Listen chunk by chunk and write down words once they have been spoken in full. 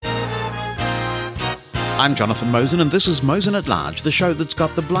I'm Jonathan Mosen, and this is Mosen at Large, the show that's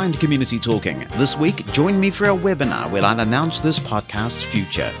got the blind community talking. This week, join me for a webinar where I'll announce this podcast's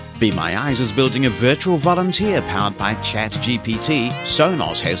future. Be My Eyes is building a virtual volunteer powered by ChatGPT.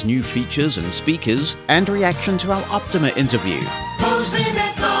 Sonos has new features and speakers, and reaction to our Optima interview. Mosen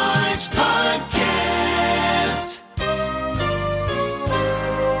at Large Podcast.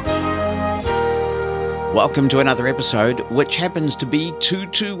 Welcome to another episode, which happens to be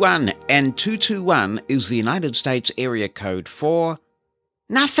 221, and 221 is the United States area code for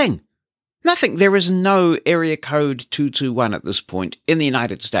nothing. Nothing. There is no area code 221 at this point in the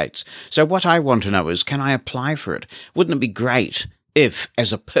United States. So what I want to know is, can I apply for it? Wouldn't it be great if,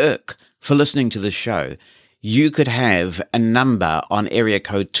 as a perk for listening to this show, you could have a number on area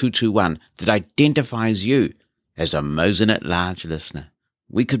code 221 that identifies you as a Mosen at Large listener?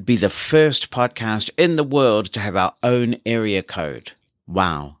 We could be the first podcast in the world to have our own area code.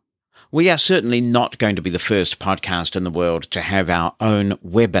 Wow. We are certainly not going to be the first podcast in the world to have our own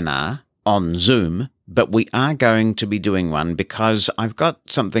webinar on Zoom, but we are going to be doing one because I've got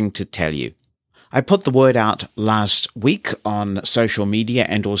something to tell you. I put the word out last week on social media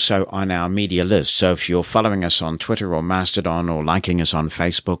and also on our media list. So if you're following us on Twitter or Mastodon or liking us on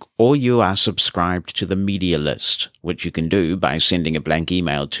Facebook, or you are subscribed to the media list, which you can do by sending a blank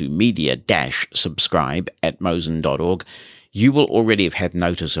email to media-subscribe@mosen.org, you will already have had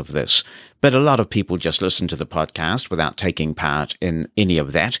notice of this. But a lot of people just listen to the podcast without taking part in any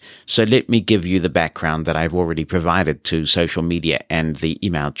of that. So let me give you the background that I've already provided to social media and the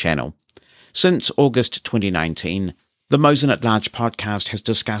email channel. Since August 2019, the Mosen at Large podcast has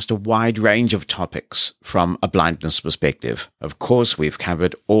discussed a wide range of topics from a blindness perspective. Of course, we've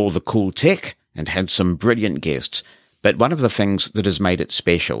covered all the cool tech and had some brilliant guests, but one of the things that has made it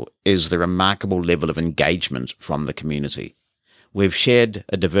special is the remarkable level of engagement from the community. We've shared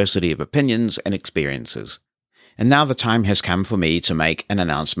a diversity of opinions and experiences. And now the time has come for me to make an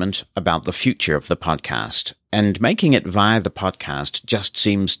announcement about the future of the podcast. And making it via the podcast just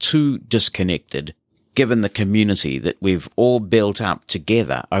seems too disconnected, given the community that we've all built up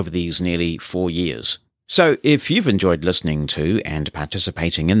together over these nearly 4 years. So if you've enjoyed listening to and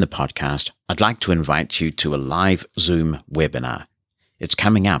participating in the podcast, I'd like to invite you to a live Zoom webinar. It's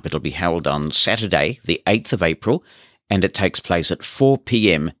coming up. It'll be held on Saturday, the 8th of April, and it takes place at 4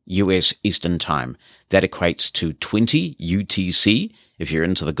 p.m. US Eastern Time. That equates to 20 UTC, if you're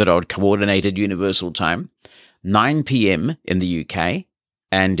into the good old Coordinated Universal Time, 9 p.m. in the UK,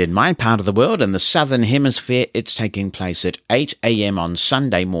 and in my part of the world, in the Southern Hemisphere, it's taking place at 8 a.m. on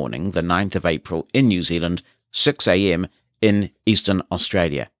Sunday morning, the 9th of April in New Zealand, 6 a.m. in Eastern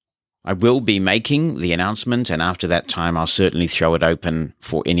Australia. I will be making the announcement, and after that time, I'll certainly throw it open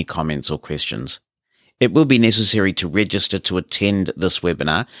for any comments or questions. It will be necessary to register to attend this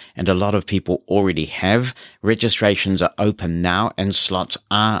webinar, and a lot of people already have. Registrations are open now and slots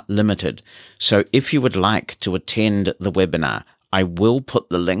are limited. So if you would like to attend the webinar, I will put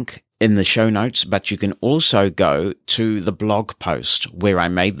the link in the show notes, but you can also go to the blog post where I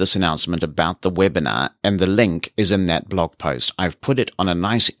made this announcement about the webinar, and the link is in that blog post. I've put it on a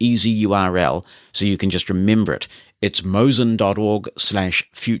nice, easy URL so you can just remember it. It's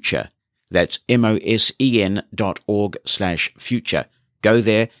mosen.org/future. That's mosen.org/future. Go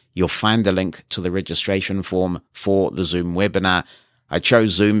there. You'll find the link to the registration form for the Zoom webinar. I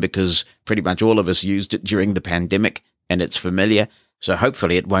chose Zoom because pretty much all of us used it during the pandemic, and it's familiar. So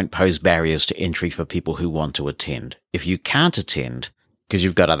hopefully it won't pose barriers to entry for people who want to attend. If you can't attend because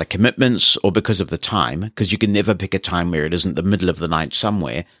you've got other commitments or because of the time, because you can never pick a time where it isn't the middle of the night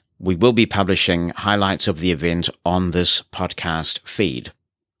somewhere, we will be publishing highlights of the event on this podcast feed.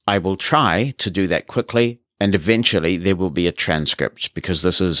 I will try to do that quickly, and eventually there will be a transcript because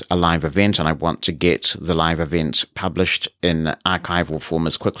this is a live event and I want to get the live event published in archival form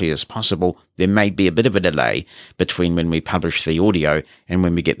as quickly as possible. There may be a bit of a delay between when we publish the audio and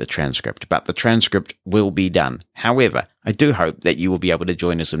when we get the transcript, but the transcript will be done. However, I do hope that you will be able to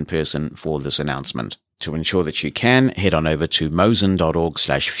join us in person for this announcement. To ensure that you can, head on over to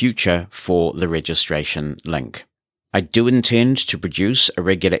mosen.org/future for the registration link. I do intend to produce a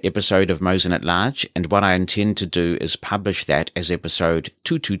regular episode of Mosen at Large, and what I intend to do is publish that as episode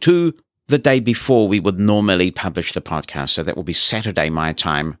 222 the day before we would normally publish the podcast. So that will be Saturday my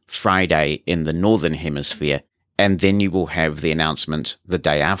time, Friday in the Northern Hemisphere, and then you will have the announcement the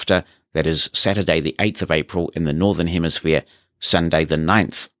day after. That is Saturday the 8th of April in the Northern Hemisphere, Sunday the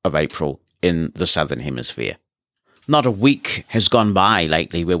 9th of April in the Southern Hemisphere. Not a week has gone by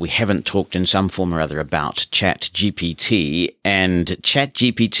lately where we haven't talked in some form or other about ChatGPT, and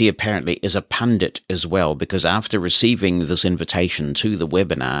ChatGPT apparently is a pundit as well, because after receiving this invitation to the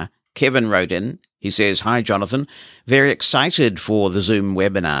webinar, Kevin wrote in. He says, "Hi, Jonathan. Very excited for the Zoom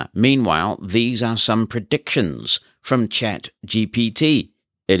webinar. Meanwhile, these are some predictions from ChatGPT.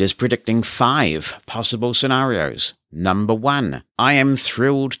 It is predicting 5 possible scenarios. Number 1, I am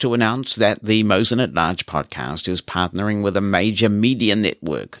thrilled to announce that the Mosen at Large podcast is partnering with a major media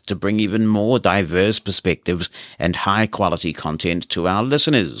network to bring even more diverse perspectives and high-quality content to our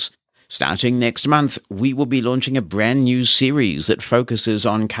listeners. Starting next month, we will be launching a brand new series that focuses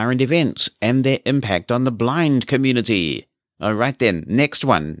on current events and their impact on the blind community." All right then, next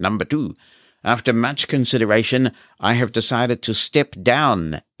one, number 2. After much consideration, I have decided to step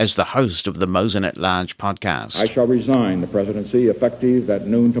down as the host of the Mosen at Large podcast. I shall resign the presidency effective at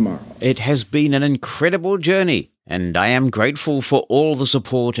noon tomorrow. It has been an incredible journey, and I am grateful for all the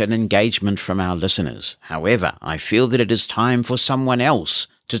support and engagement from our listeners. However, I feel that it is time for someone else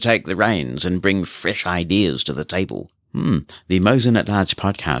to take the reins and bring fresh ideas to the table. The Mosen at Large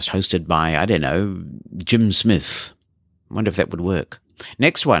podcast hosted by, Jim Smith. Wonder if that would work.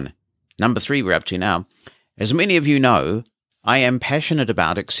 Next one. Number 3 we're up to now. As many of you know, I am passionate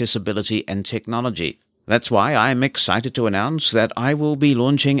about accessibility and technology. That's why I am excited to announce that I will be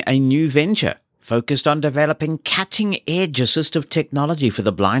launching a new venture focused on developing cutting-edge assistive technology for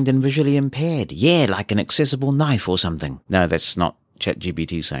the blind and visually impaired. Yeah, like an accessible knife or something. No, that's not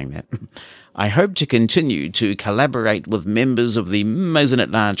ChatGPT saying that. I hope to continue to collaborate with members of the Mosen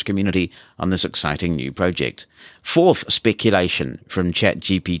at Large community on this exciting new project. 4th speculation from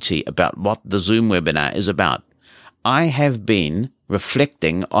ChatGPT about what the Zoom webinar is about. I have been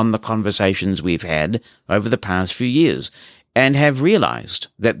reflecting on the conversations we've had over the past few years and have realized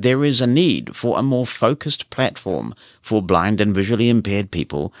that there is a need for a more focused platform for blind and visually impaired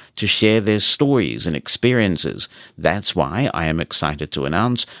people to share their stories and experiences. That's why I am excited to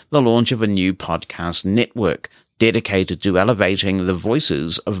announce the launch of a new podcast network dedicated to elevating the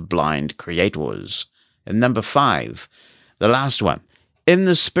voices of blind creators. And number 5, the last one. In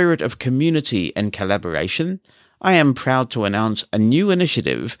the spirit of community and collaboration, I am proud to announce a new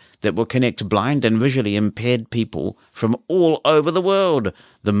initiative that will connect blind and visually impaired people from all over the world.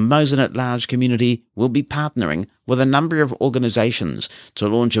 The Mosen at Large community will be partnering with a number of organizations to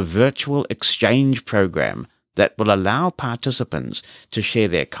launch a virtual exchange program that will allow participants to share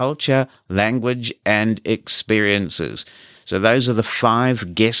their culture, language, and experiences. So those are the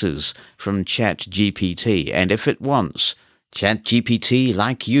 5 guesses from ChatGPT, and if it wants, ChatGPT,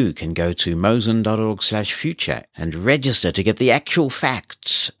 like you, can go to mosen.org/future and register to get the actual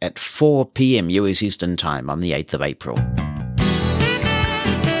facts at 4 p.m. US Eastern Time on the 8th of April.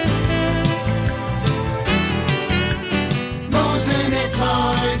 Mosen at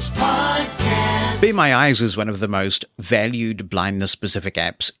Large Podcast. Be My Eyes is one of the most valued blindness-specific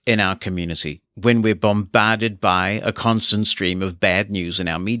apps in our community. When we're bombarded by a constant stream of bad news in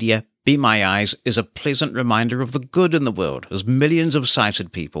our media, Be My Eyes is a pleasant reminder of the good in the world, as millions of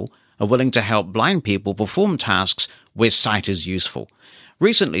sighted people are willing to help blind people perform tasks where sight is useful.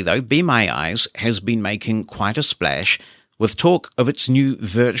 Recently, though, Be My Eyes has been making quite a splash with talk of its new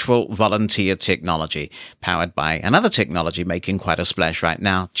virtual volunteer technology, powered by another technology making quite a splash right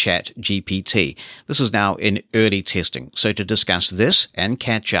now, ChatGPT. This is now in early testing. So to discuss this and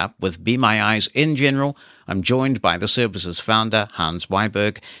catch up with Be My Eyes in general, I'm joined by the service's founder, Hans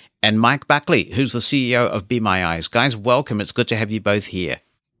Weiberg, and Mike Buckley, who's the CEO of Be My Eyes. Guys, welcome. It's good to have you both here.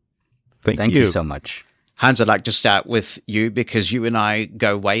 Thank you so much. Hans, I'd like to start with you because you and I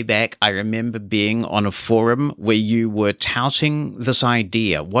go way back. I remember being on a forum where you were touting this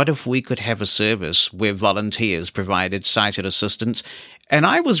idea. What if we could have a service where volunteers provided sighted assistance? And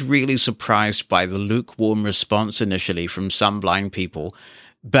I was really surprised by the lukewarm response initially from some blind people.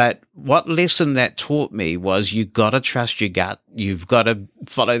 But what lesson that taught me was you got to trust your gut. You've got to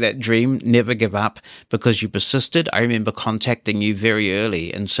follow that dream, never give up, because you persisted. I remember contacting you very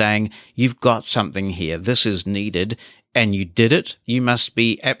early and saying, you've got something here. This is needed. And you did it. You must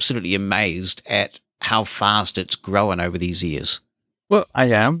be absolutely amazed at how fast it's grown over these years. Well, I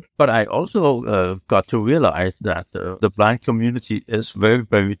am, but I also got to realize that the blind community is very,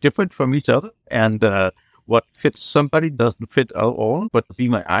 very different from each other. And what fits somebody doesn't fit all. But Be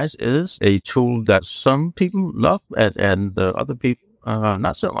My Eyes is a tool that some people love and other people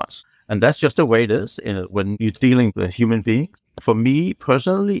not so much. And that's just the way it is when you're dealing with human beings. For me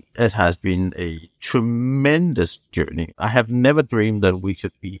personally, it has been a tremendous journey. I have never dreamed that we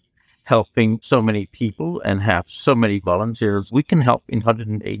should be helping so many people and have so many volunteers. We can help in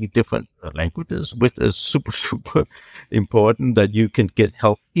 180 different languages, which is super, super important that you can get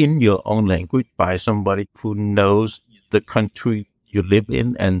help in your own language by somebody who knows the country you live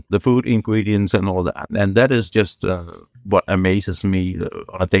in and the food ingredients and all that. And that is just what amazes me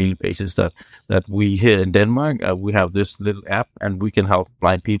on a daily basis, that we here in Denmark, we have this little app and we can help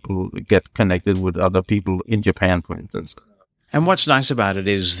blind people get connected with other people in Japan, for instance. And what's nice about it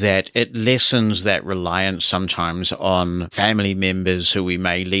is that it lessens that reliance sometimes on family members who we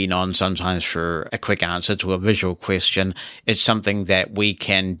may lean on sometimes for a quick answer to a visual question. It's something that we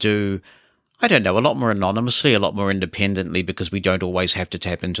can do, I don't know, a lot more anonymously, a lot more independently, because we don't always have to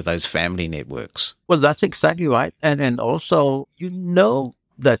tap into those family networks. Well, that's exactly right. And also, you know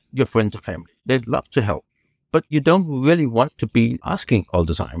that your friends and family, they'd love to help, but you don't really want to be asking all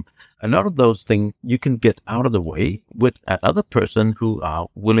the time. A lot of those things you can get out of the way with another person who are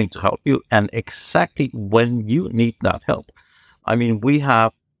willing to help you and exactly when you need that help. I mean, we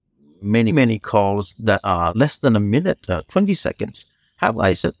have many calls that are less than a minute, 20 seconds. Have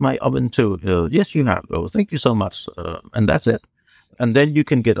I set my oven to? Yes, you have. Oh, thank you so much. And that's it. And then you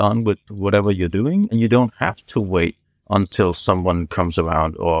can get on with whatever you're doing, and you don't have to wait until someone comes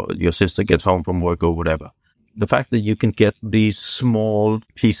around or your sister gets home from work or whatever. The fact that you can get these small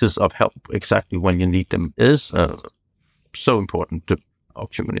pieces of help exactly when you need them is so important to our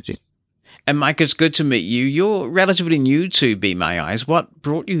community. And Mike, it's good to meet you. You're relatively new to Be My Eyes. What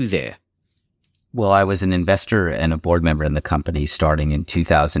brought you there? Well, I was an investor and a board member in the company starting in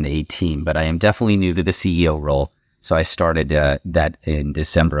 2018, but I am definitely new to the CEO role. So I started that in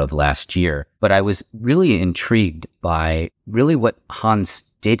December of last year. But I was really intrigued by really what Hans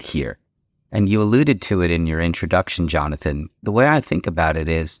did here. And you alluded to it in your introduction, Jonathan. The way I think about it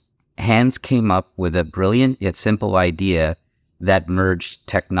is Hans came up with a brilliant yet simple idea that merged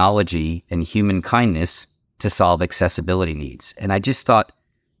technology and human kindness to solve accessibility needs. And I just thought,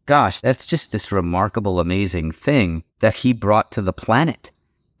 gosh, that's just this remarkable, amazing thing that he brought to the planet.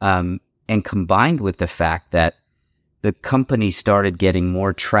 And combined with the fact that the company started getting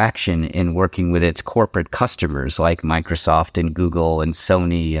more traction in working with its corporate customers like Microsoft and Google and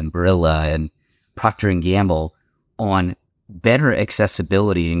Sony and Barilla and Procter & Gamble on better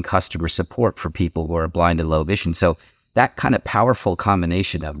accessibility and customer support for people who are blind and low vision. So that kind of powerful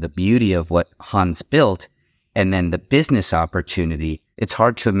combination of the beauty of what Hans built and then the business opportunity, it's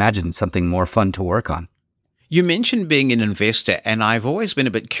hard to imagine something more fun to work on. You mentioned being an investor, and I've always been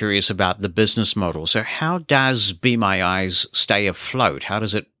a bit curious about the business model. So how does Be My Eyes stay afloat? How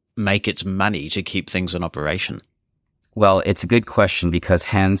does it make its money to keep things in operation? Well, it's a good question because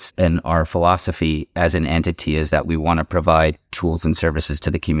Hans and our philosophy as an entity is that we want to provide tools and services to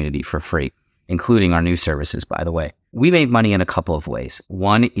the community for free, including our new services, by the way. We made money in a couple of ways.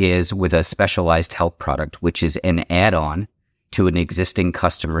 One is with a specialized help product, which is an add-on to an existing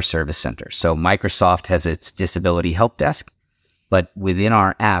customer service center. So Microsoft has its disability help desk, but within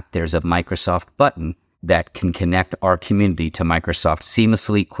our app, there's a Microsoft button that can connect our community to Microsoft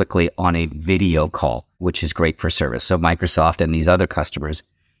seamlessly, quickly on a video call, which is great for service. So Microsoft and these other customers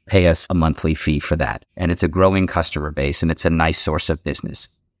pay us a monthly fee for that. And it's a growing customer base, and it's a nice source of business.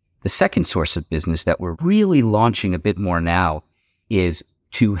 The second source of business that we're really launching a bit more now is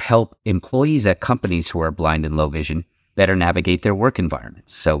to help employees at companies who are blind and low vision better navigate their work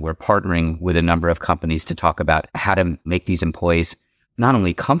environments. So we're partnering with a number of companies to talk about how to make these employees not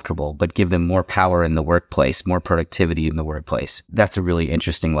only comfortable, but give them more power in the workplace, more productivity in the workplace. That's a really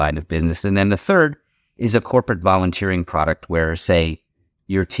interesting line of business. And then the third is a corporate volunteering product where, say,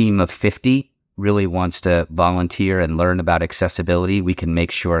 your team of 50 really wants to volunteer and learn about accessibility. We can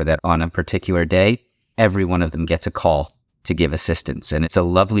make sure that on a particular day, every one of them gets a call to give assistance. And it's a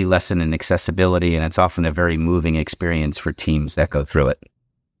lovely lesson in accessibility, and it's often a very moving experience for teams that go through it.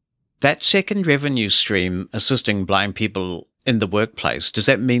 That second revenue stream, assisting blind people in the workplace, does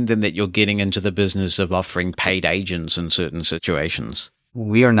that mean then that you're getting into the business of offering paid agents in certain situations?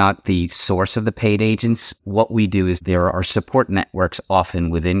 We are not the source of the paid agents. What we do is there are support networks often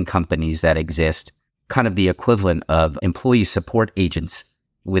within companies that exist, kind of the equivalent of employee support agents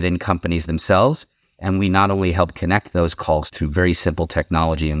within companies themselves. And we not only help connect those calls through very simple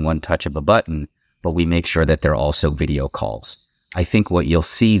technology and one touch of a button, but we make sure that they're also video calls. I think what you'll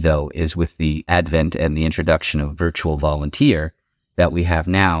see, though, is with the advent and the introduction of virtual volunteer that we have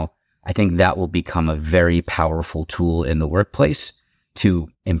now, I think that will become a very powerful tool in the workplace to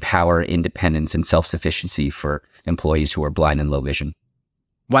empower independence and self-sufficiency for employees who are blind and low vision.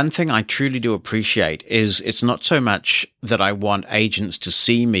 One thing I truly do appreciate is it's not so much that I want agents to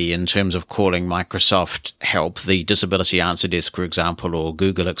see me in terms of calling Microsoft Help, the Disability Answer Desk, for example, or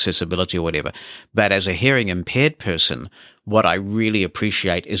Google Accessibility or whatever. But as a hearing impaired person, what I really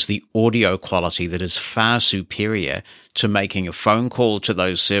appreciate is the audio quality that is far superior to making a phone call to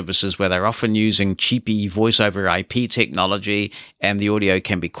those services where they're often using cheapy voice over IP technology and the audio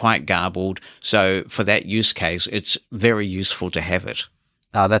can be quite garbled. So for that use case, it's very useful to have it.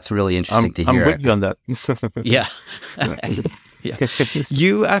 Oh, that's really interesting to hear. I'm with you on that. Yeah. Yeah.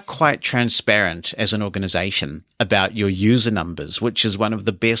 You are quite transparent as an organization about your user numbers, which is one of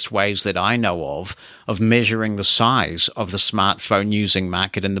the best ways that I know of measuring the size of the smartphone using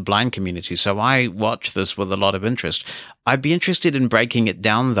market in the blind community. So I watch this with a lot of interest. I'd be interested in breaking it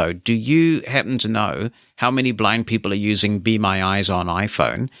down, though. Do you happen to know how many blind people are using Be My Eyes on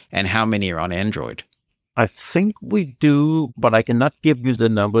iPhone and how many are on Android? I think we do, but I cannot give you the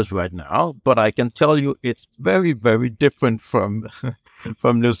numbers right now. But I can tell you it's very, very different from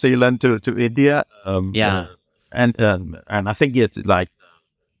from New Zealand to India. And I think it's like,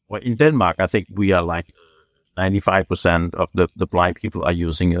 well, in Denmark, I think we are like 95% of the blind people are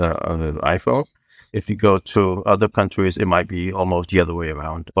using an iPhone. If you go to other countries, it might be almost the other way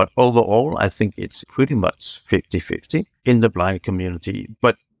around. But overall, I think it's pretty much 50-50 in the blind community.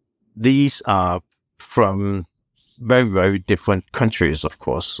 But these are from very, very different countries, of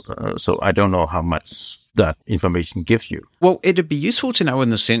course. So I don't know how much that information gives you. Well, it'd be useful to know in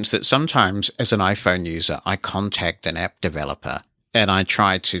the sense that sometimes as an iPhone user, I contact an app developer and I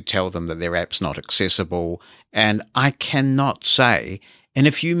try to tell them that their app's not accessible. And I cannot say, and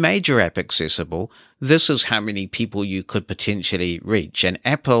if you made your app accessible, this is how many people you could potentially reach. And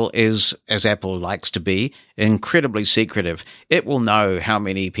Apple is, as Apple likes to be, incredibly secretive. It will know how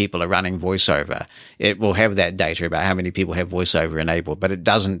many people are running VoiceOver. It will have that data about how many people have VoiceOver enabled, but it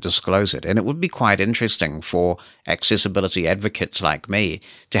doesn't disclose it. And it would be quite interesting for accessibility advocates like me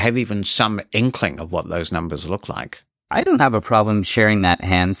to have even some inkling of what those numbers look like. I don't have a problem sharing that,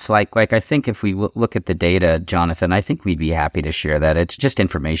 Hans. Like I think if we look at the data, Jonathan, I think we'd be happy to share that. It's just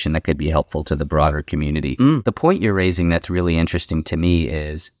information that could be helpful to the broader community. The point you're raising that's really interesting to me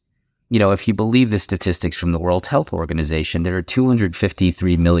is, you know, if you believe the statistics from the World Health Organization, there are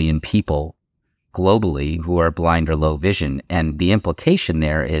 253 million people globally who are blind or low vision. And the implication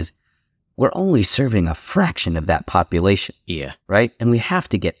there is we're only serving a fraction of that population. Yeah. Right? And we have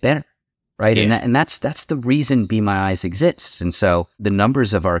to get better. Right. Yeah. And that's the reason Be My Eyes exists. And so the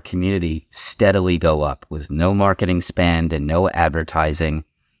numbers of our community steadily go up with no marketing spend and no advertising.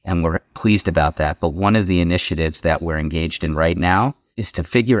 And we're pleased about that. But one of the initiatives that we're engaged in right now is to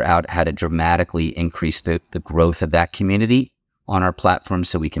figure out how to dramatically increase the growth of that community on our platform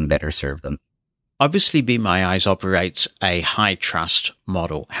so we can better serve them. Obviously, Be My Eyes operates a high trust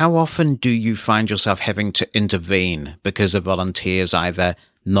model. How often do you find yourself having to intervene because a volunteer's either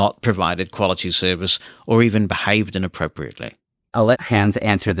not provided quality service or even behaved inappropriately? I'll let Hans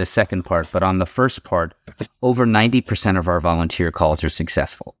answer the second part, but on the first part, over 90% of our volunteer calls are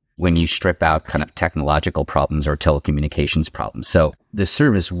successful when you strip out kind of technological problems or telecommunications problems. So the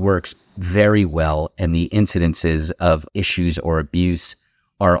service works very well, and the incidences of issues or abuse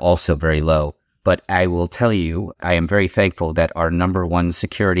are also very low. But I will tell you, I am very thankful that our number one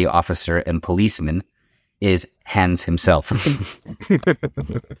security officer and policeman is Hans himself.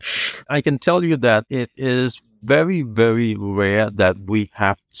 I can tell you that it is very, very rare that we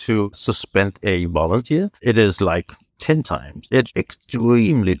have to suspend a volunteer. It is like 10 times. It's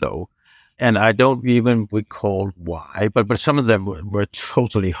extremely low. And I don't even recall why, but some of them were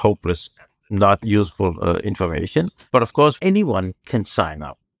totally hopeless, not useful information. But of course, anyone can sign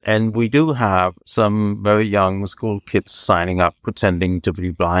up. And we do have some very young school kids signing up, pretending to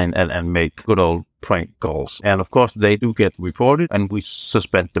be blind and make good old prank calls. And of course, they do get reported and we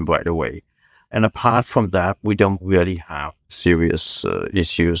suspend them right away. And apart from that, we don't really have serious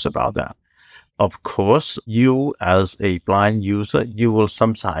issues about that. Of course, you as a blind user, you will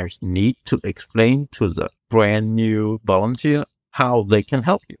sometimes need to explain to the brand new volunteer how they can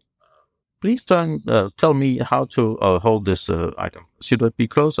help you. Please tell me how to hold this item. Should it be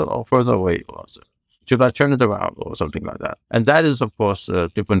closer or further away? Or should I turn it around or something like that? And that is, of course,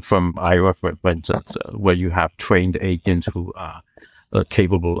 different from Ira, for instance, where you have trained agents who are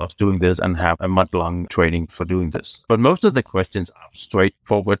capable of doing this and have a month-long training for doing this. But most of the questions are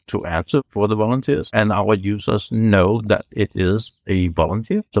straightforward to answer for the volunteers, and our users know that it is a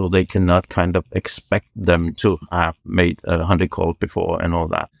volunteer, so they cannot kind of expect them to have made 100 calls before and all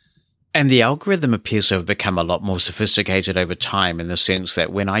that. And the algorithm appears to have become a lot more sophisticated over time in the sense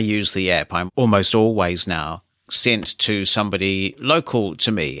that when I use the app, I'm almost always now sent to somebody local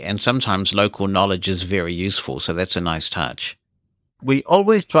to me. And sometimes local knowledge is very useful. So that's a nice touch. We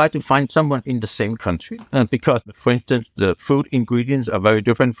always try to find someone in the same country because, for instance, the food ingredients are very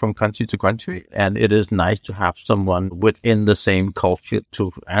different from country to country. And it is nice to have someone within the same culture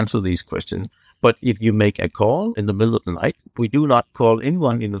to answer these questions. But if you make a call in the middle of the night, we do not call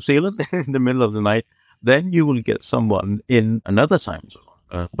anyone in New Zealand in the middle of the night, then you will get someone in another time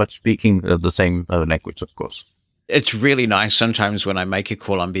zone, but speaking the same language, of course. It's really nice sometimes when I make a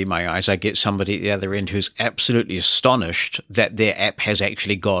call on Be My Eyes, I get somebody at the other end who's absolutely astonished that their app has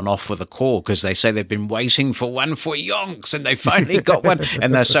actually gone off with a call because they say they've been waiting for one for yonks and they finally got one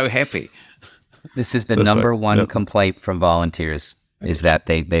and they're so happy. This is the number one complaint from volunteers is that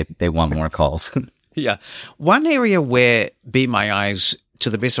they want more calls. Yeah. One area where Be My Eyes, to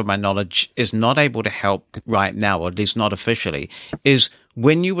the best of my knowledge, is not able to help right now, or at least not officially, is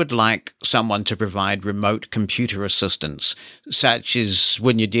when you would like someone to provide remote computer assistance, such as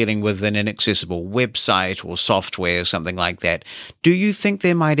when you're dealing with an inaccessible website or software or something like that. Do you think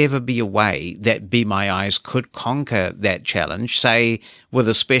there might ever be a way that Be My Eyes could conquer that challenge, say with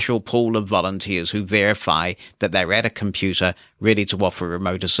a special pool of volunteers who verify that they're at a computer ready to offer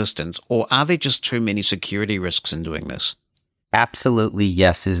remote assistance, or are there just too many security risks in doing this? Absolutely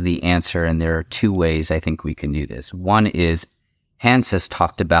yes is the answer, and there are two ways I think we can do this. One is Hans has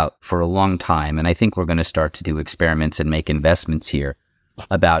talked about for a long time, and I think we're going to start to do experiments and make investments here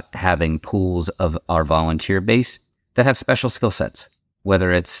about having pools of our volunteer base that have special skill sets,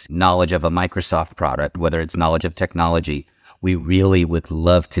 whether it's knowledge of a Microsoft product, whether it's knowledge of technology. We really would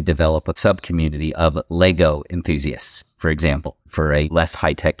love to develop a sub-community of Lego enthusiasts, for example, for a less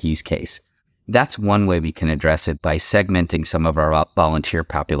high-tech use case. That's one way we can address it, by segmenting some of our volunteer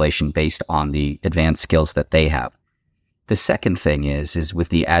population based on the advanced skills that they have. The second thing is with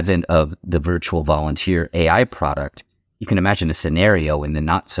the advent of the virtual volunteer AI product, you can imagine a scenario in the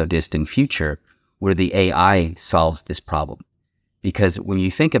not so distant future where the AI solves this problem. Because when you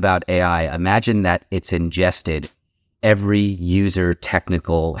think about AI, imagine that it's ingested every user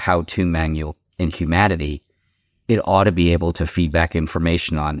technical how-to manual in humanity. It ought to be able to feed back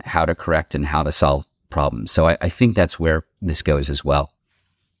information on how to correct and how to solve problems. So I think that's where this goes as well.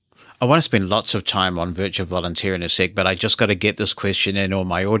 I want to spend lots of time on virtual volunteer in a sec, but I just got to get this question in or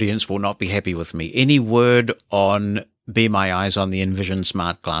my audience will not be happy with me. Any word on Be My Eyes on the Envision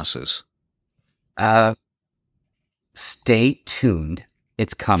smart glasses? Stay tuned.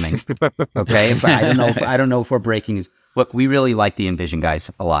 It's coming. Okay. But I don't know if we're breaking this. Look, we really like the Envision guys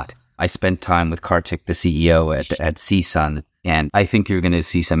a lot. I spent time with Kartik, the CEO at CSUN, and I think you're going to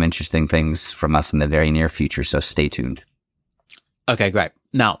see some interesting things from us in the very near future. So stay tuned. Okay, great.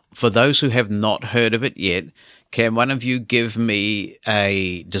 Now, for those who have not heard of it yet, can one of you give me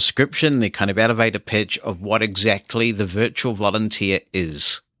a description, the kind of elevator pitch of what exactly the virtual volunteer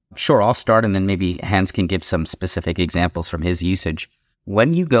is? Sure, I'll start and then maybe Hans can give some specific examples from his usage.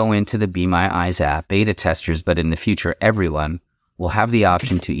 When you go into the Be My Eyes app, beta testers, but in the future, everyone will have the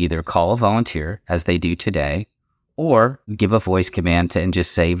option to either call a volunteer, as they do today, or give a voice command and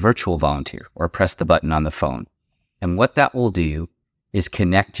just say virtual volunteer, or press the button on the phone. And what that will do is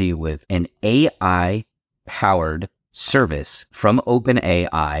connect you with an AI-powered service from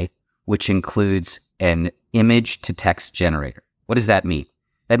OpenAI, which includes an image-to-text generator. What does that mean?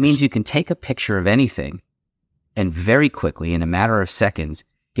 That means you can take a picture of anything and very quickly, in a matter of seconds,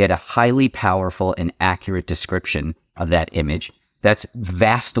 get a highly powerful and accurate description of that image that's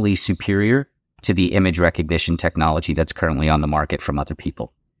vastly superior to the image recognition technology that's currently on the market from other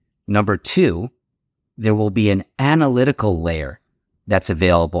people. Number two, there will be an analytical layer that's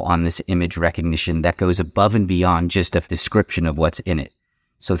available on this image recognition that goes above and beyond just a description of what's in it.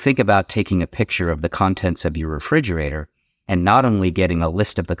 So think about taking a picture of the contents of your refrigerator and not only getting a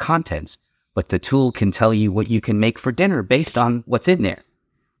list of the contents, but the tool can tell you what you can make for dinner based on what's in there,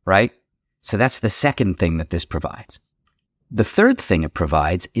 right? So that's the second thing that this provides. The third thing it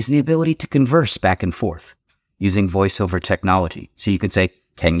provides is the ability to converse back and forth using voice over technology. So you can say,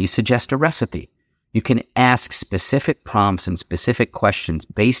 can you suggest a recipe? You can ask specific prompts and specific questions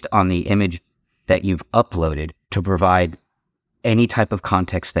based on the image that you've uploaded to provide any type of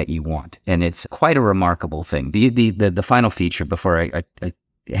context that you want. And it's quite a remarkable thing. The final feature, before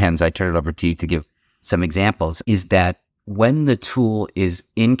Hans, I turn it over to you to give some examples, is that when the tool is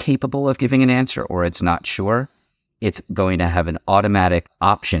incapable of giving an answer or it's not sure, it's going to have an automatic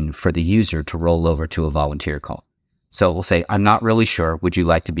option for the user to roll over to a volunteer call. So we'll say, I'm not really sure. Would you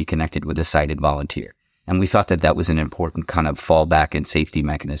like to be connected with a sighted volunteer? And we thought that that was an important kind of fallback and safety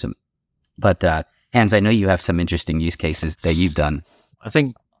mechanism. But Hans, I know you have some interesting use cases that you've done. I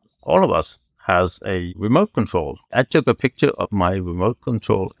think all of us has a remote control. I took a picture of my remote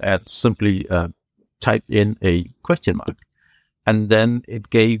control and simply typed in a question mark. And then it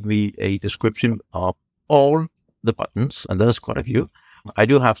gave me a description of all the buttons, and there's quite a few. I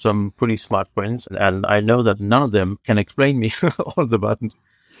do have some pretty smart friends, and I know that none of them can explain me all the buttons.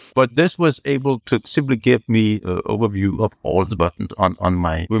 But this was able to simply give me an overview of all the buttons on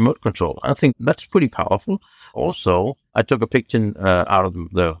my remote control. I think that's pretty powerful. Also, I took a picture out of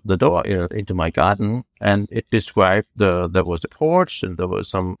the door into my garden, and it described there was a porch, and there was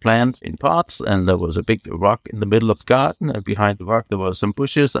some plants in pots, and there was a big rock in the middle of the garden, and behind the rock there were some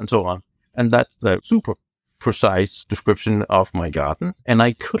bushes and so on. And that's a super precise description of my garden. And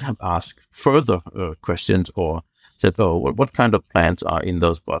I could have asked further questions or said, what kind of plants are in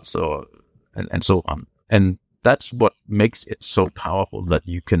those pots, and so on. And that's what makes it so powerful, that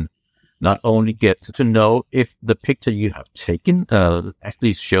you can not only get to know if the picture you have taken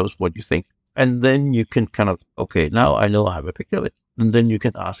actually shows what you think, and then you can kind of, okay, now I know I have a picture of it, and then you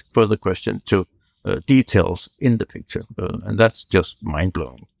can ask further questions to details in the picture, and that's just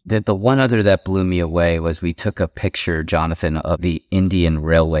mind-blowing. The one other that blew me away was we took a picture, Jonathan, of the Indian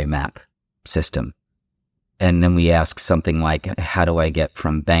railway map system. And then we asked something like, how do I get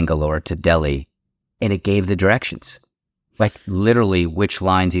from Bangalore to Delhi? And it gave the directions, like literally which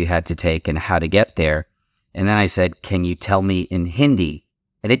lines you had to take and how to get there. And then I said, can you tell me in Hindi?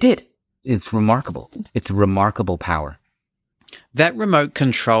 And it did. It's remarkable. It's remarkable power. That remote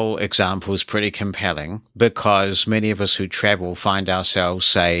control example is pretty compelling, because many of us who travel find ourselves,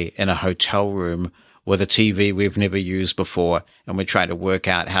 say, in a hotel room with a TV we've never used before, and we're trying to work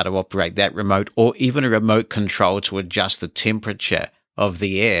out how to operate that remote, or even a remote control to adjust the temperature of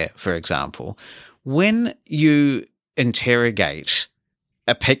the air, for example. When you interrogate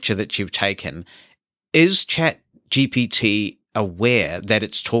a picture that you've taken, is ChatGPT aware that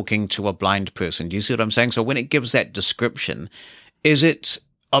it's talking to a blind person? Do you see what I'm saying? So when it gives that description, is it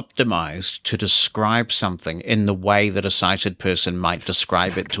optimized to describe something in the way that a sighted person might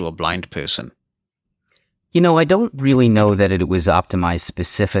describe it to a blind person? I don't really know that it was optimized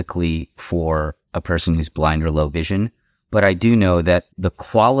specifically for a person who's blind or low vision, but I do know that the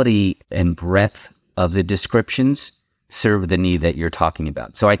quality and breadth of the descriptions serve the need that you're talking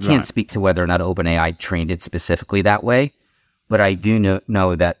about. So I can't speak to whether or not OpenAI trained it specifically that way, but I do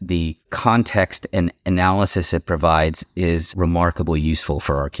know that the context and analysis it provides is remarkably useful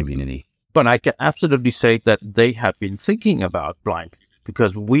for our community. But I can absolutely say that they have been thinking about blind people,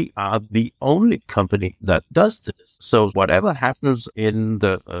 because we are the only company that does this. So whatever happens in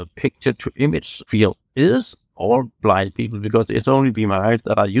the picture-to-image field is all blind people, because it's only Be My Eyes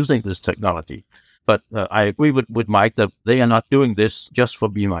that are using this technology. But I agree with Mike that they are not doing this just for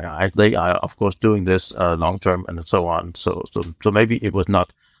Be My Eyes. They are, of course, doing this long-term and so on. So maybe it was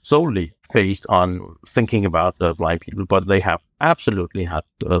not solely based on thinking about blind people, but they have absolutely had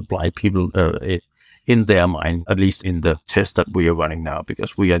blind people in their mind, at least in the test that we are running now,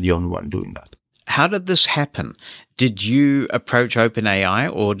 because we are the only one doing that. How did this happen? Did you approach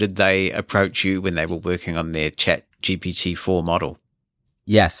OpenAI, or did they approach you when they were working on their ChatGPT-4 model?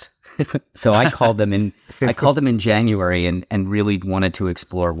 Yes. So I called them in January and really wanted to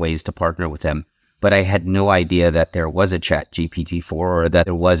explore ways to partner with them. But I had no idea that there was a ChatGPT-4 or that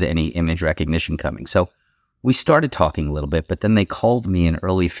there was any image recognition coming. So we started talking a little bit, but then they called me in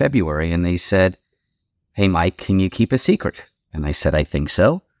early February and they said, hey, Mike, can you keep a secret? And I said, I think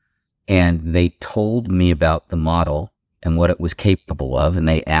so. And they told me about the model and what it was capable of. And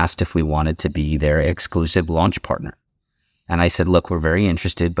they asked if we wanted to be their exclusive launch partner. And I said, look, we're very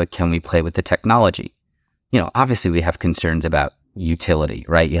interested, but can we play with the technology? Obviously we have concerns about utility,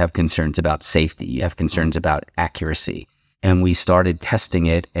 right? You have concerns about safety. You have concerns about accuracy. And we started testing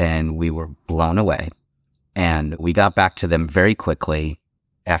it and we were blown away. And we got back to them very quickly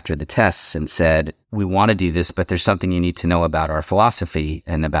after the tests and said, we want to do this, but there's something you need to know about our philosophy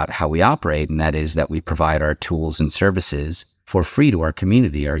and about how we operate. And that is that we provide our tools and services for free to our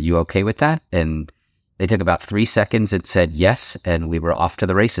community. Are you okay with that? And they took about 3 seconds and said yes. And we were off to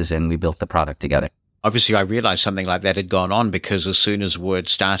the races and we built the product together. Obviously, I realized something like that had gone on, because as soon as word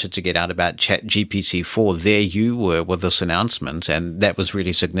started to get out about ChatGPT-4, there you were with this announcement, and that was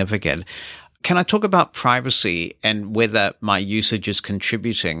really significant. Can I talk about privacy and whether my usage is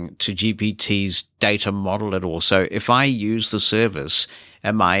contributing to GPT's data model at all? So if I use the service,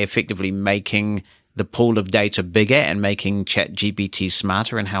 am I effectively making the pool of data bigger and making ChatGPT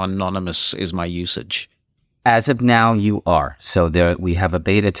smarter, and how anonymous is my usage? As of now, you are. So we have a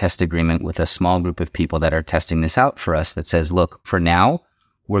beta test agreement with a small group of people that are testing this out for us that says, look, for now,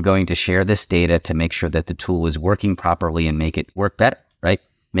 we're going to share this data to make sure that the tool is working properly and make it work better, right?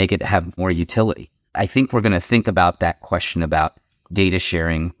 make it have more utility. I think we're going to think about that question about data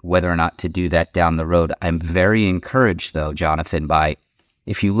sharing, whether or not to do that down the road. I'm very encouraged, though, Jonathan, by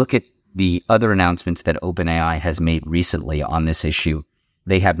if you look at the other announcements that OpenAI has made recently on this issue,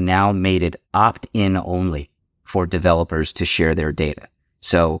 they have now made it opt-in only for developers to share their data.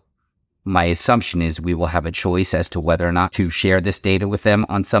 So my assumption is we will have a choice as to whether or not to share this data with them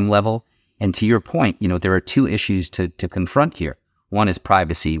on some level. And to your point, there are two issues to confront here. One is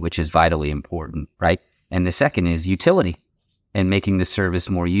privacy, which is vitally important, right? And the second is utility and making the service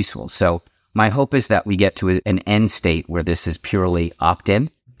more useful. So my hope is that we get to an end state where this is purely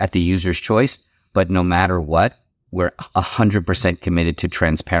opt-in at the user's choice, but no matter what, we're 100% committed to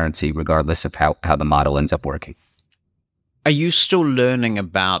transparency, regardless of how the model ends up working. Are you still learning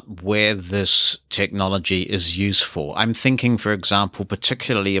about where this technology is useful? I'm thinking, for example,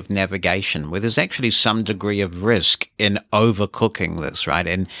 particularly of navigation, where there's actually some degree of risk in overcooking this,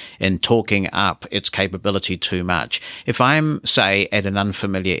 right? In talking up its capability too much. If I'm, say, at an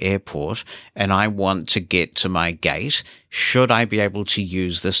unfamiliar airport and I want to get to my gate, should I be able to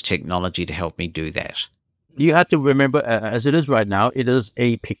use this technology to help me do that? You have to remember, as it is right now, it is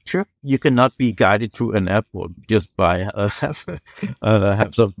a picture. You cannot be guided through an airport just by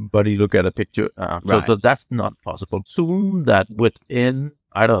have somebody look at a picture. Right. So that's not possible. Soon that within,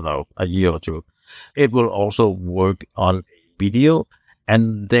 I don't know, a year or two, it will also work on video.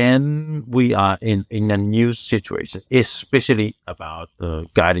 And then we are in a new situation, especially about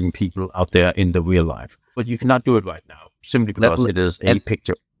guiding people out there in the real life. But you cannot do it right now, simply because it is a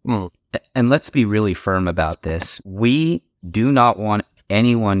picture. And let's be really firm about this. We do not want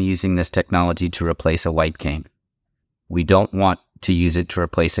anyone using this technology to replace a white cane. We don't want to use it to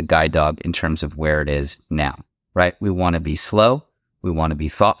replace a guide dog in terms of where it is now, right? We want to be slow. We want to be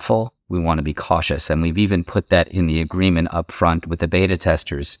thoughtful. We want to be cautious. And we've even put that in the agreement up front with the beta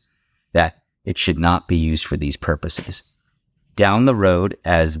testers that it should not be used for these purposes. Down the road,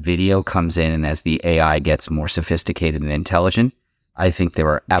 as video comes in and as the AI gets more sophisticated and intelligent, I think there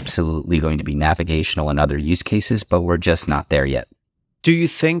are absolutely going to be navigational and other use cases, but we're just not there yet. Do you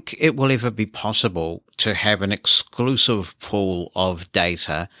think it will ever be possible to have an exclusive pool of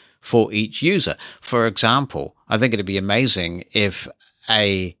data for each user? For example, I think it'd be amazing if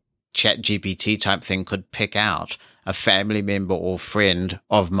a ChatGPT type thing could pick out a family member or friend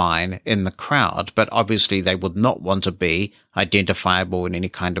of mine in the crowd, but obviously they would not want to be identifiable in any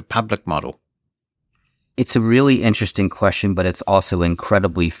kind of public model. It's a really interesting question, but it's also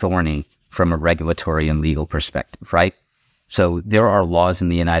incredibly thorny from a regulatory and legal perspective, right? So there are laws in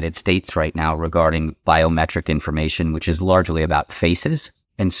the United States right now regarding biometric information, which is largely about faces.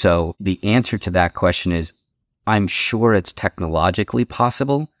 And so the answer to that question is, I'm sure it's technologically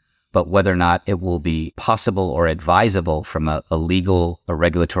possible, but whether or not it will be possible or advisable from a legal, a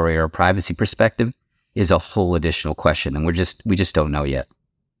regulatory, or a privacy perspective is a whole additional question. And we just don't know yet.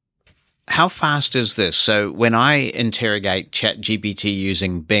 How fast is this? So when I interrogate ChatGPT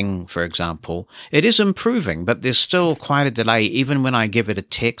using Bing, for example, it is improving, but there's still quite a delay even when I give it a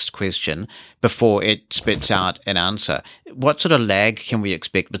text question before it spits out an answer. What sort of lag can we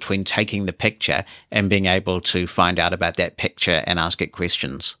expect between taking the picture and being able to find out about that picture and ask it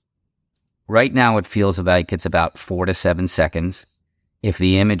questions? Right now, it feels like it's about 4 to 7 seconds. If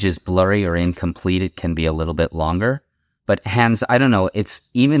the image is blurry or incomplete, it can be a little bit longer. But Hans, I don't know, it's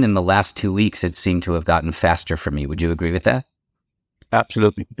even in the last 2 weeks, it seemed to have gotten faster for me. Would you agree with that?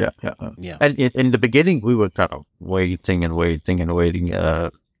 Absolutely. Yeah. And in the beginning, we were kind of waiting.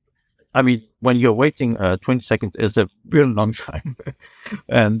 I mean, when you're waiting, 20 seconds is a real long time.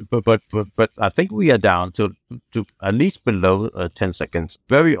 But I think we are down to at least below 10 seconds.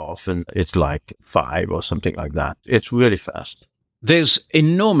 Very often it's like 5 or something like that. It's really fast. There's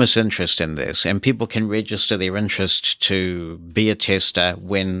enormous interest in this, and people can register their interest to be a tester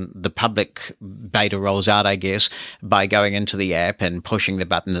when the public beta rolls out, I guess, by going into the app and pushing the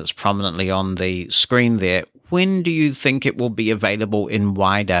button that's prominently on the screen there. When do you think it will be available in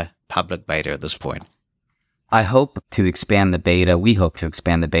wider public beta at this point? I hope to expand the beta. We hope to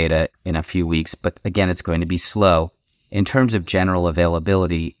expand the beta in a few weeks, but again, it's going to be slow. In terms of general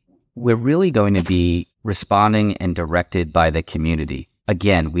availability, we're really going to be responding and directed by the community.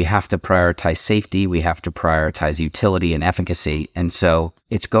 Again, we have to prioritize safety. We have to prioritize utility and efficacy. And so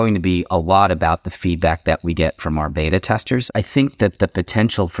it's going to be a lot about the feedback that we get from our beta testers. I think that the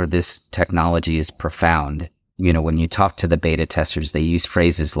potential for this technology is profound. You know, when you talk to the beta testers, they use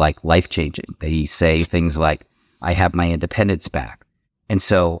phrases like life-changing. They say things like, I have my independence back. And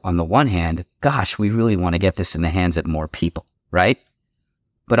so on the one hand, gosh, we really want to get this in the hands of more people, right?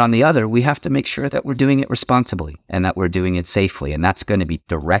 But on the other, we have to make sure that we're doing it responsibly and that we're doing it safely. And that's going to be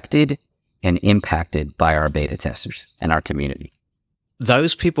directed and impacted by our beta testers and our community.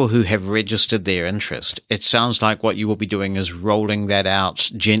 Those people who have registered their interest, it sounds like what you will be doing is rolling that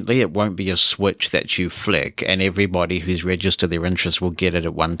out gently. It won't be a switch that you flick and everybody who's registered their interest will get it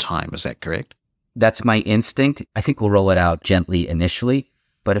at one time. Is that correct? That's my instinct. I think we'll roll it out gently initially.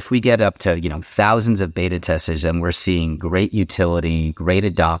 But if we get up to, thousands of beta testers and we're seeing great utility, great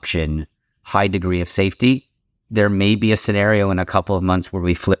adoption, high degree of safety, there may be a scenario in a couple of months where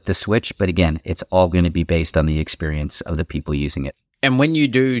we flip the switch. But again, it's all going to be based on the experience of the people using it. And when you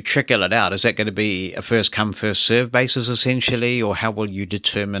do trickle it out, is that going to be a first come, first serve basis essentially, or how will you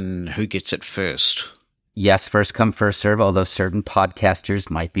determine who gets it first? Yes, first come, first serve, although certain podcasters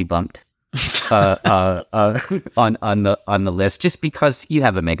might be bumped on the list just because you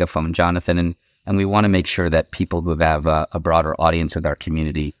have a megaphone, Jonathan, and we want to make sure that people who have a broader audience with our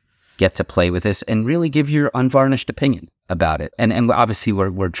community get to play with this and really give your unvarnished opinion about it. And obviously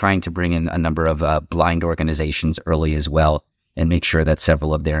we're trying to bring in a number of blind organizations early as well, and make sure that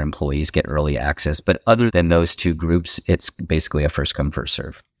several of their employees get early access. But other than those two groups, it's basically a first come, first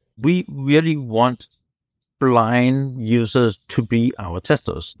serve. We really want blind users to be our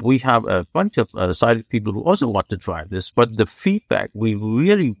testers. We have a bunch of sighted people who also want to try this, but the feedback we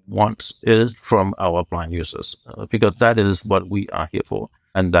really want is from our blind users, because that is what we are here for.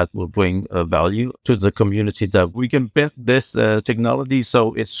 And that will bring value to the community, that we can build this technology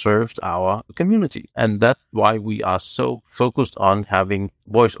so it serves our community. And that's why we are so focused on having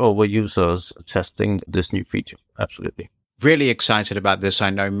voice-over users testing this new feature. Absolutely. Really excited about this. I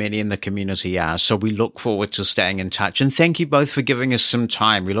know many in the community are. So we look forward to staying in touch. And thank you both for giving us some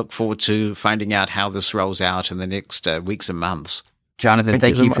time. We look forward to finding out how this rolls out in the next weeks and months. Jonathan,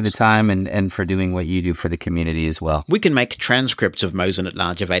 thank you so you for much. the time and for doing what you do for the community as well. We can make transcripts of Mosen at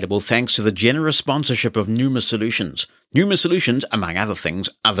Large available thanks to the generous sponsorship of Numa Solutions. Numa Solutions, among other things,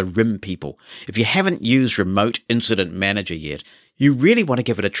 are the RIM people. If you haven't used Remote Incident Manager yet, you really want to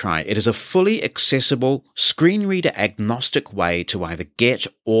give it a try. It is a fully accessible, screen reader agnostic way to either get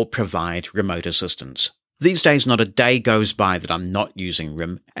or provide remote assistance. These days, not a day goes by that I'm not using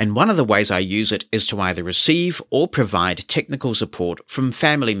RIM, and one of the ways I use it is to either receive or provide technical support from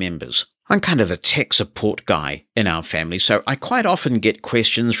family members. I'm kind of the tech support guy in our family, so I quite often get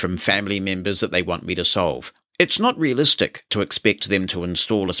questions from family members that they want me to solve. It's not realistic to expect them to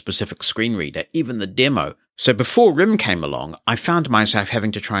install a specific screen reader, even the demo. So before RIM came along, I found myself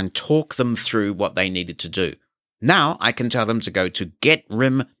having to try and talk them through what they needed to do. Now I can tell them to go to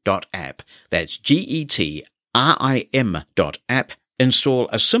getrim.app, that's GETRIM.app, install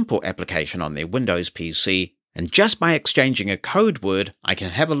a simple application on their Windows PC, and just by exchanging a code word, I can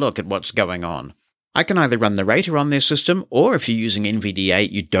have a look at what's going on. I can either run the rater on their system, or if you're using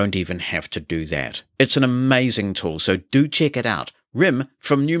NVDA, you don't even have to do that. It's an amazing tool, so do check it out. RIM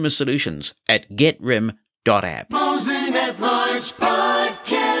from Numa Solutions at getrim.app. Mosen at Large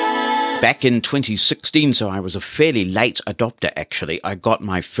Podcast. Back in 2016, so I was a fairly late adopter actually, I got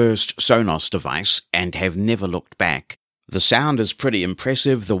my first Sonos device and have never looked back. The sound is pretty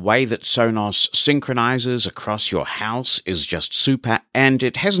impressive. The way that Sonos synchronizes across your house is just super, and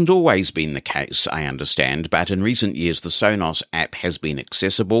it hasn't always been the case, I understand, but in recent years the Sonos app has been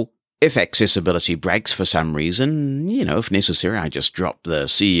accessible. If accessibility breaks for some reason, if necessary, I just drop the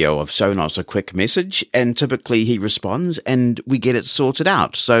CEO of Sonos a quick message, and typically he responds, and we get it sorted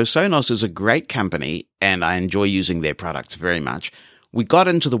out. So Sonos is a great company, and I enjoy using their products very much. We got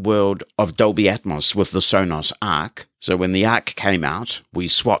into the world of Dolby Atmos with the Sonos Arc. So when the Arc came out, we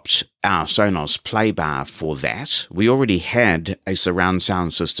swapped our Sonos Play Bar for that. We already had a surround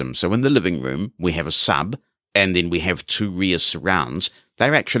sound system. So in the living room, we have a sub, and then we have two rear surrounds.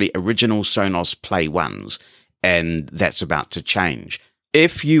 They're actually original Sonos Play 1s, and that's about to change.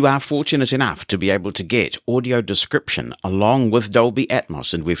 If you are fortunate enough to be able to get audio description along with Dolby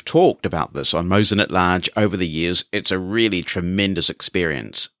Atmos, and we've talked about this on Mosen at Large over the years, it's a really tremendous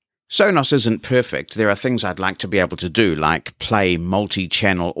experience. Sonos isn't perfect. There are things I'd like to be able to do, like play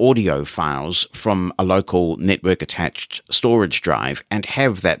multi-channel audio files from a local network-attached storage drive and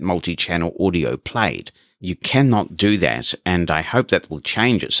have that multi-channel audio played. You cannot do that, and I hope that will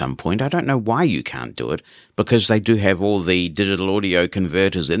change at some point. I don't know why you can't do it, because they do have all the digital audio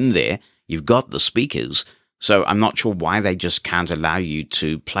converters in there. You've got the speakers, so I'm not sure why they just can't allow you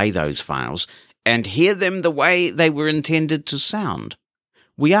to play those files and hear them the way they were intended to sound.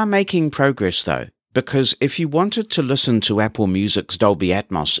 We are making progress, though, because if you wanted to listen to Apple Music's Dolby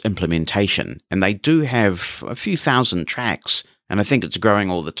Atmos implementation, and they do have a few thousand tracks, and I think it's growing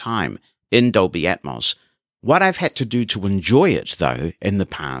all the time, in Dolby Atmos, What I've had to do to enjoy it, though, in the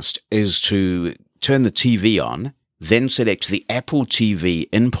past, is to turn the TV on, then select the Apple TV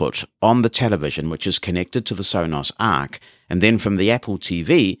input on the television, which is connected to the Sonos Arc, and then from the Apple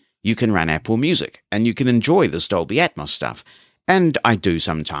TV, you can run Apple Music, and you can enjoy this Dolby Atmos stuff. And I do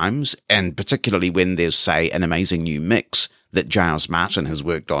sometimes, and particularly when there's, say, an amazing new mix that Giles Martin has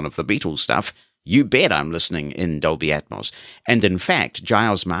worked on of the Beatles stuff, you bet I'm listening in Dolby Atmos. And in fact,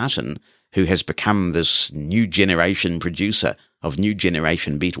 Giles Martin, who has become this new generation producer of new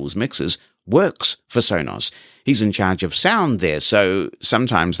generation Beatles mixes, works for Sonos. He's in charge of sound there, so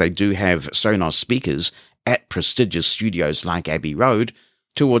sometimes they do have Sonos speakers at prestigious studios like Abbey Road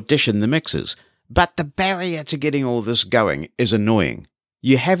to audition the mixes. But the barrier to getting all this going is annoying.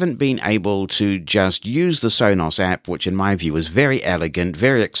 You haven't been able to just use the Sonos app, which in my view is very elegant,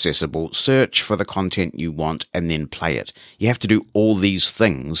 very accessible, search for the content you want, and then play it. You have to do all these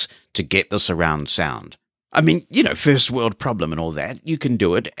things to get the surround sound. I mean, first world problem and all that. You can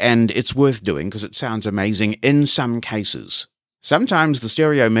do it, and it's worth doing because it sounds amazing in some cases. Sometimes the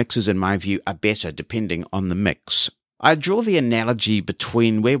stereo mixes, in my view, are better depending on the mix. I draw the analogy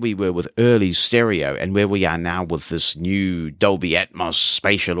between where we were with early stereo and where we are now with this new Dolby Atmos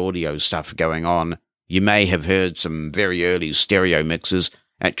spatial audio stuff going on. You may have heard some very early stereo mixes.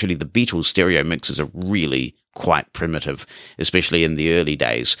 Actually, the Beatles stereo mixes are really quite primitive, especially in the early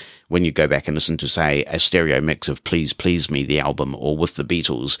days. When you go back and listen to, say, a stereo mix of Please Please Me, the album, or with the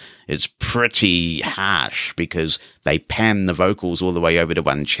Beatles, it's pretty harsh because they pan the vocals all the way over to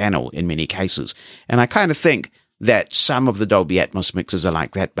one channel in many cases. And I kind of think that some of the Dolby Atmos mixes are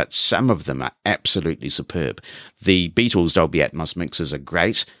like that, but some of them are absolutely superb. The Beatles Dolby Atmos mixes are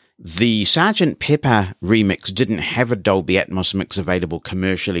great. The Sgt. Pepper remix didn't have a Dolby Atmos mix available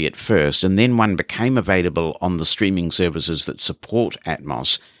commercially at first, and then one became available on the streaming services that support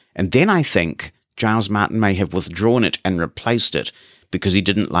Atmos. And then I think Giles Martin may have withdrawn it and replaced it because he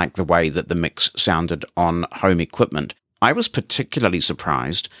didn't like the way that the mix sounded on home equipment. I was particularly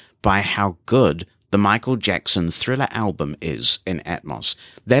surprised by how good the Michael Jackson Thriller album is in Atmos.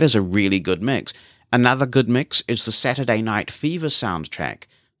 That is a really good mix. Another good mix is the Saturday Night Fever soundtrack.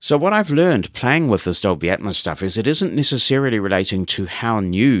 So what I've learned playing with this Dolby Atmos stuff is it isn't necessarily relating to how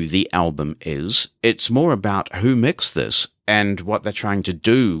new the album is. It's more about who mixed this and what they're trying to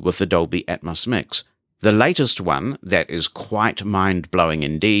do with the Dolby Atmos mix. The latest one that is quite mind-blowing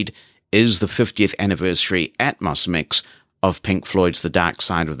indeed is the 50th anniversary Atmos mix of Pink Floyd's The Dark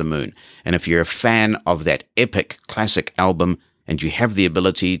Side of the Moon. And if you're a fan of that epic classic album and you have the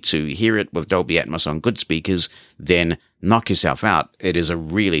ability to hear it with Dolby Atmos on good speakers, then knock yourself out. It is a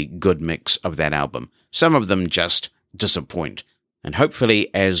really good mix of that album. Some of them just disappoint. And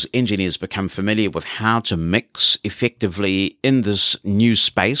hopefully, as engineers become familiar with how to mix effectively in this new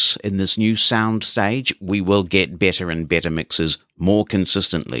space, in this new sound stage, we will get better and better mixes more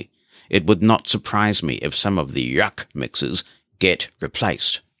consistently. It would not surprise me if some of the yuck mixes get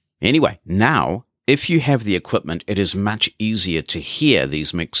replaced. Anyway, now, if you have the equipment, it is much easier to hear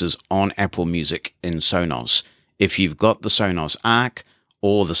these mixes on Apple Music in Sonos. If you've got the Sonos Arc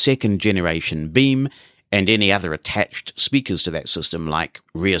or the second generation Beam and any other attached speakers to that system like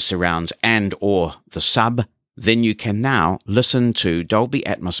rear surrounds and or the sub, then you can now listen to Dolby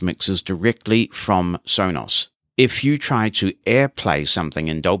Atmos mixes directly from Sonos. If you try to AirPlay something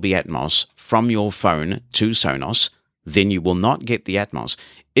in Dolby Atmos from your phone to Sonos, then you will not get the Atmos.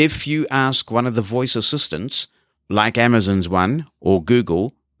 If you ask one of the voice assistants, like Amazon's one or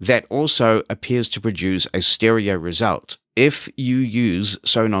Google, that also appears to produce a stereo result. If you use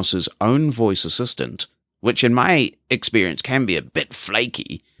Sonos's own voice assistant, which in my experience can be a bit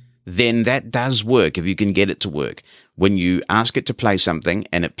flaky, then that does work if you can get it to work. When you ask it to play something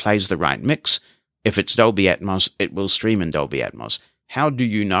and it plays the right mix, if it's Dolby Atmos, it will stream in Dolby Atmos. How do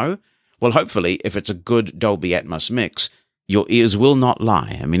you know? Well, hopefully, if it's a good Dolby Atmos mix, your ears will not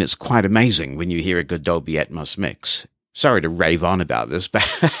lie. I mean, it's quite amazing when you hear a good Dolby Atmos mix. Sorry to rave on about this, but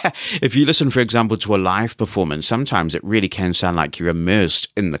if you listen, for example, to a live performance, sometimes it really can sound like you're immersed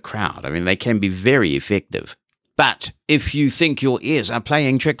in the crowd. I mean, they can be very effective. But if you think your ears are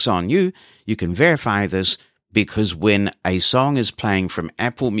playing tricks on you, you can verify this because when a song is playing from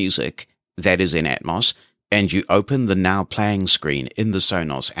Apple Music, that is in Atmos, and you open the Now Playing screen in the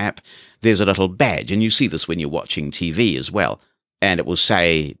Sonos app, there's a little badge, and you see this when you're watching TV as well, and it will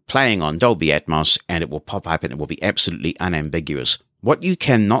say playing on Dolby Atmos, and it will pop up and it will be absolutely unambiguous. What you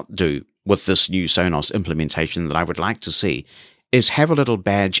cannot do with this new Sonos implementation that I would like to see is have a little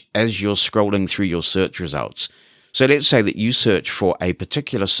badge as you're scrolling through your search results. So let's say that you search for a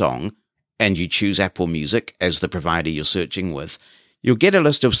particular song and you choose Apple Music as the provider you're searching with. You'll get a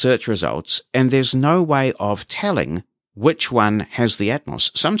list of search results, and there's no way of telling which one has the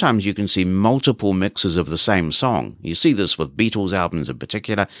Atmos. Sometimes you can see multiple mixes of the same song. You see this with Beatles albums in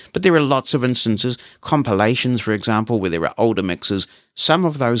particular, but there are lots of instances, compilations, for example, where there are older mixes. Some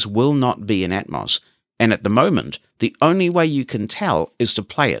of those will not be in Atmos. And at the moment, the only way you can tell is to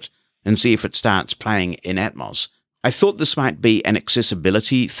play it and see if it starts playing in Atmos. I thought this might be an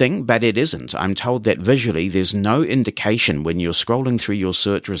accessibility thing, but it isn't. I'm told that visually there's no indication when you're scrolling through your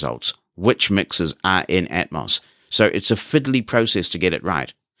search results which mixes are in Atmos. So it's a fiddly process to get it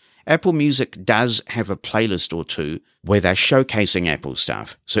right. Apple Music does have a playlist or two where they're showcasing Apple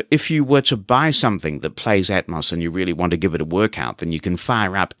stuff. So if you were to buy something that plays Atmos and you really want to give it a workout, then you can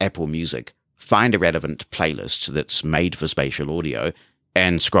fire up Apple Music, find a relevant playlist that's made for spatial audio,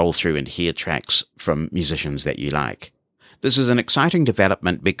 and scroll through and hear tracks from musicians that you like. This is an exciting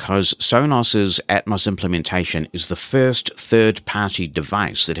development because Sonos's Atmos implementation is the first third-party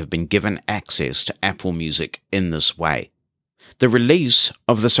device that have been given access to Apple Music in this way. The release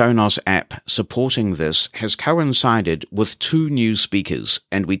of the Sonos app supporting this has coincided with 2 new speakers,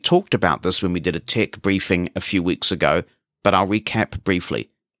 and we talked about this when we did a tech briefing a few weeks ago, but I'll recap briefly.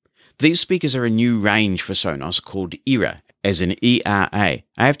 These speakers are a new range for Sonos called ERA, as in ERA. I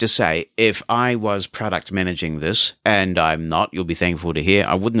have to say, if I was product managing this, and I'm not, you'll be thankful to hear,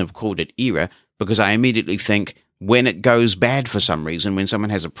 I wouldn't have called it ERA, because I immediately think when it goes bad for some reason, when someone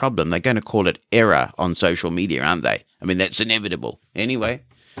has a problem, they're going to call it error on social media, aren't they? I mean, that's inevitable. Anyway,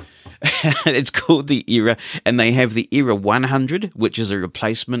 it's called the ERA, and they have the ERA 100, which is a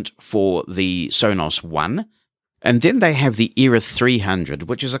replacement for the Sonos One. And then they have the ERA 300,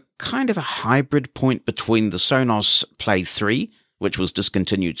 which is a kind of a hybrid point between the Sonos Play 3, which was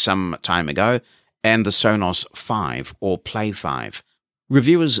discontinued some time ago, and the Sonos 5 or Play 5.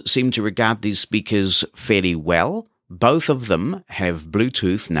 Reviewers seem to regard these speakers fairly well. Both of them have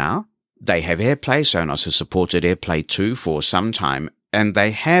Bluetooth now. They have AirPlay. Sonos has supported AirPlay 2 for some time, and they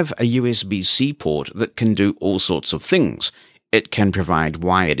have a USB-C port that can do all sorts of things. It can provide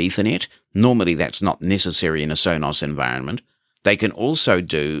wired Ethernet. Normally that's not necessary in a Sonos environment. They can also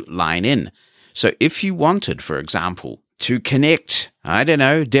do line-in. So if you wanted, for example, to connect, I don't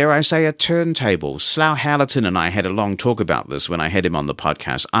know, dare I say a turntable. Slough Hallerton and I had a long talk about this when I had him on the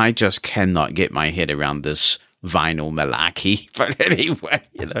podcast. I just cannot get my head around this vinyl malarkey. But anyway,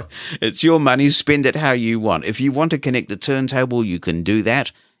 it's your money. Spend it how you want. If you want to connect a turntable, you can do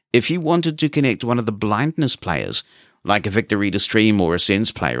that. If you wanted to connect one of the blindness players, like a Victor Reader Stream or a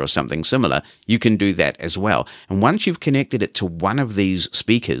Sense player or something similar, you can do that as well. And once you've connected it to one of these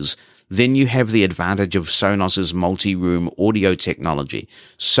speakers, then you have the advantage of Sonos's multi-room audio technology.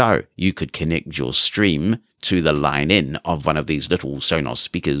 So you could connect your stream to the line-in of one of these little Sonos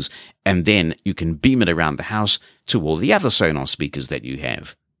speakers, and then you can beam it around the house to all the other Sonos speakers that you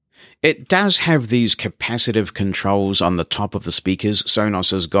have. It does have these capacitive controls on the top of the speakers.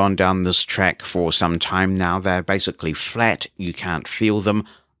 Sonos has gone down this track for some time now. They're basically flat. You can't feel them.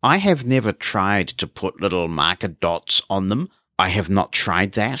 I have never tried to put little marker dots on them. I have not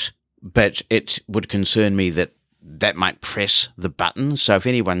tried that, but it would concern me that that might press the button. So if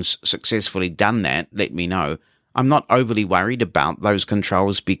anyone's successfully done that, let me know. I'm not overly worried about those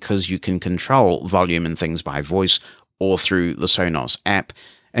controls because you can control volume and things by voice or through the Sonos app.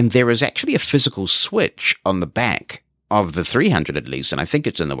 And there is actually a physical switch on the back of the 300 at least, and I think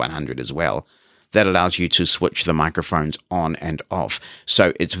it's in the 100 as well, that allows you to switch the microphones on and off.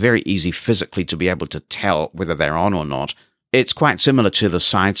 So it's very easy physically to be able to tell whether they're on or not. It's quite similar to the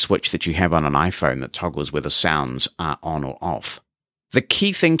side switch that you have on an iPhone that toggles whether sounds are on or off. The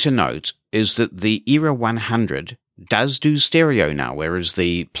key thing to note is that the ERA 100 does do stereo now, whereas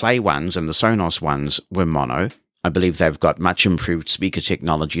the Play ones and the Sonos ones were mono. I believe they've got much improved speaker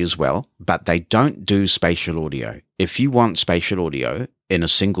technology as well, but they don't do spatial audio. If you want spatial audio in a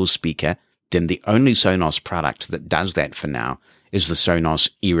single speaker, then the only Sonos product that does that for now is the Sonos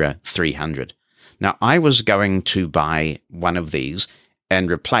ERA 300. Now, I was going to buy one of these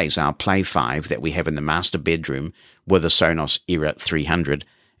and replace our Play 5 that we have in the master bedroom with a Sonos ERA 300.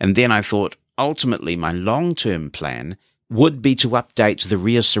 And then I thought, ultimately, my long-term plan would be to update the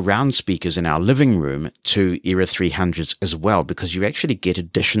rear surround speakers in our living room to ERA 300s as well, because you actually get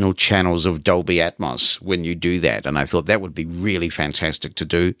additional channels of Dolby Atmos when you do that. And I thought that would be really fantastic to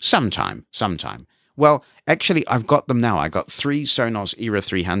do sometime. Well, actually, I've got them now. I got 3 Sonos ERA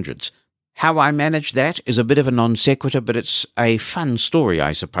 300s. How I manage that is a bit of a non sequitur, but it's a fun story,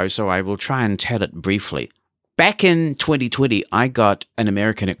 I suppose, so I will try and tell it briefly. Back in 2020, I got an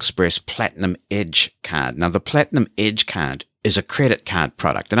American Express Platinum Edge card. Now, the Platinum Edge card is a credit card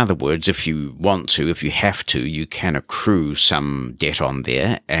product. In other words, if you want to, if you have to, you can accrue some debt on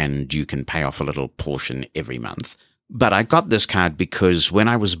there and you can pay off a little portion every month. But I got this card because when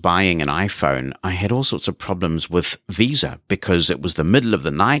I was buying an iPhone, I had all sorts of problems with Visa because it was the middle of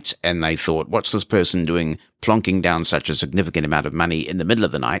the night and they thought, what's this person doing plonking down such a significant amount of money in the middle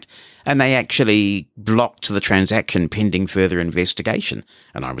of the night? And they actually blocked the transaction pending further investigation.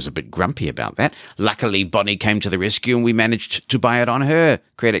 And I was a bit grumpy about that. Luckily, Bonnie came to the rescue and we managed to buy it on her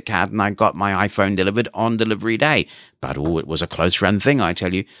credit card and I got my iPhone delivered on delivery day. But it was a close run thing, I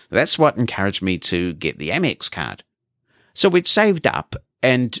tell you. That's what encouraged me to get the Amex card. So we'd saved up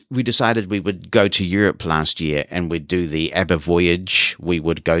and we decided we would go to Europe last year and we'd do the ABBA voyage. We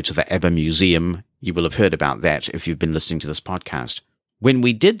would go to the ABBA museum. You will have heard about that if you've been listening to this podcast. When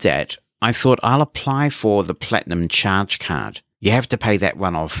we did that, I thought I'll apply for the Platinum Charge Card. You have to pay that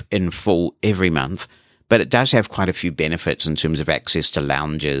one off in full every month, but it does have quite a few benefits in terms of access to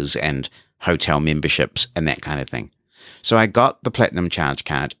lounges and hotel memberships and that kind of thing. So I got the Platinum Charge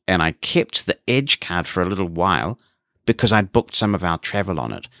Card and I kept the Edge card for a little while because I'd booked some of our travel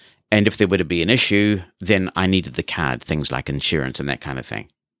on it. And if there were to be an issue, then I needed the card, things like insurance and that kind of thing.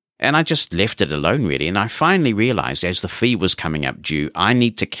 And I just left it alone, really. And I finally realized as the fee was coming up due, I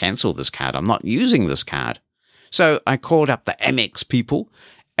need to cancel this card. I'm not using this card. So I called up the Amex people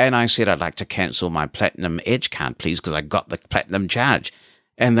and I said, I'd like to cancel my Platinum Edge card, please, because I got the Platinum Charge.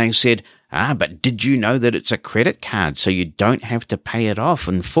 And they said, but did you know that it's a credit card, so you don't have to pay it off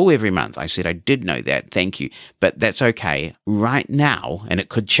in full every month? I said, I did know that, thank you, but that's okay. Right now, and it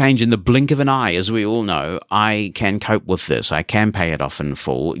could change in the blink of an eye, as we all know, I can cope with this. I can pay it off in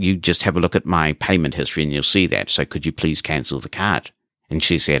full. You just have a look at my payment history and you'll see that, so could you please cancel the card? And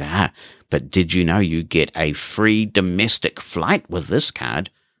she said, but did you know you get a free domestic flight with this card?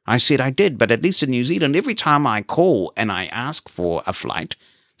 I said, I did, but at least in New Zealand, every time I call and I ask for a flight,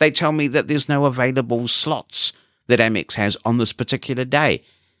 they tell me that there's no available slots that Amex has on this particular day.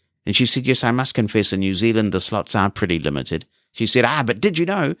 And she said, yes, I must confess, in New Zealand, the slots are pretty limited. She said, but did you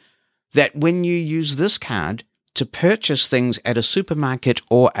know that when you use this card to purchase things at a supermarket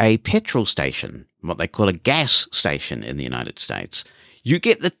or a petrol station, what they call a gas station in the United States, you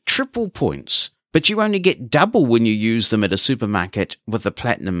get the triple points, but you only get double when you use them at a supermarket with the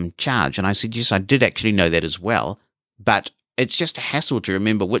Platinum Charge? And I said, yes, I did actually know that as well, but it's just a hassle to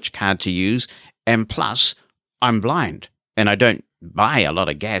remember which card to use, and plus, I'm blind, and I don't buy a lot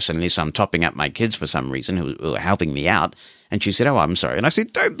of gas unless I'm topping up my kids for some reason who are helping me out. And she said, I'm sorry. And I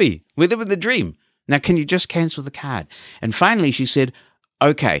said, don't be. We're living the dream. Now, can you just cancel the card? And finally, she said,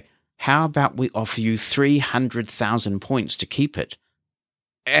 okay, how about we offer you 300,000 points to keep it?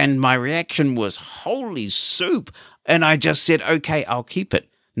 And my reaction was, holy soup. And I just said, okay, I'll keep it.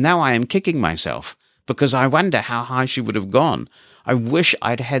 Now I am kicking myself, because I wonder how high she would have gone. I wish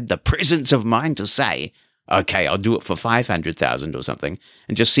I'd had the presence of mind to say, okay, I'll do it for 500,000 or something,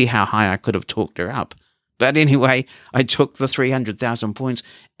 and just see how high I could have talked her up. But anyway, I took the 300,000 points,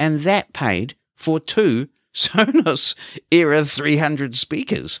 and that paid for 2 Sonos Era 300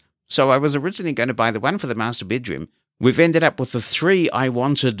 speakers. So I was originally going to buy the one for the master bedroom. We've ended up with the 3 I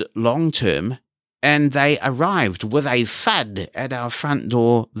wanted long-term, and they arrived with a thud at our front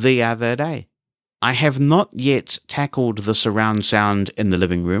door the other day. I have not yet tackled the surround sound in the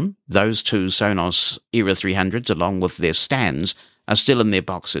living room. Those 2 Sonos Era 300s, along with their stands, are still in their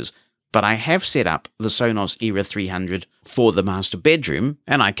boxes. But I have set up the Sonos Era 300 for the master bedroom,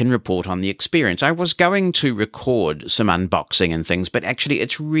 and I can report on the experience. I was going to record some unboxing and things, but actually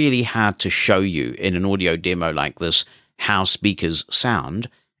it's really hard to show you in an audio demo like this how speakers sound.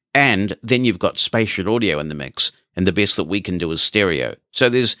 And then you've got spatial audio in the mix, and the best that we can do is stereo. So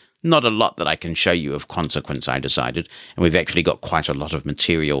there's not a lot that I can show you of consequence, I decided, and we've actually got quite a lot of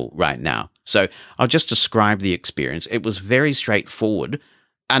material right now. So I'll just describe the experience. It was very straightforward.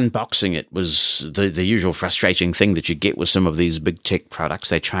 Unboxing it was the usual frustrating thing that you get with some of these big tech products.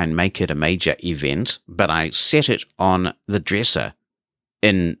 They try and make it a major event, but I set it on the dresser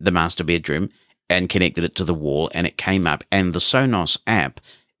in the master bedroom and connected it to the wall, and it came up, and the Sonos app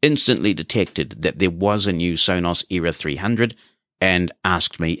instantly detected that there was a new Sonos Era 300 and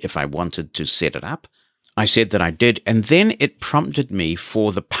asked me if I wanted to set it up. I said that I did, and then it prompted me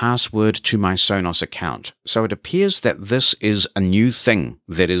for the password to my Sonos account. So it appears that this is a new thing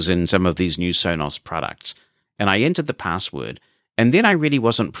that is in some of these new Sonos products. And I entered the password, and then I really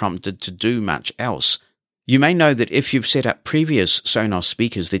wasn't prompted to do much else. You may know that if you've set up previous Sonos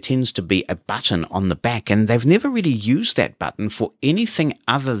speakers, there tends to be a button on the back, and they've never really used that button for anything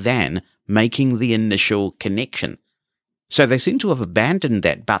other than making the initial connection. So they seem to have abandoned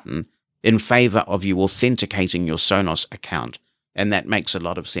that button in favor of you authenticating your Sonos account, and that makes a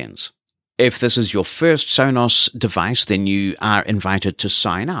lot of sense. If this is your first Sonos device, then you are invited to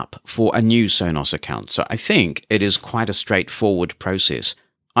sign up for a new Sonos account. So I think it is quite a straightforward process.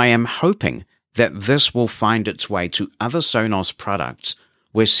 I am hoping that this will find its way to other Sonos products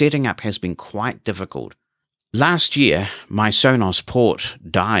where setting up has been quite difficult. Last year, my Sonos port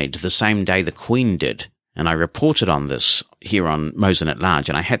died the same day the Queen did, and I reported on this here on Mosen at Large,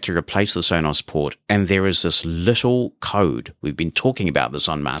 and I had to replace the Sonos port, and there is this little code. We've been talking about this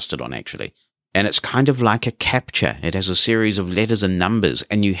on Mastodon, actually, and it's kind of like a captcha. It has a series of letters and numbers,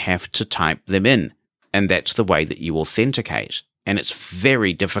 and you have to type them in, and that's the way that you authenticate, and it's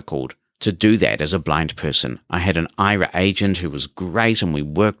very difficult to do that as a blind person. I had an Ira agent who was great, and we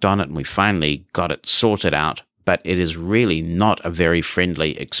worked on it, and we finally got it sorted out, but it is really not a very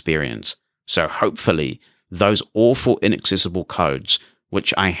friendly experience. So hopefully those awful inaccessible codes,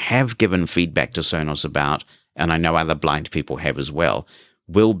 which I have given feedback to Sonos about, and I know other blind people have as well,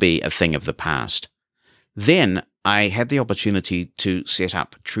 will be a thing of the past. Then I had the opportunity to set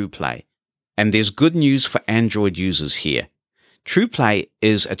up TruePlay, and there's good news for Android users here. TruePlay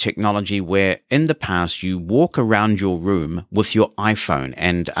is a technology where in the past you walk around your room with your iPhone,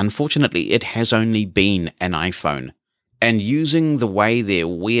 and unfortunately it has only been an iPhone. And using the way their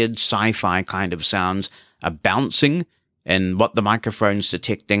weird sci-fi kind of sounds are bouncing and what the microphone's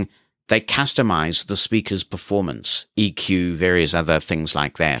detecting, they customize the speaker's performance, EQ, various other things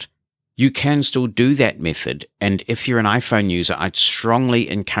like that. You can still do that method, and if you're an iPhone user, I'd strongly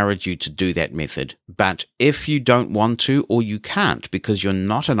encourage you to do that method. But if you don't want to, or you can't because you're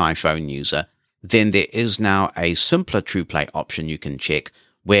not an iPhone user, then there is now a simpler TruePlay option you can check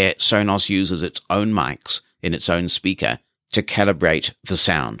where Sonos uses its own mics in its own speaker to calibrate the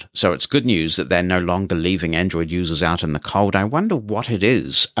sound. So it's good news that they're no longer leaving Android users out in the cold. I wonder what it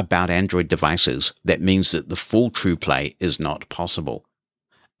is about Android devices that means that the full TruePlay is not possible.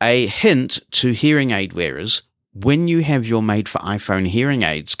 A hint to hearing aid wearers: when you have your made-for-iPhone hearing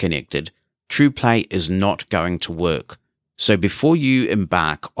aids connected, TruePlay is not going to work. So before you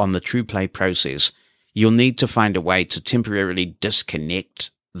embark on the TruePlay process, you'll need to find a way to temporarily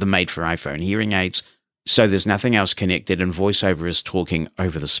disconnect the made-for-iPhone hearing aids so there's nothing else connected and VoiceOver is talking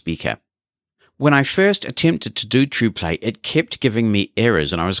over the speaker. When I first attempted to do TruePlay, it kept giving me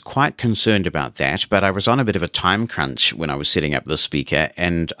errors, and I was quite concerned about that, but I was on a bit of a time crunch when I was setting up the speaker,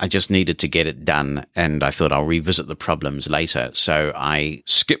 and I just needed to get it done, and I thought I'll revisit the problems later. So I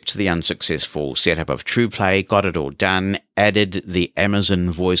skipped the unsuccessful setup of TruePlay, got it all done, added the Amazon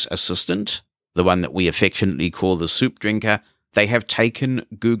voice assistant, the one that we affectionately call the soup drinker. They have taken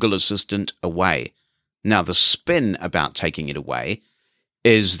Google Assistant away. Now, the spin about taking it away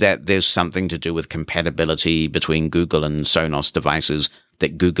is that there's something to do with compatibility between Google and Sonos devices,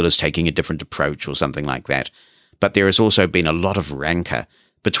 that Google is taking a different approach or something like that. But there has also been a lot of rancor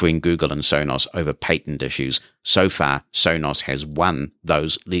between Google and Sonos over patent issues. So far, Sonos has won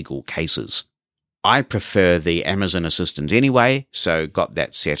those legal cases. I prefer the Amazon Assistant anyway, so got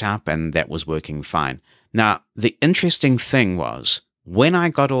that set up and that was working fine. Now, the interesting thing was, when I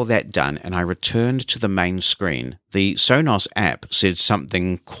got all that done and I returned to the main screen, the Sonos app said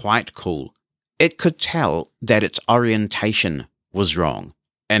something quite cool. It could tell that its orientation was wrong,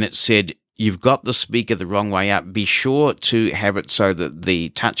 and it said, "You've got the speaker the wrong way up. Be sure to have it so that the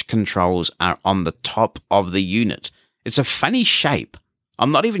touch controls are on the top of the unit." It's a funny shape.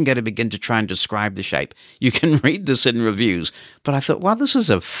 I'm not even going to begin to try and describe the shape. You can read this in reviews, but I thought, well, this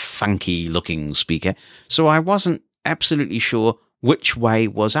is a funky looking speaker, so I wasn't absolutely sure which way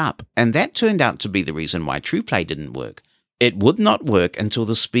was up, and that turned out to be the reason why TruePlay didn't work. It would not work until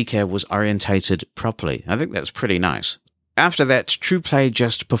the speaker was orientated properly. I think that's pretty nice. After that, TruePlay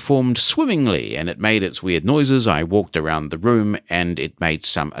just performed swimmingly, and it made its weird noises. I walked around the room, and it made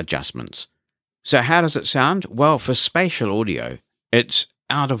some adjustments. So how does it sound? Well, for spatial audio, it's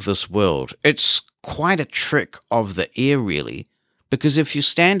out of this world. It's quite a trick of the ear, really, because if you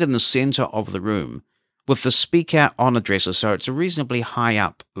stand in the center of the room with the speaker on a dresser, so it's a reasonably high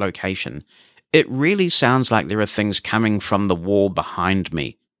up location, it really sounds like there are things coming from the wall behind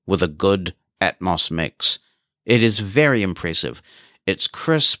me with a good Atmos mix. It is very impressive. It's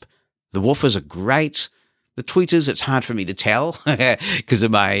crisp. The woofers are great. The tweeters, it's hard for me to tell because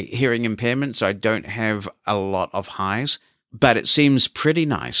of my hearing impairment, so I don't have a lot of highs, but it seems pretty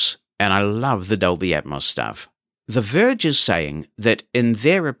nice, and I love the Dolby Atmos stuff. The Verge is saying that, in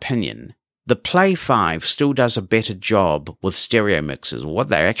their opinion, the Play 5 still does a better job with stereo mixes. What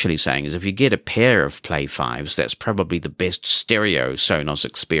they're actually saying is if you get a pair of Play 5s, that's probably the best stereo Sonos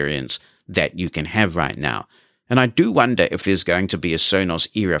experience that you can have right now. And I do wonder if there's going to be a Sonos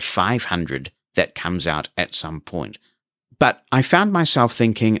Era 500 that comes out at some point. But I found myself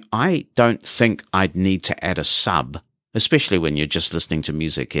thinking, I don't think I'd need to add a sub, especially when you're just listening to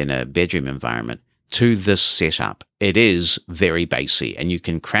music in a bedroom environment, to this setup. It is very bassy, and you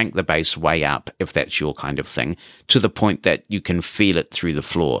can crank the bass way up if that's your kind of thing, to the point that you can feel it through the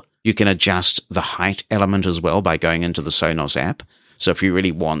floor. You can adjust the height element as well by going into the Sonos app. So if you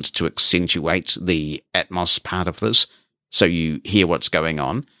really want to accentuate the Atmos part of this, so you hear what's going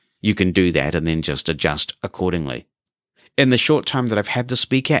on, you can do that and then just adjust accordingly. In the short time that I've had the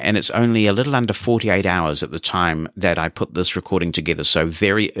speaker, and it's only a little under 48 hours at the time that I put this recording together, so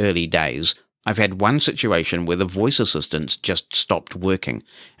very early days, I've had one situation where the voice assistants just stopped working.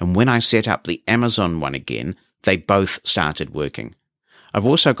 And when I set up the Amazon one again, they both started working. I've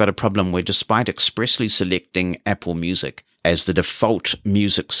also got a problem where, despite expressly selecting Apple Music as the default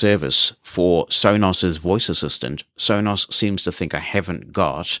music service for Sonos's voice assistant, Sonos seems to think I haven't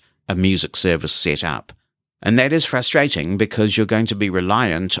got a music service set up. And that is frustrating because you're going to be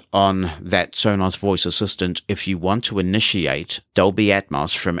reliant on that Sonos voice assistant if you want to initiate Dolby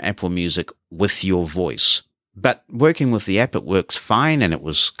Atmos from Apple Music with your voice. But working with the app, it works fine, and it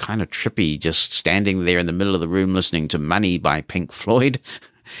was kind of trippy just standing there in the middle of the room listening to Money by Pink Floyd.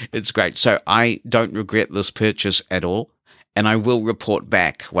 It's great. So I don't regret this purchase at all. And I will report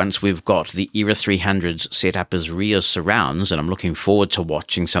back once we've got the Era 300s set up as rear surrounds, and I'm looking forward to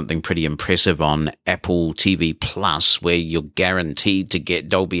watching something pretty impressive on Apple TV Plus, where you're guaranteed to get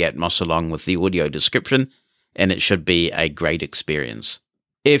Dolby Atmos along with the audio description, and it should be a great experience.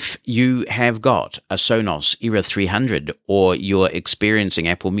 If you have got a Sonos Era 300, or you're experiencing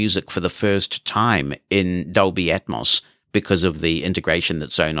Apple Music for the first time in Dolby Atmos because of the integration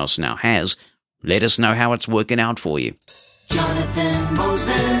that Sonos now has, let us know how it's working out for you. Jonathan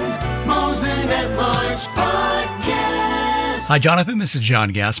Mosen at Large Podcast. Hi, Jonathan. This is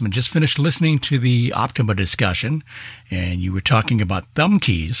John Gassman. Just finished listening to the Optima discussion, and you were talking about thumb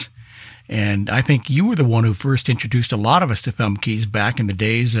keys. And I think you were the one who first introduced a lot of us to thumb keys back in the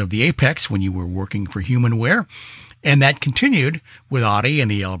days of the Apex when you were working for Humanware. And that continued with Audi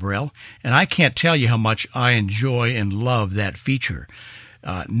and the Elbrel. And I can't tell you how much I enjoy and love that feature.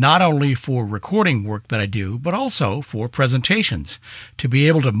 Not only for recording work that I do, but also for presentations. To be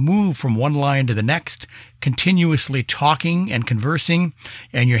able to move from one line to the next, continuously talking and conversing,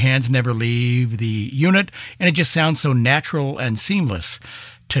 and your hands never leave the unit, and it just sounds so natural and seamless.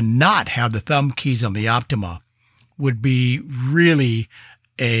 To not have the thumb keys on the Optima would be really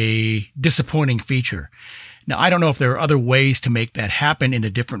a disappointing feature. Now, I don't know if there are other ways to make that happen in a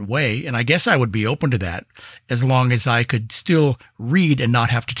different way, and I guess I would be open to that as long as I could still read and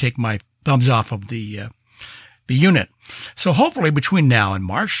not have to take my thumbs off of the unit. So hopefully between now and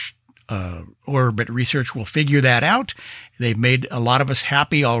March, Orbit Research will figure that out. They've made a lot of us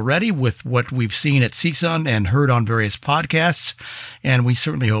happy already with what we've seen at CSUN and heard on various podcasts. And we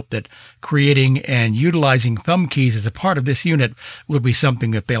certainly hope that creating and utilizing thumb keys as a part of this unit will be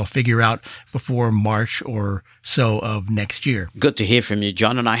something that they'll figure out before March or so of next year. Good to hear from you,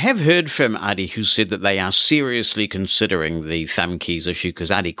 John. And I have heard from Adi, who said that they are seriously considering the thumb keys issue, because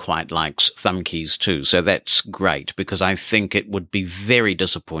Adi quite likes thumb keys too. So that's great, because I think it would be very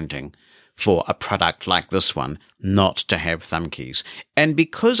disappointing for a product like this one not to have thumb keys. And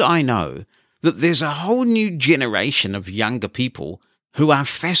because I know that there's a whole new generation of younger people who are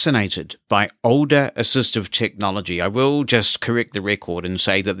fascinated by older assistive technology, I will just correct the record and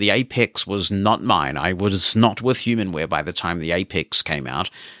say that the Apex was not mine. I was not with Humanware by the time the Apex came out,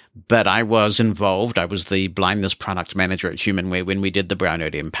 but I was involved. I was the blindness product manager at Humanware when we did the Brown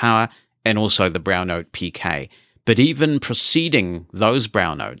Note Empower and also the Brown Note PK. But even preceding those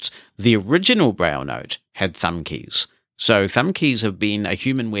Brown Notes, the original Brown Note had thumb keys. So thumb keys have been a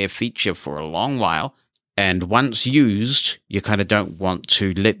Humanware feature for a long while, and once used, you kind of don't want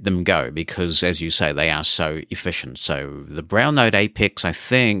to let them go because, as you say, they are so efficient. So the Brown Note Apex, I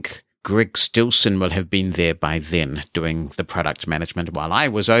think Greg Stilson will have been there by then doing the product management while I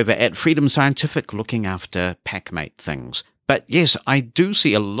was over at Freedom Scientific looking after PackMate things. But yes, I do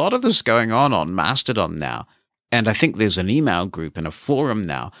see a lot of this going on Mastodon now. And I think there's an email group and a forum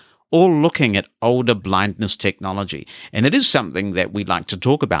now, all looking at older blindness technology. And it is something that we like to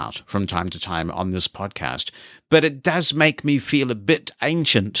talk about from time to time on this podcast. But it does make me feel a bit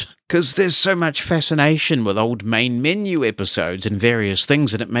ancient, because there's so much fascination with old main menu episodes and various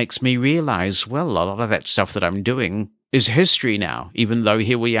things, and it makes me realize, well, a lot of that stuff that I'm doing is history now, even though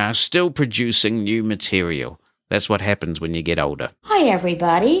here we are still producing new material. That's what happens when you get older. Hi,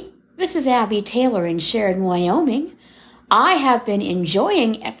 everybody. This is Abby Taylor in Sheridan, Wyoming. I have been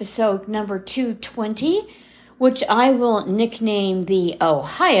enjoying episode number 220 which I will nickname the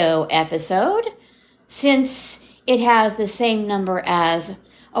Ohio episode, since it has the same number as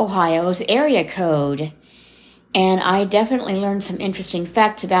Ohio's area code. And I definitely learned some interesting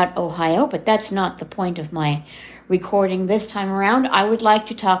facts about Ohio, but that's not the point of my recording this time around. I would like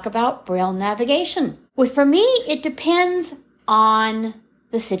to talk about Braille navigation. Well, for me, it depends on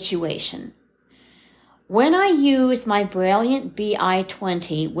the situation. When I use my Brilliant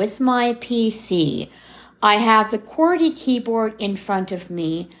BI-20 with my PC, I have the QWERTY keyboard in front of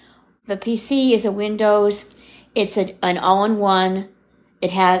me. The PC is a Windows. It's an all-in-one. It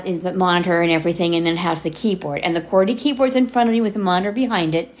has the monitor and everything, and then it has the keyboard. And the QWERTY keyboard's in front of me with the monitor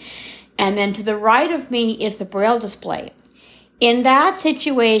behind it. And then to the right of me is the Braille display. In that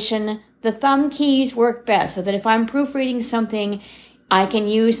situation, the thumb keys work best, so that if I'm proofreading something, I can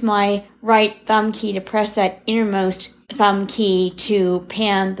use my right thumb key to press that innermost thumb key to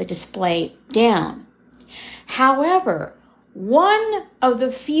pan the display down. However, one of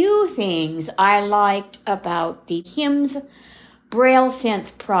the few things I liked about the HIMS Braille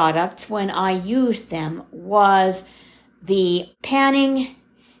Sense products when I used them was the panning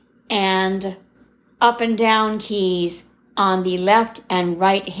and up and down keys on the left and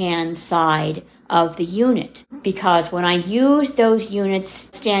right hand side of the unit. Because when I used those units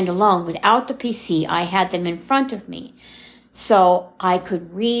standalone without the PC, I had them in front of me. So I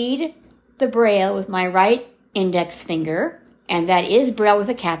could read the Braille with my right index finger, and that is Braille with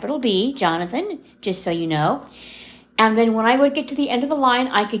a capital B, Jonathan, just so you know. And then when I would get to the end of the line,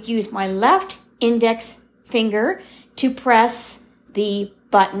 I could use my left index finger to press the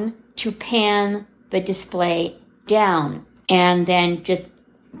button to pan the display down. And then just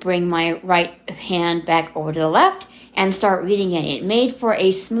bring my right hand back over to the left and start reading it. It made for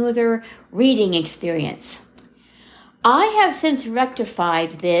a smoother reading experience. I have since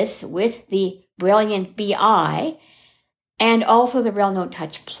rectified this with the Brilliant BI and also the Braille Note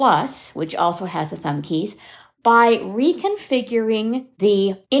Touch Plus, which also has the thumb keys, by reconfiguring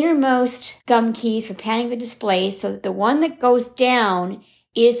the innermost thumb keys for panning the display so that the one that goes down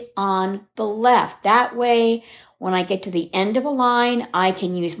is on the left. That way, when I get to the end of a line, I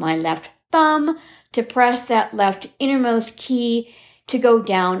can use my left thumb to press that left innermost key to go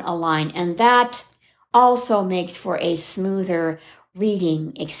down a line. And that also makes for a smoother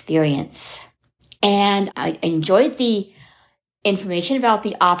reading experience. And I enjoyed the information about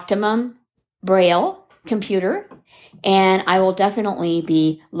the Optimum Braille computer, and I will definitely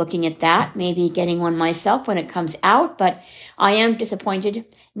be looking at that, maybe getting one myself when it comes out, but I am disappointed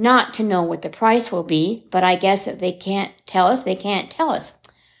not to know what the price will be, but I guess if they can't tell us, they can't tell us.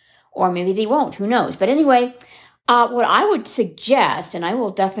 Or maybe they won't, who knows. But anyway, what I would suggest, and I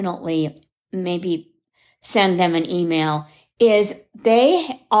will definitely maybe send them an email, is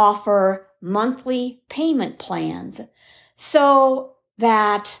they offer monthly payment plans. So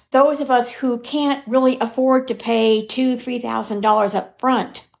that those of us who can't really afford to pay $2,000-$3,000 up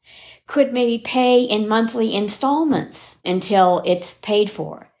front could maybe pay in monthly installments until it's paid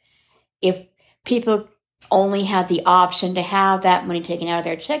for. If people only had the option to have that money taken out of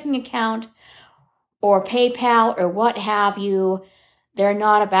their checking account or PayPal or what have you, they're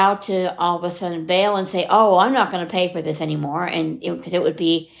not about to all of a sudden bail and say, oh, I'm not going to pay for this anymore. And because it would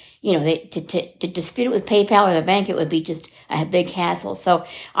be, to dispute it with PayPal or the bank, it would be just a big hassle. So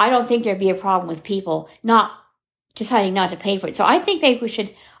I don't think there'd be a problem with people not deciding not to pay for it. So I think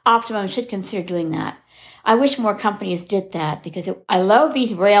Optimum should consider doing that. I wish more companies did that because I love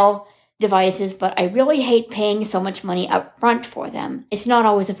these Braille devices, but I really hate paying so much money up front for them. It's not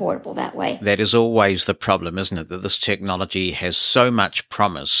always affordable that way. That is always the problem, isn't it? That this technology has so much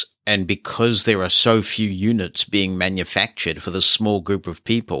promise, and because there are so few units being manufactured for this small group of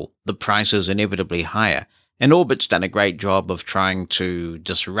people, the price is inevitably higher. And Orbit's done a great job of trying to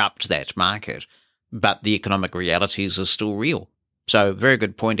disrupt that market, but the economic realities are still real. So, very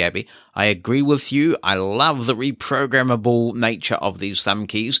good point, Abby. I agree with you. I love the reprogrammable nature of these thumb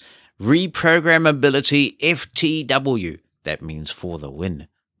keys. Reprogrammability FTW. That means for the win,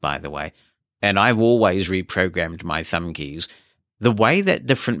 by the way. And I've always reprogrammed my thumb keys. The way that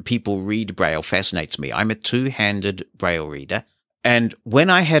different people read Braille fascinates me. I'm a two-handed Braille reader. And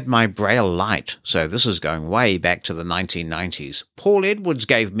when I had my Braille Lite, so this is going way back to the 1990s, Paul Edwards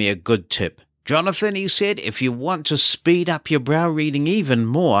gave me a good tip. Jonathan, he said, if you want to speed up your Braille reading even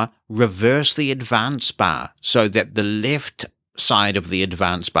more, reverse the advance bar so that the left side of the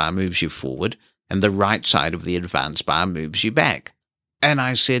advance bar moves you forward and the right side of the advance bar moves you back. And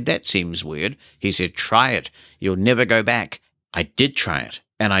I said, that seems weird. He said, try it. You'll never go back. I did try it,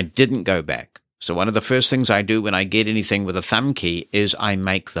 and I didn't go back. So one of the first things I do when I get anything with a thumb key is I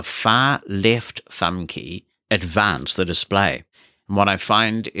make the far left thumb key advance the display. And what I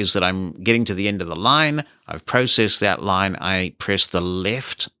find is that I'm getting to the end of the line. I've processed that line. I press the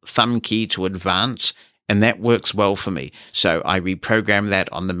left thumb key to advance, and that works well for me. So I reprogram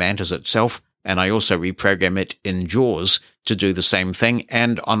that on the Mantis itself, and I also reprogram it in JAWS to do the same thing,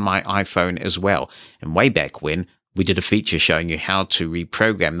 and on my iPhone as well. And way back when, we did a feature showing you how to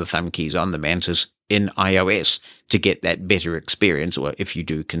reprogram the thumb keys on the Mantis in iOS to get that better experience, or if you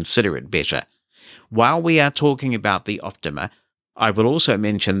do consider it better. While we are talking about the Optima, I will also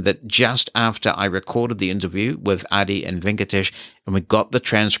mention that just after I recorded the interview with Adi and Venkatesh, and we got the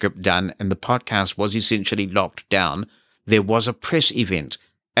transcript done and the podcast was essentially locked down, there was a press event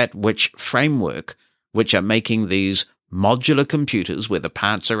at which Framework, which are making these modular computers where the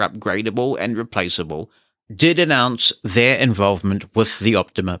parts are upgradable and replaceable, did announce their involvement with the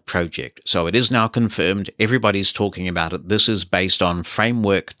Optima project. So it is now confirmed. Everybody's talking about it. This is based on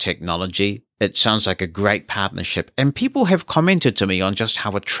Framework technology. It sounds like a great partnership. And people have commented to me on just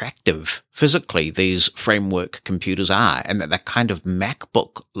how attractive physically these Framework computers are, and that they're kind of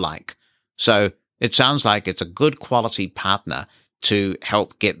MacBook-like. So it sounds like it's a good quality partner to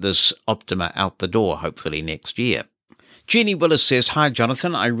help get this Optima out the door, hopefully next year. Jeannie Willis says, "Hi,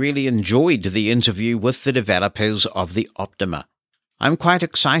 Jonathan. I really enjoyed the interview with the developers of the Optima. I'm quite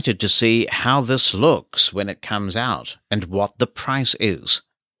excited to see how this looks when it comes out and what the price is.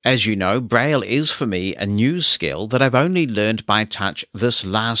 As you know, Braille is for me a new skill that I've only learned by touch this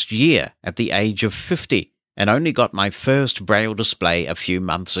last year at the age of 50 and only got my first Braille display a few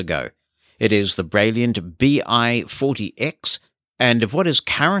months ago. It is the Brailliant BI40X, and of what is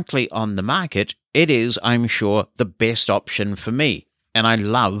currently on the market, it is, I'm sure, the best option for me. And I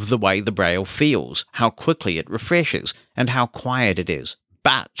love the way the Braille feels, how quickly it refreshes, and how quiet it is.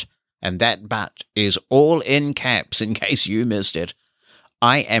 But, and that but is all in caps in case you missed it,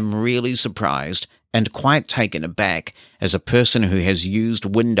 I am really surprised and quite taken aback as a person who has used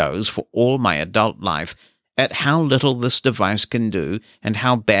Windows for all my adult life at how little this device can do and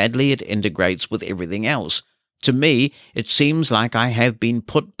how badly it integrates with everything else. To me, it seems like I have been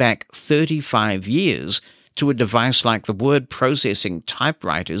put back 35 years to a device like the word processing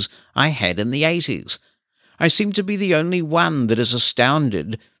typewriters I had in the 80s. I seem to be the only one that is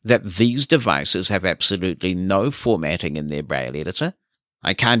astounded that these devices have absolutely no formatting in their Braille editor.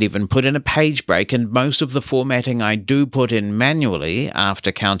 I can't even put in a page break, and most of the formatting I do put in manually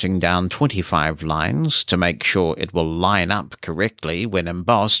after counting down 25 lines to make sure it will line up correctly when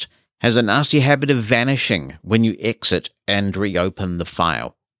embossed has a nasty habit of vanishing when you exit and reopen the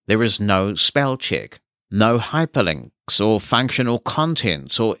file. There is no spell check, no hyperlinks or functional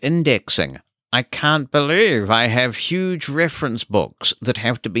contents or indexing. I can't believe I have huge reference books that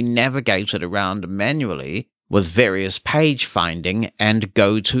have to be navigated around manually with various page finding and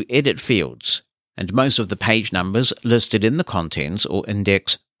go-to-edit fields. And most of the page numbers listed in the contents or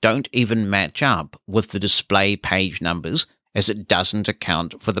index don't even match up with the display page numbers, as it doesn't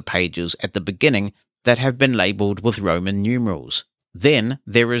account for the pages at the beginning that have been labeled with Roman numerals. Then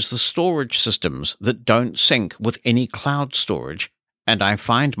there is the storage systems that don't sync with any cloud storage, and I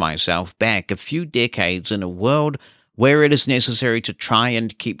find myself back a few decades in a world where it is necessary to try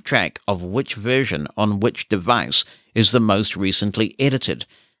and keep track of which version on which device is the most recently edited,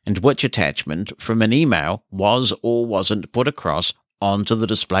 and which attachment from an email was or wasn't put across onto the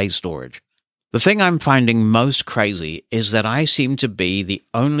display storage. The thing I'm finding most crazy is that I seem to be the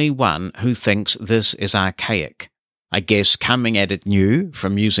only one who thinks this is archaic. I guess coming at it new,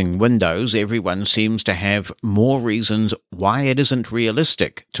 from using Windows, everyone seems to have more reasons why it isn't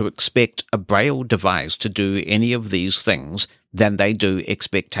realistic to expect a Braille device to do any of these things than they do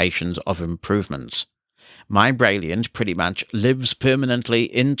expectations of improvements. My Brailliant pretty much lives permanently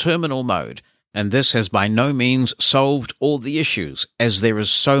in terminal mode, and this has by no means solved all the issues, as there is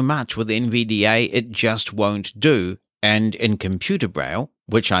so much with NVDA it just won't do, and in computer Braille,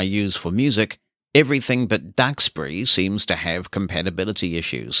 which I use for music, everything but Duxbury seems to have compatibility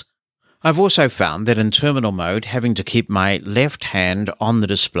issues. I've also found that in terminal mode, having to keep my left hand on the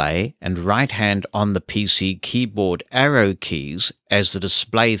display and right hand on the PC keyboard arrow keys, as the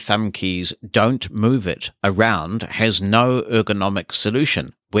display thumb keys don't move it around, has no ergonomic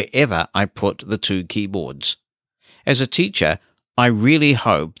solution wherever I put the two keyboards. As a teacher, I really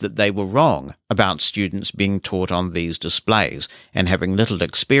hope that they were wrong about students being taught on these displays and having little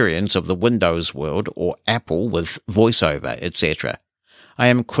experience of the Windows world or Apple with VoiceOver, etc. I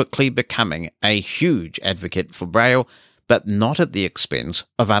am quickly becoming a huge advocate for Braille, but not at the expense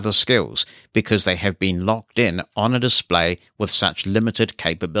of other skills, because they have been locked in on a display with such limited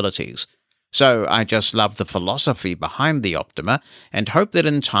capabilities. So I just love the philosophy behind the Optima and hope that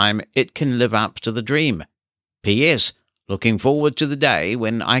in time it can live up to the dream. P.S. Looking forward to the day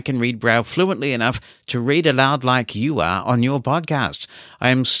when I can read Braille fluently enough to read aloud like you are on your podcasts. I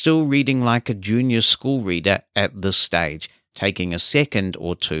am still reading like a junior school reader at this stage, taking a second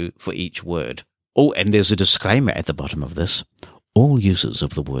or two for each word. Oh, and there's a disclaimer at the bottom of this. All users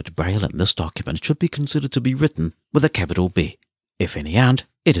of the word Braille in this document should be considered to be written with a capital B. If any aren't,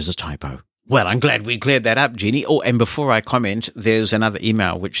 it is a typo. Well, I'm glad we cleared that up, Jeannie. Oh, and before I comment, there's another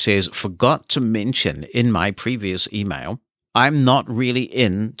email which says, forgot to mention in my previous email, I'm not really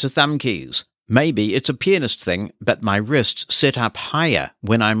into thumb keys. Maybe it's a pianist thing, but my wrists sit up higher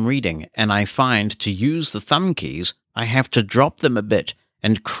when I'm reading, and I find to use the thumb keys, I have to drop them a bit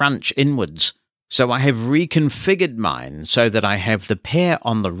and crunch inwards. So I have reconfigured mine so that I have the pair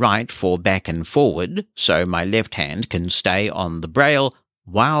on the right for back and forward, so my left hand can stay on the Braille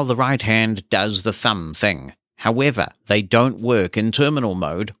while the right hand does the thumb thing. However, they don't work in terminal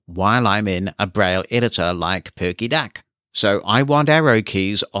mode while I'm in a Braille editor like Perky Duck. So I want arrow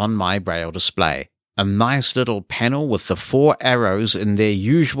keys on my Braille display. A nice little panel with the 4 arrows in their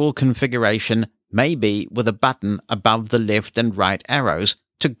usual configuration, maybe with a button above the left and right arrows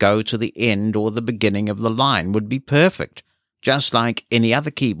to go to the end or the beginning of the line would be perfect, just like any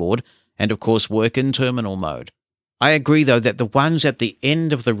other keyboard, and of course work in terminal mode. I agree, though, that the ones at the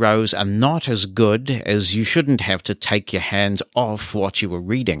end of the rows are not as good, as you shouldn't have to take your hands off what you were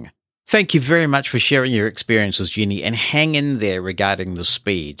reading. Thank you very much for sharing your experiences, Jeannie, and hang in there regarding the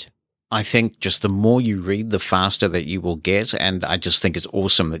speed. I think just the more you read, the faster that you will get, and I just think it's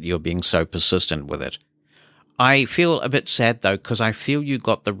awesome that you're being so persistent with it. I feel a bit sad, though, because I feel you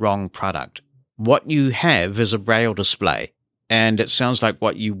got the wrong product. What you have is a Braille display, and it sounds like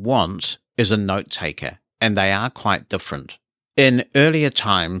what you want is a note taker. And they are quite different. In earlier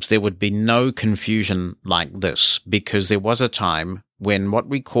times, there would be no confusion like this, because there was a time when what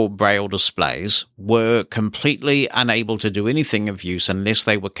we call Braille displays were completely unable to do anything of use unless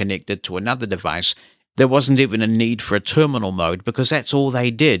they were connected to another device. There wasn't even a need for a terminal mode, because that's all they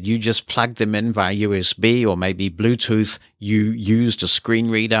did. You just plugged them in via USB or maybe Bluetooth. You used a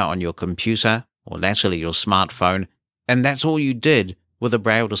screen reader on your computer, or latterly your smartphone, and that's all you did with a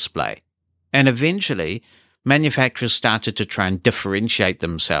Braille display. And eventually, manufacturers started to try and differentiate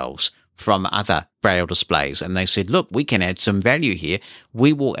themselves from other Braille displays. And they said, look, we can add some value here.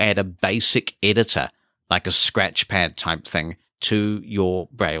 We will add a basic editor, like a scratch pad type thing, to your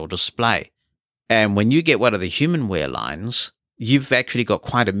Braille display. And when you get one of the HumanWare lines, you've actually got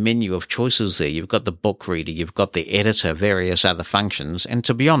quite a menu of choices there. You've got the book reader, you've got the editor, various other functions, and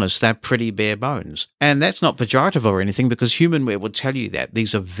to be honest, they're pretty bare bones. And that's not pejorative or anything, because HumanWare will tell you that.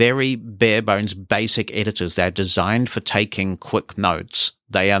 These are very bare bones, basic editors. They're designed for taking quick notes.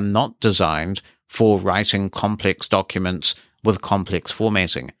 They are not designed for writing complex documents with complex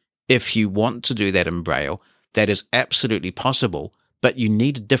formatting. If you want to do that in Braille, that is absolutely possible, but you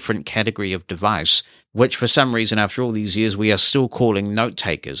need a different category of device, which for some reason after all these years we are still calling note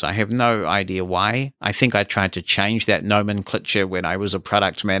takers. I have no idea why. I think I tried to change that nomenclature when I was a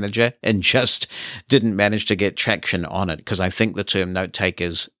product manager and just didn't manage to get traction on it, because I think the term note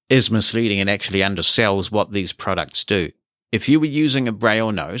takers is misleading and actually undersells what these products do. If you were using a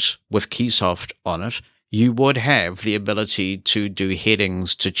Braille note with Keysoft on it, you would have the ability to do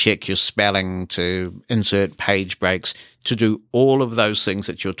headings, to check your spelling, to insert page breaks, to do all of those things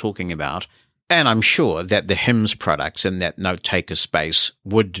that you're talking about. And I'm sure that the HIMS products in that note taker space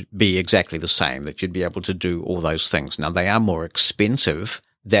would be exactly the same, that you'd be able to do all those things. Now, they are more expensive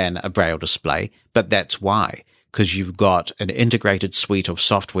than a Braille display, but that's why, because you've got an integrated suite of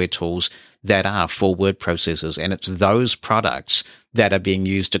software tools that are for word processors, and it's those products that are being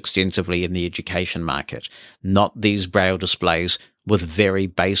used extensively in the education market, not these Braille displays with very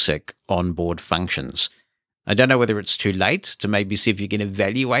basic onboard functions. I don't know whether it's too late to maybe see if you can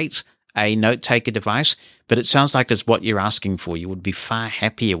evaluate a note taker device, but it sounds like it's what you're asking for. You would be far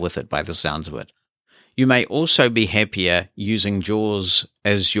happier with it by the sounds of it. You may also be happier using JAWS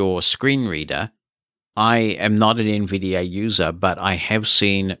as your screen reader. I am not an NVDA user, but I have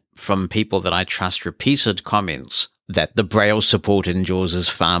seen from people that I trust repeated comments that the Braille support in JAWS is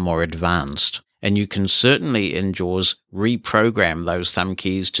far more advanced. And you can certainly in JAWS reprogram those thumb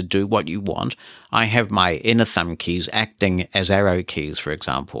keys to do what you want. I have my inner thumb keys acting as arrow keys, for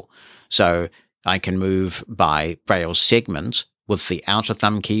example. So I can move by Braille segment with the outer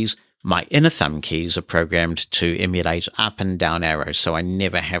thumb keys. My inner thumb keys are programmed to emulate up and down arrows, so I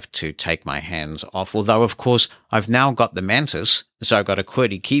never have to take my hands off. Although, of course, I've now got the Mantis, so I've got a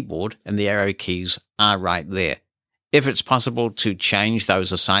QWERTY keyboard, and the arrow keys are right there. If it's possible to change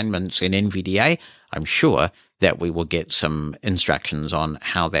those assignments in NVDA, I'm sure that we will get some instructions on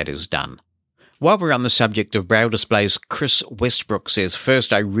how that is done. While we're on the subject of braille displays, Chris Westbrook says,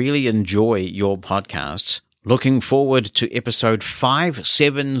 first, I really enjoy your podcasts. Looking forward to episode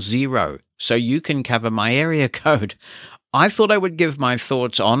 570, so you can cover my area code. I thought I would give my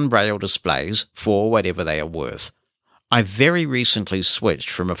thoughts on braille displays for whatever they are worth. I very recently switched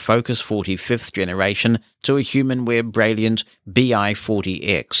from a Focus 40 5th generation to a HumanWare Brailliant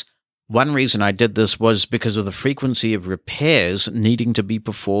BI40X. One reason I did this was because of the frequency of repairs needing to be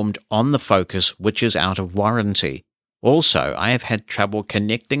performed on the Focus, which is out of warranty. Also, I have had trouble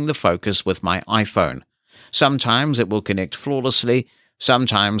connecting the Focus with my iPhone. Sometimes it will connect flawlessly,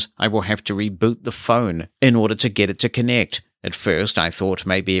 sometimes I will have to reboot the phone in order to get it to connect. At first, I thought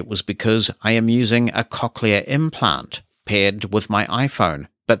maybe it was because I am using a cochlear implant paired with my iPhone,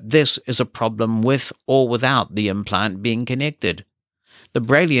 but this is a problem with or without the implant being connected. The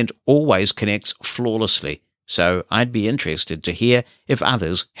Brailliant always connects flawlessly, so I'd be interested to hear if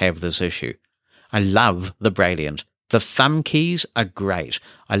others have this issue. I love the Brailliant. The thumb keys are great.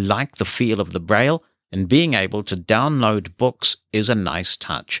 I like the feel of the Braille, and being able to download books is a nice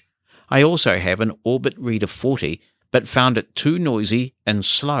touch. I also have an Orbit Reader 40, but found it too noisy and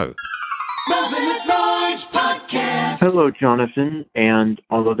slow. Mosin at Large Podcast. Hello, Jonathan, and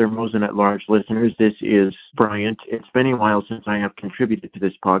all other Mosin at Large listeners. This is Bryant. It's been a while since I have contributed to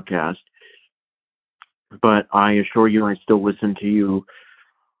this podcast, but I assure you I still listen to you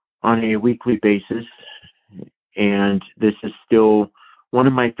on a weekly basis, and this is still one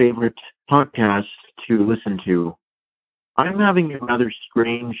of my favorite podcasts to listen to. I'm having a rather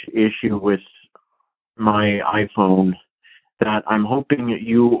strange issue with my iPhone that I'm hoping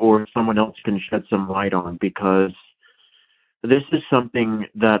you or someone else can shed some light on, because this is something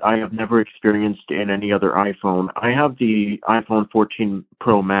that I have never experienced in any other iPhone. I have the iPhone 14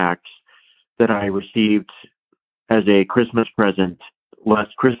 Pro Max that I received as a Christmas present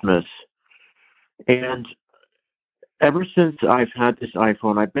last Christmas. And ever since I've had this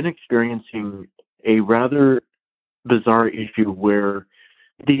iPhone, I've been experiencing a rather bizarre issue where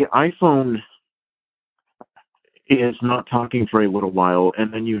the iPhone is not talking for a little while,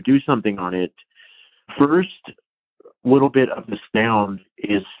 and then you do something on it. First little bit of the sound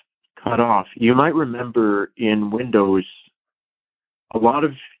is cut off. You might remember in Windows, a lot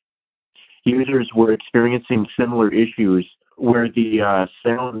of users were experiencing similar issues where the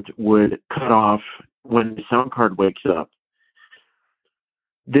sound would cut off when the sound card wakes up.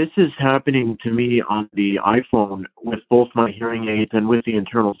 This is happening to me on the iPhone with both my hearing aids and with the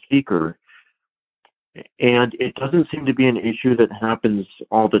internal speaker. And it doesn't seem to be an issue that happens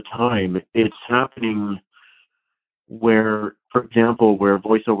all the time. It's happening where, for example, where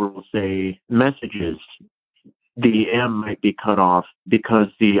VoiceOver will say messages, the M might be cut off because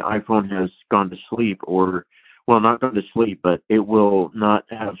the iPhone has gone to sleep, or, well, not gone to sleep, but it will not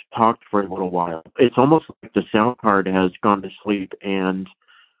have talked for a little while. It's almost like the sound card has gone to sleep and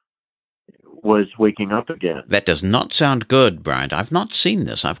was waking up again. That does not sound good, Brian. I've not seen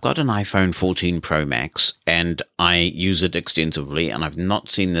this. I've got an iPhone 14 Pro Max, and I use it extensively, and I've not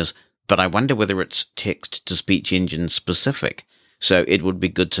seen this, but I wonder whether it's text-to-speech engine specific. So it would be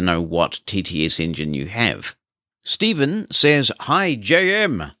good to know what TTS engine you have. Stephen says, "Hi,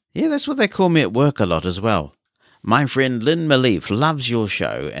 JM." Yeah, that's what they call me at work a lot as well. My friend Lynn Maleef loves your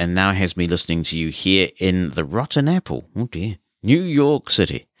show and now has me listening to you here in the Rotten Apple. Oh dear. New York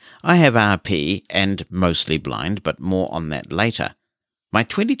City. I have RP and mostly blind, but more on that later. My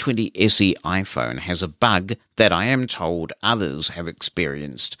 2020 SE iPhone has a bug that I am told others have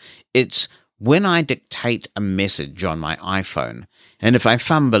experienced. It's when I dictate a message on my iPhone, and if I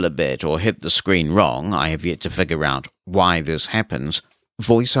fumble a bit or hit the screen wrong, I have yet to figure out why this happens,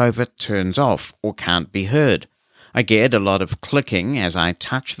 VoiceOver turns off or can't be heard. I get a lot of clicking as I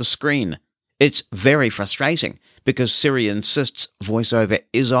touch the screen. It's very frustrating because Siri insists VoiceOver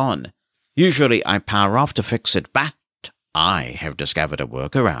is on. Usually I power off to fix it, but I have discovered a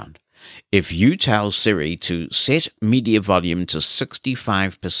workaround. If you tell Siri to set media volume to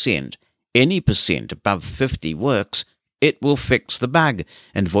 65%, any percent above 50 works, it will fix the bug,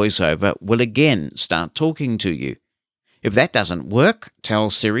 and VoiceOver will again start talking to you. If that doesn't work, tell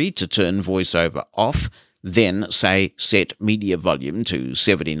Siri to turn VoiceOver off, then say set media volume to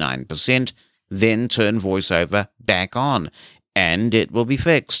 79%, then turn VoiceOver back on, and it will be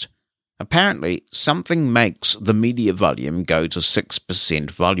fixed. Apparently, something makes the media volume go to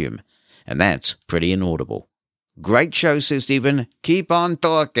 6% volume, and that's pretty inaudible. Great show, says Stephen. Keep on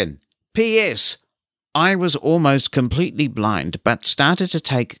talking. P.S. I was almost completely blind, but started to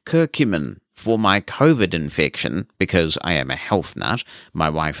take curcumin for my COVID infection because I am a health nut. My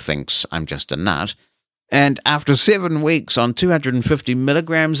wife thinks I'm just a nut. And after 7 weeks on 250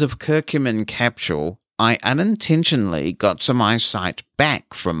 milligrams of curcumin capsule, I unintentionally got some eyesight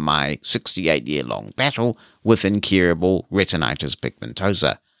back from my 68-year-long battle with incurable retinitis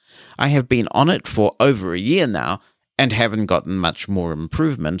pigmentosa. I have been on it for over a year now and haven't gotten much more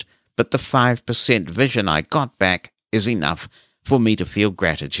improvement, but the 5% vision I got back is enough for me to feel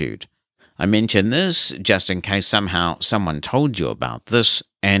gratitude. I mention this just in case somehow someone told you about this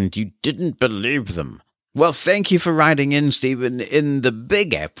and you didn't believe them. Well, thank you for writing in, Stephen, in the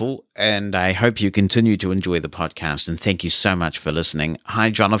Big Apple, and I hope you continue to enjoy the podcast, and thank you so much for listening.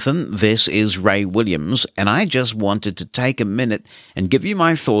 Hi, Jonathan. This is Ray Williams, and I just wanted to take a minute and give you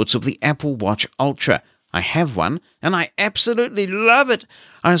my thoughts of the Apple Watch Ultra. I have one, and I absolutely love it.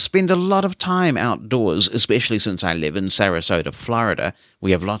 I spend a lot of time outdoors, especially since I live in Sarasota, Florida.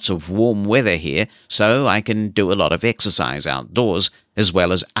 We have lots of warm weather here, so I can do a lot of exercise outdoors, as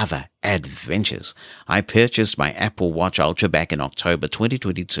well as other adventures. I purchased my Apple Watch Ultra back in October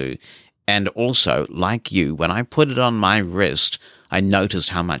 2022, and also, like you, when I put it on my wrist, I noticed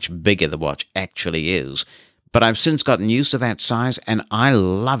how much bigger the watch actually is. But I've since gotten used to that size, and I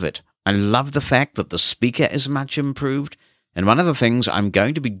love it. I love the fact that the speaker is much improved, and one of the things I'm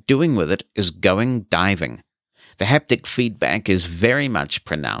going to be doing with it is going diving. The haptic feedback is very much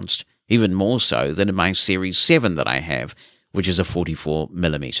pronounced, even more so than in my Series 7 that I have, which is a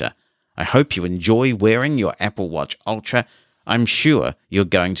 44mm. I hope you enjoy wearing your Apple Watch Ultra. I'm sure you're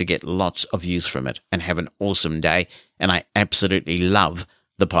going to get lots of use from it and have an awesome day, and I absolutely love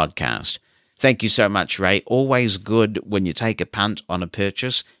the podcast. Thank you so much, Ray. Always good when you take a punt on a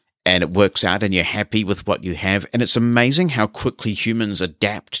purchase and it works out and you're happy with what you have. And it's amazing how quickly humans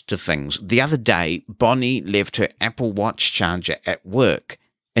adapt to things. The other day, Bonnie left her Apple Watch charger at work,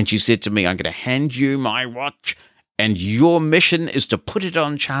 and she said to me, I'm going to hand you my watch, and your mission is to put it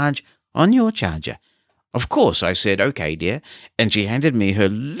on charge on your charger. Of course, I said, okay, dear. And she handed me her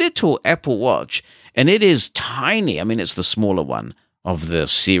little Apple Watch, and it is tiny. I mean, it's the smaller one of the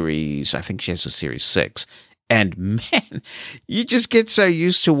series. I think she has a Series 6. And man, you just get so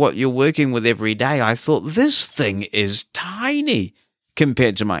used to what you're working with every day. I thought, this thing is tiny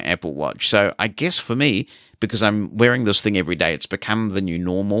compared to my Apple Watch. So I guess for me, because I'm wearing this thing every day, it's become the new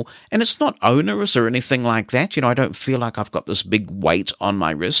normal. And it's not onerous or anything like that. You know, I don't feel like I've got this big weight on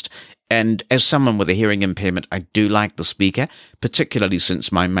my wrist. And as someone with a hearing impairment, I do like the speaker, particularly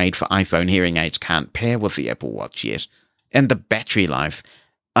since my made-for-iPhone hearing aids can't pair with the Apple Watch yet. And the battery life,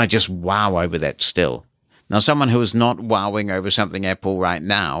 I just wow over that still. Now, someone who is not wowing over something Apple right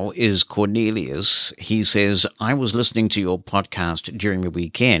now is Cornelius. He says, I was listening to your podcast during the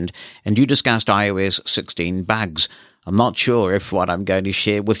weekend, and you discussed iOS 16 bugs. I'm not sure if what I'm going to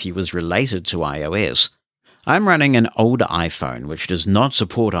share with you is related to iOS. I'm running an older iPhone, which does not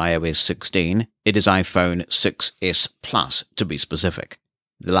support iOS 16. It is iPhone 6S Plus, to be specific.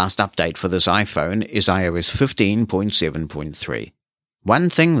 The last update for this iPhone is iOS 15.7.3.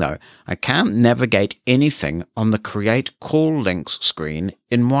 One thing, though, I can't navigate anything on the Create Call Links screen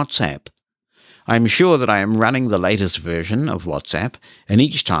in WhatsApp. I'm sure that I am running the latest version of WhatsApp, and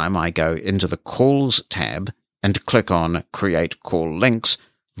each time I go into the Calls tab and click on Create Call Links,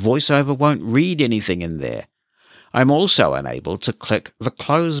 VoiceOver won't read anything in there. I'm also unable to click the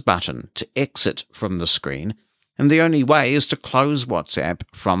Close button to exit from the screen, and the only way is to close WhatsApp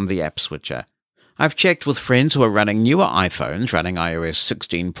from the app switcher. I've checked with friends who are running newer iPhones, running iOS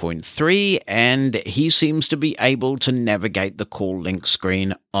 16.3, and he seems to be able to navigate the call link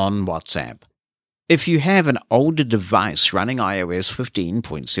screen on WhatsApp. If you have an older device running iOS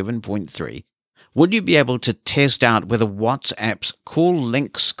 15.7.3, would you be able to test out whether WhatsApp's call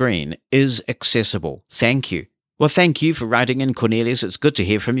link screen is accessible? Thank you. Well, thank you for writing in, Cornelius. It's good to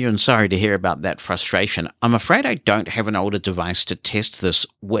hear from you, and sorry to hear about that frustration. I'm afraid I don't have an older device to test this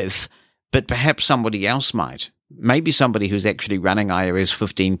with, but perhaps somebody else might. Maybe somebody who's actually running iOS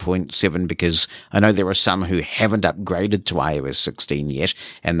 15.7, because I know there are some who haven't upgraded to iOS 16 yet,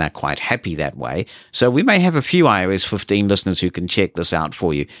 and they're quite happy that way. So we may have a few iOS 15 listeners who can check this out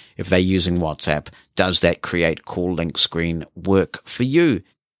for you. If they're using WhatsApp, does that Create Call Link screen work for you?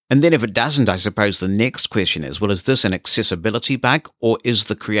 And then if it doesn't, I suppose the next question is, well, is this an accessibility bug, or is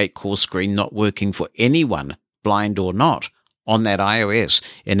the Create Call screen not working for anyone, blind or not, on that iOS?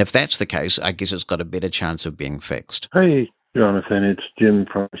 And if that's the case, I guess it's got a better chance of being fixed. Hey, Jonathan, it's Jim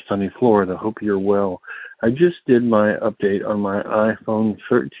from sunny Florida. Hope you're well. I just did my update on my iPhone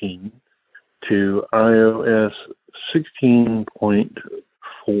 13 to iOS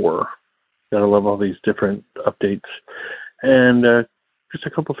 16.4. Gotta love all these different updates. And just a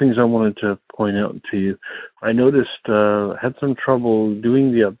couple things I wanted to point out to you. I noticed I had some trouble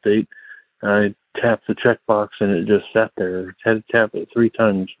doing the update. I tap the checkbox and it just sat there. I had to tap it 3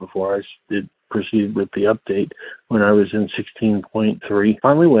 times before I did proceed with the update when I was in 16.3.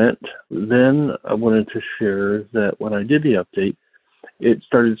 Finally went. Then I wanted to share that when I did the update, it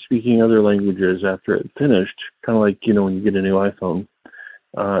started speaking other languages after it finished, kind of like, when you get a new iPhone.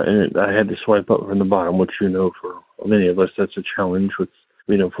 I had to swipe up from the bottom, which for many of us, that's a challenge with,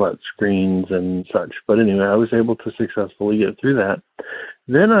 flat screens and such. But anyway, I was able to successfully get through that.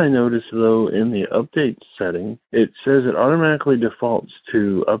 Then I noticed, though, in the update setting, it says it automatically defaults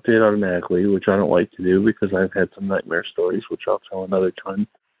to update automatically, which I don't like to do because I've had some nightmare stories, which I'll tell another time,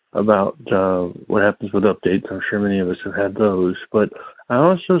 about what happens with updates. I'm sure many of us have had those. But I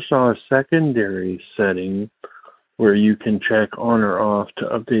also saw a secondary setting where you can check on or off to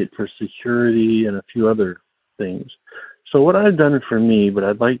update for security and a few other things. So what I've done for me, but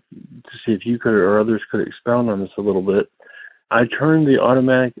I'd like to see if you could or others could expound on this a little bit, I turned the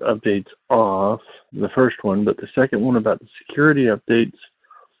automatic updates off, the first one, but the second one about the security updates,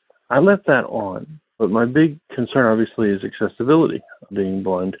 I left that on. But my big concern, obviously, is accessibility, being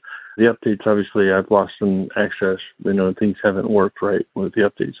blind. The updates, obviously, I've lost some access. Things haven't worked right with the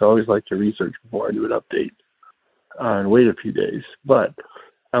updates. I always like to research before I do an update and wait a few days. But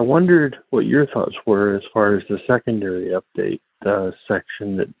I wondered what your thoughts were as far as the secondary update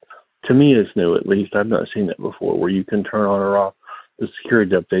section that, to me, is new. At least I've not seen that before, where you can turn on or off the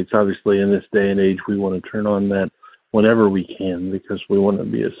security updates. Obviously, in this day and age, we want to turn on that whenever we can because we want to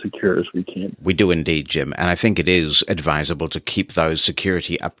be as secure as we can. We do indeed, Jim, and I think it is advisable to keep those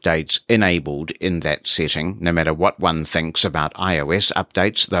security updates enabled in that setting. No matter what one thinks about iOS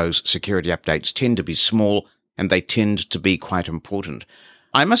updates, those security updates tend to be small and they tend to be quite important.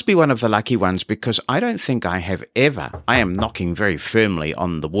 I must be one of the lucky ones because I don't think I am knocking very firmly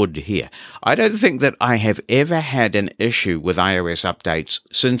on the wood here, I don't think that I have ever had an issue with iOS updates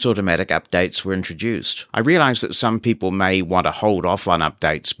since automatic updates were introduced. I realize that some people may want to hold off on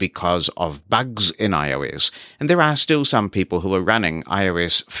updates because of bugs in iOS, and there are still some people who are running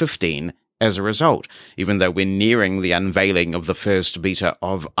iOS 15 as a result, even though we're nearing the unveiling of the first beta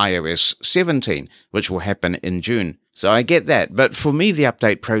of iOS 17, which will happen in June. So I get that, but for me the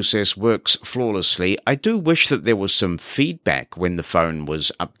update process works flawlessly. I do wish that there was some feedback when the phone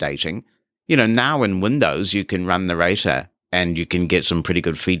was updating. Now in Windows you can run narrator and you can get some pretty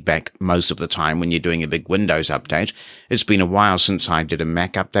good feedback most of the time when you're doing a big Windows update. It's been a while since I did a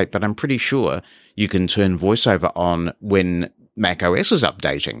Mac update, but I'm pretty sure you can turn VoiceOver on when Mac OS is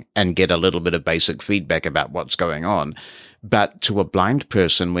updating and get a little bit of basic feedback about what's going on. But to a blind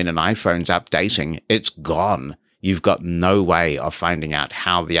person, when an iPhone's updating, it's gone. You've got no way of finding out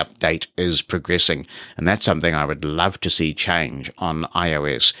how the update is progressing. And that's something I would love to see change on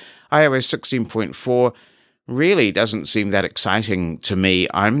iOS. iOS 16.4 really doesn't seem that exciting to me.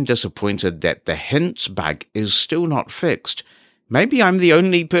 I'm disappointed that the hints bug is still not fixed. Maybe I'm the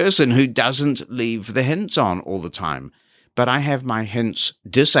only person who doesn't leave the hints on all the time. But I have my hints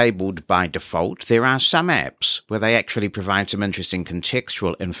disabled by default. There are some apps where they actually provide some interesting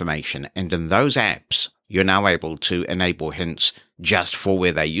contextual information, and in those apps, you're now able to enable hints just for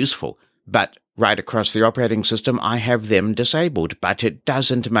where they're useful. But right across the operating system, I have them disabled, but it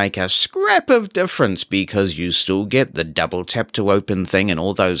doesn't make a scrap of difference because you still get the double tap to open thing and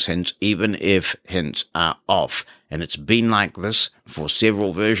all those hints, even if hints are off. And it's been like this for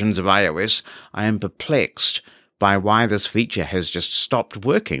several versions of iOS. I am perplexed by why this feature has just stopped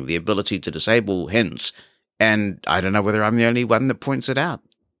working, the ability to disable hints, and I don't know whether I'm the only one that points it out.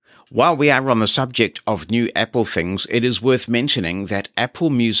 While we are on the subject of new Apple things, it is worth mentioning that Apple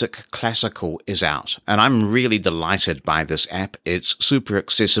Music Classical is out, and I'm really delighted by this app. It's super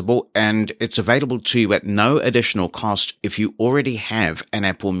accessible, and it's available to you at no additional cost if you already have an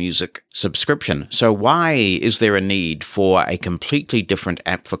Apple Music subscription. So why is there a need for a completely different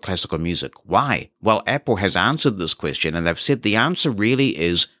app for classical music? Why? Well, Apple has answered this question, and they've said the answer really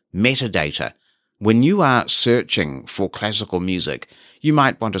is metadata. When you are searching for classical music, you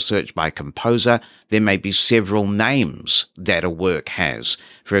might want to search by composer. There may be several names that a work has.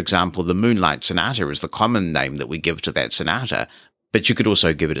 For example, the Moonlight Sonata is the common name that we give to that sonata, but you could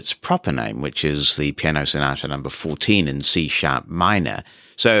also give it its proper name, which is the Piano Sonata number 14 in C-sharp minor.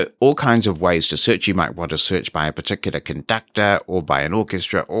 So all kinds of ways to search. You might want to search by a particular conductor or by an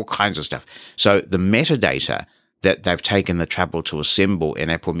orchestra, all kinds of stuff. So the metadata that they've taken the trouble to assemble in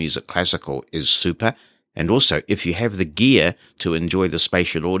Apple Music Classical is super. And also, if you have the gear to enjoy the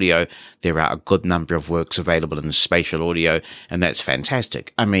spatial audio, there are a good number of works available in spatial audio, and that's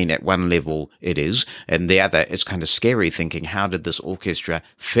fantastic. I mean, at one level it is, and the other, it's kind of scary thinking, how did this orchestra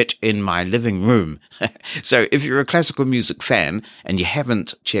fit in my living room? So if you're a classical music fan and you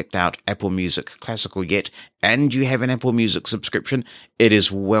haven't checked out Apple Music Classical yet, and you have an Apple Music subscription, it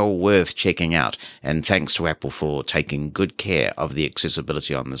is well worth checking out. And thanks to Apple for taking good care of the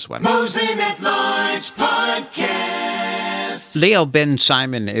accessibility on this one. Mosin at Large Podcast. Leo Ben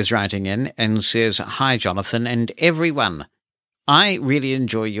Simon is writing in and says, "Hi, Jonathan and everyone. I really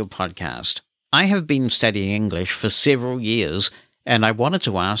enjoy your podcast. I have been studying English for several years, and I wanted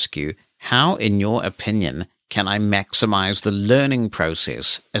to ask you, how, in your opinion, can I maximize the learning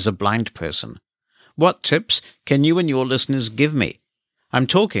process as a blind person? What tips can you and your listeners give me? I'm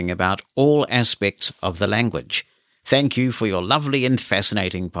talking about all aspects of the language. Thank you for your lovely and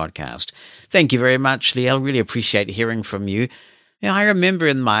fascinating podcast." Thank you very much, Liel. Really appreciate hearing from you. I remember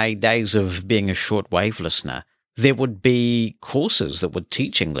in my days of being a shortwave listener, there would be courses that would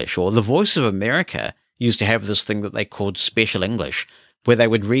teach English, or the Voice of America used to have this thing that they called Special English, where they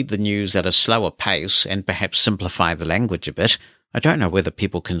would read the news at a slower pace and perhaps simplify the language a bit. I don't know whether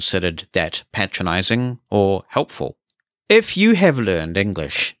people considered that patronizing or helpful. If you have learned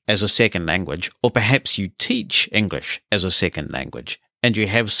English as a second language, or perhaps you teach English as a second language, and you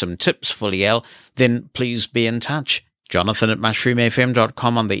have some tips for Liel, then please be in touch.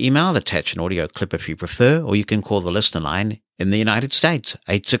 Jonathan@mushroomfm.com on the email. Attach an audio clip if you prefer, or you can call the listener line in the United States,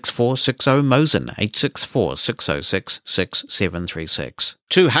 864-60-MOSIN, 864-606-6736.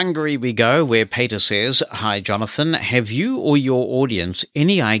 To Hungary we go, where Peter says, "Hi, Jonathan. Have you or your audience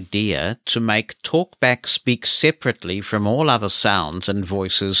any idea to make TalkBack speak separately from all other sounds and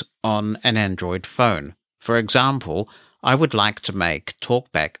voices on an Android phone? For example, I would like to make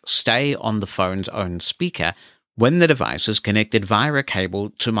TalkBack stay on the phone's own speaker when the device is connected via a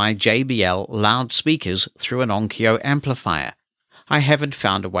cable to my JBL loudspeakers through an Onkyo amplifier. I haven't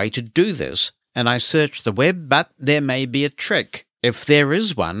found a way to do this, and I searched the web, but there may be a trick. If there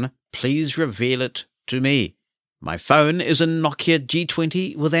is one, please reveal it to me. My phone is a Nokia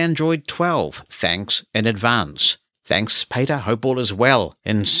G20 with Android 12. Thanks in advance." Thanks, Peter. Hope all is well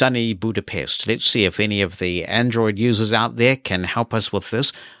in sunny Budapest. Let's see if any of the Android users out there can help us with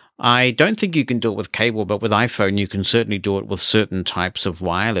this. I don't think you can do it with cable, but with iPhone you can certainly do it with certain types of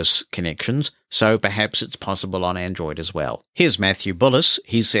wireless connections, so perhaps it's possible on Android as well. Here's Matthew Bullis.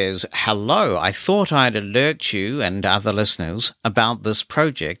 He says, "Hello, I thought I'd alert you and other listeners about this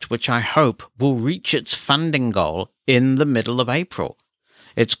project, which I hope will reach its funding goal in the middle of April.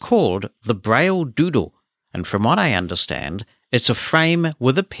 It's called the Braille Doodle, and from what I understand, it's a frame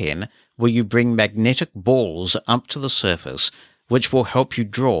with a pen where you bring magnetic balls up to the surface, which will help you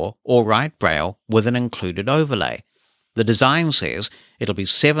draw or write Braille with an included overlay. The design says it'll be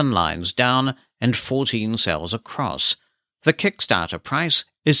 7 lines down and 14 cells across. The Kickstarter price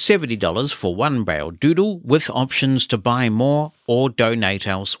is $70 for one Braille Doodle, with options to buy more or donate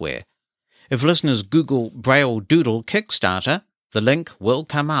elsewhere. If listeners Google Braille Doodle Kickstarter, the link will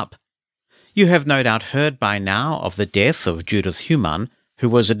come up. You have no doubt heard by now of the death of Judith Human, who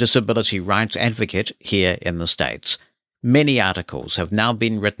was a disability rights advocate here in the States. Many articles have now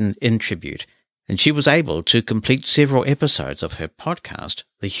been written in tribute, and she was able to complete several episodes of her podcast,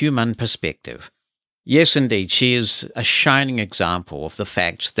 The Human Perspective. Yes, indeed, she is a shining example of the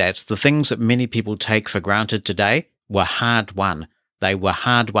fact that the things that many people take for granted today were hard won. They were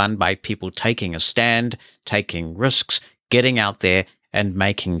hard won by people taking a stand, taking risks, getting out there and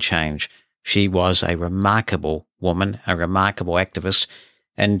making change. She was a remarkable woman, a remarkable activist,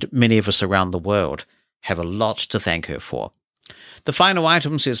 and many of us around the world have a lot to thank her for. The final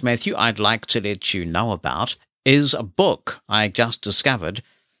item, says Matthew, I'd like to let you know about is a book I just discovered,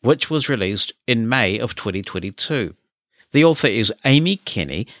 which was released in May of 2022. The author is Amy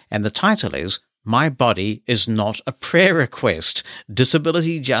Kenny, and the title is My Body is Not a Prayer Request,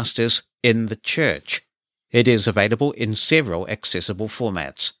 Disability Justice in the Church. It is available in several accessible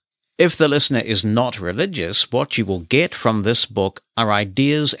formats. If the listener is not religious, what you will get from this book are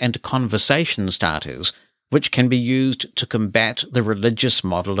ideas and conversation starters which can be used to combat the religious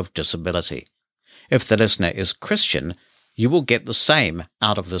model of disability. If the listener is Christian, you will get the same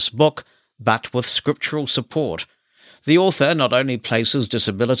out of this book, but with scriptural support. The author not only places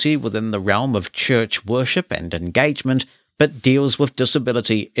disability within the realm of church worship and engagement, but deals with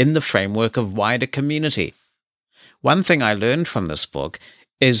disability in the framework of wider community. One thing I learned from this book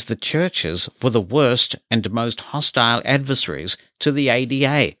is the churches were the worst and most hostile adversaries to the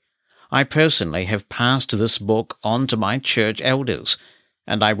ADA. I personally have passed this book on to my church elders,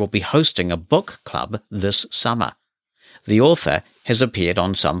 and I will be hosting a book club this summer. The author has appeared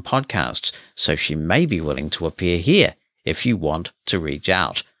on some podcasts, so she may be willing to appear here if you want to reach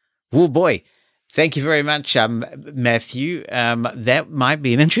out. Oh boy, thank you very much, Matthew. That might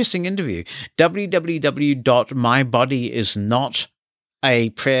be an interesting interview.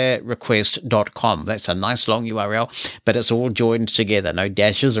 www.mybodyisnotaprayerrequest.com. That's a nice long URL, but it's all joined together, no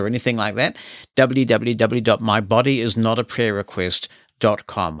dashes or anything like that.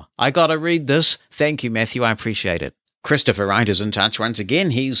 www.mybodyisnotaprayerrequest.com. I got to read this. Thank you, Matthew. I appreciate it. Christopher Wright is in touch once again.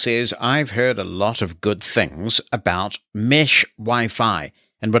 He says, I've heard a lot of good things about mesh Wi-Fi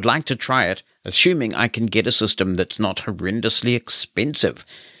and would like to try it, assuming I can get a system that's not horrendously expensive.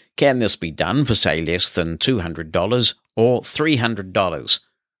 Can this be done for, say, less than $200 or $300?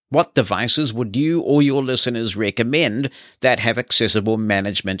 What devices would you or your listeners recommend that have accessible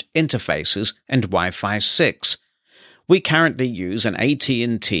management interfaces and Wi-Fi 6? We currently use an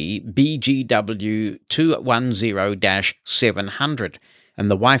AT&T BGW 210-700, and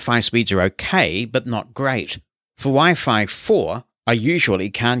the Wi-Fi speeds are okay, but not great. For Wi-Fi 4, I usually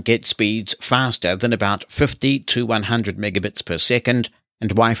can't get speeds faster than about 50 to 100 megabits per second,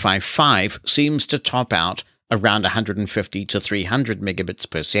 and Wi-Fi 5 seems to top out around 150 to 300 megabits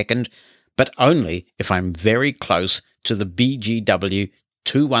per second, but only if I'm very close to the BGW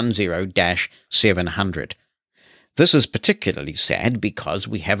 210-700. This is particularly sad because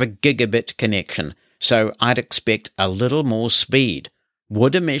we have a gigabit connection, so I'd expect a little more speed.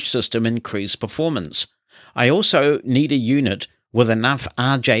 Would a mesh system increase performance? I also need a unit with enough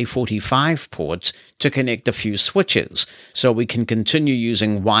RJ45 ports to connect a few switches so we can continue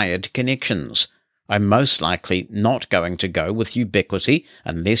using wired connections. I'm most likely not going to go with Ubiquiti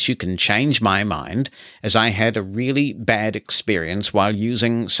unless you can change my mind, as I had a really bad experience while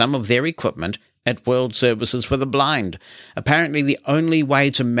using some of their equipment at World Services for the Blind. Apparently the only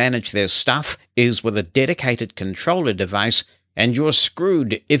way to manage their stuff is with a dedicated controller device, and you're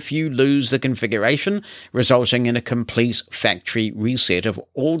screwed if you lose the configuration, resulting in a complete factory reset of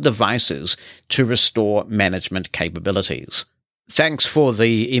all devices to restore management capabilities. Thanks for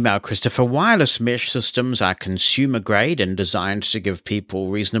the email, Christopher. Wireless mesh systems are consumer grade and designed to give people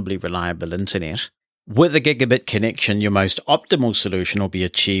reasonably reliable internet. With a gigabit connection, your most optimal solution will be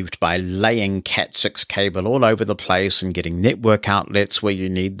achieved by laying Cat6 cable all over the place and getting network outlets where you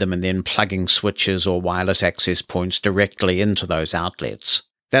need them and then plugging switches or wireless access points directly into those outlets.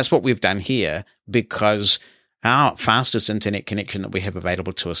 That's what we've done here because our fastest internet connection that we have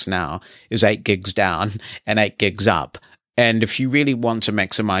available to us now is 8 gigs down and 8 gigs up. And if you really want to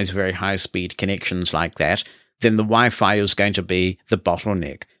maximize very high-speed connections like that, then the Wi-Fi is going to be the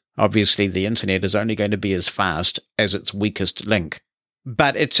bottleneck. Obviously, the internet is only going to be as fast as its weakest link.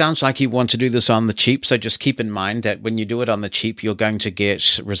 But it sounds like you want to do this on the cheap, so just keep in mind that when you do it on the cheap, you're going to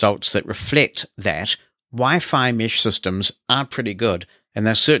get results that reflect that. Wi-Fi mesh systems are pretty good, and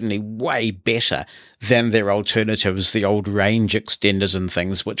they're certainly way better than their alternatives, the old range extenders and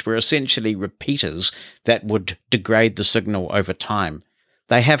things, which were essentially repeaters that would degrade the signal over time.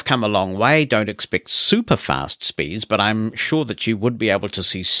 They have come a long way. Don't expect super fast speeds, but I'm sure that you would be able to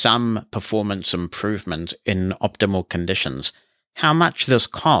see some performance improvement in optimal conditions. How much this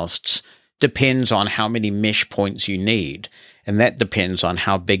costs depends on how many mesh points you need, and that depends on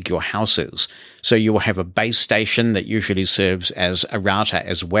how big your house is. So you will have a base station that usually serves as a router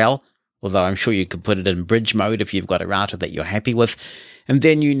as well, although I'm sure you could put it in bridge mode if you've got a router that you're happy with, and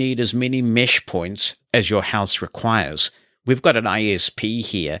then you need as many mesh points as your house requires. We've got an ISP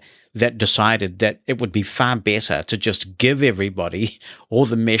here that decided that it would be far better to just give everybody all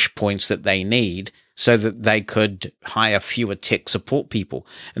the mesh points that they need so that they could hire fewer tech support people.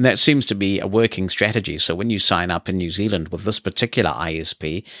 And that seems to be a working strategy. So when you sign up in New Zealand with this particular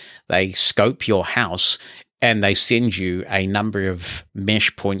ISP, they scope your house and they send you a number of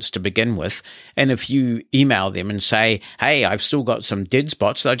mesh points to begin with. And if you email them and say, hey, I've still got some dead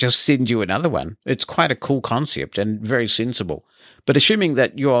spots, they'll just send you another one. It's quite a cool concept and very sensible. But assuming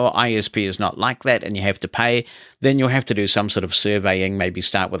that your ISP is not like that and you have to pay, then you'll have to do some sort of surveying, maybe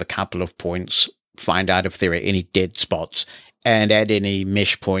start with a couple of points, find out if there are any dead spots, and add any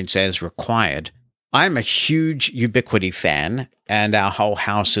mesh points as required. I'm a huge Ubiquiti fan, and our whole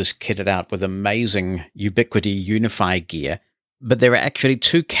house is kitted out with amazing Ubiquiti Unify gear. But there are actually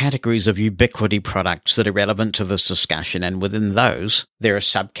two categories of Ubiquiti products that are relevant to this discussion, and within those, there are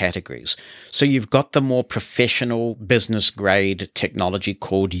subcategories. So you've got the more professional business-grade technology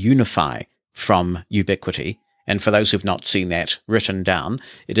called Unify from Ubiquiti. And for those who've not seen that written down,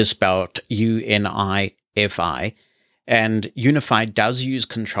 it is spelled UNIFI. And Unify does use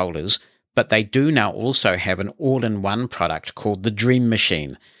controllers, But they do now also have an all-in-one product called the Dream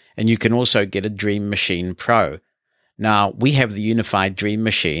Machine, and you can also get a Dream Machine Pro. Now, we have the unified Dream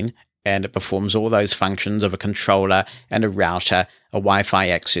Machine, and it performs all those functions of a controller and a router, a Wi-Fi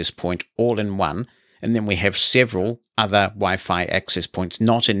access point, all in one. And then we have several other Wi-Fi access points,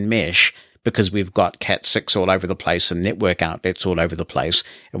 not in mesh, because we've got Cat6 all over the place and network outlets all over the place,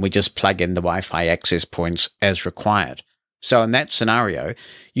 and we just plug in the Wi-Fi access points as required. So in that scenario,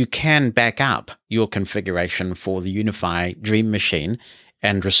 you can back up your configuration for the Unify Dream Machine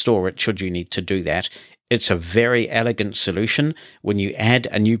and restore it should you need to do that. It's a very elegant solution. When you add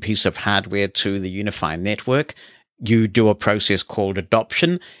a new piece of hardware to the Unify network, you do a process called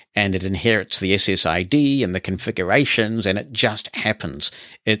adoption, and it inherits the SSID and the configurations, and it just happens.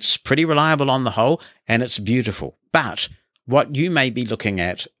 It's pretty reliable on the whole, and it's beautiful. But what you may be looking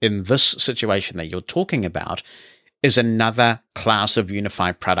at in this situation that you're talking about is another class of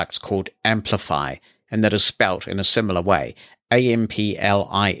Unify products called Amplify, and that is spelt in a similar way,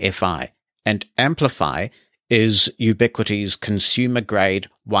 AMPLIFI. And Amplify is Ubiquiti's consumer-grade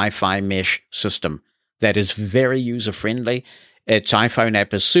Wi-Fi mesh system that is very user-friendly. Its iPhone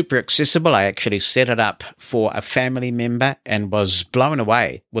app is super accessible. I actually set it up for a family member and was blown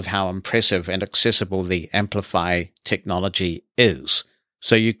away with how impressive and accessible the Amplify technology is.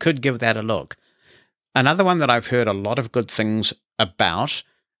 So you could give that a look. Another one that I've heard a lot of good things about,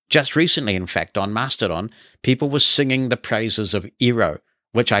 just recently, in fact, on Mastodon, people were singing the praises of Eero,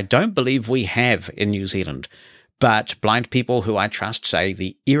 which I don't believe we have in New Zealand. But blind people who I trust say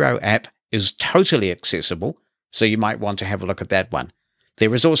the Eero app is totally accessible, so you might want to have a look at that one.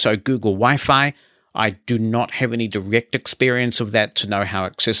 There is also Google Wi-Fi. I do not have any direct experience of that to know how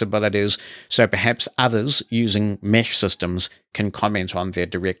accessible it is, so perhaps others using mesh systems can comment on their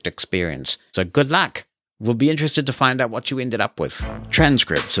direct experience. So good luck. We'll be interested to find out what you ended up with.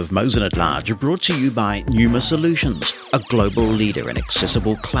 Transcripts of Mosen at Large are brought to you by Pneuma Solutions, a global leader in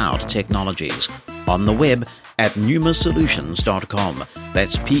accessible cloud technologies. On the web at pneumasolutions.com.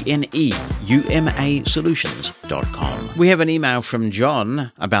 That's PNEUMA solutions.com. We have an email from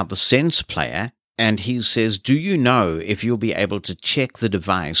John about the Sense Player, and he says, do you know if you'll be able to check the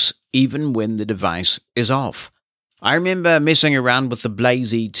device even when the device is off? I remember messing around with the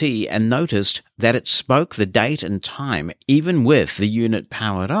Blaze ET and noticed that it spoke the date and time even with the unit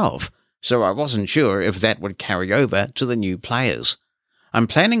powered off, so I wasn't sure if that would carry over to the new players. I'm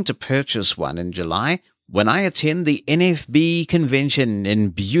planning to purchase one in July when I attend the NFB convention in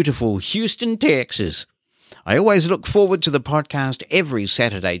beautiful Houston, Texas. I always look forward to the podcast every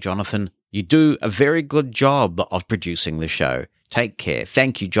Saturday, Jonathan. You do a very good job of producing the show. Take care.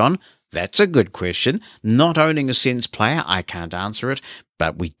 Thank you, John. That's a good question. Not owning a Sense Player, I can't answer it,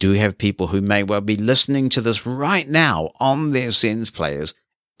 but we do have people who may well be listening to this right now on their Sense Players,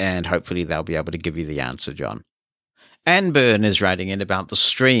 and hopefully they'll be able to give you the answer, John. Anne Byrne is writing in about the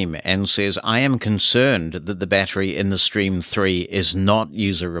Stream and says, I am concerned that the battery in the Stream 3 is not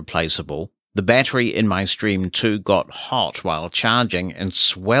user replaceable. The battery in my Stream 2 got hot while charging and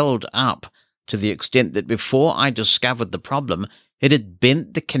swelled up to the extent that before I discovered the problem, it had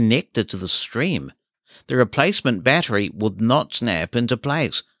bent the connector to the Stream. The replacement battery would not snap into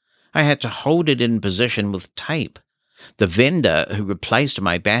place. I had to hold it in position with tape. The vendor who replaced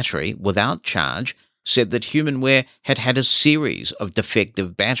my battery without charge said that Humanware had had a series of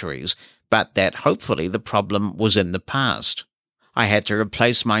defective batteries, but that hopefully the problem was in the past. I had to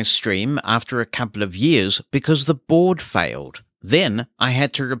replace my Stream after a couple of years because the board failed. Then I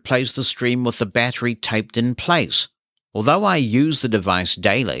had to replace the Stream with the battery taped in place. Although I use the device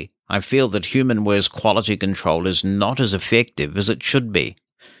daily, I feel that Humanware's quality control is not as effective as it should be.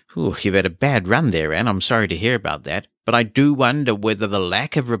 You've had a bad run there, Anne. I'm sorry to hear about that. But I do wonder whether the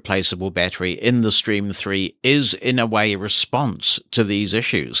lack of replaceable battery in the Stream 3 is, in a way, a response to these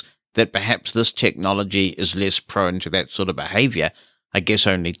issues, that perhaps this technology is less prone to that sort of behavior. I guess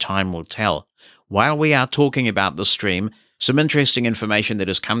only time will tell. While we are talking about the Stream, some interesting information that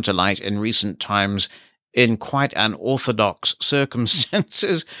has come to light in recent times in quite unorthodox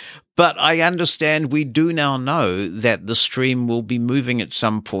circumstances, but I understand we do now know that the Stream will be moving at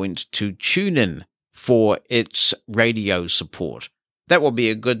some point to TuneIn for its radio support. That will be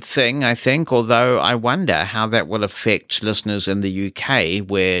a good thing, I think, although I wonder how that will affect listeners in the UK,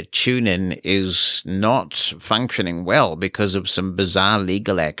 where TuneIn is not functioning well because of some bizarre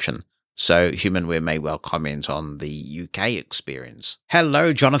legal action. So Humanware may well comment on the UK experience.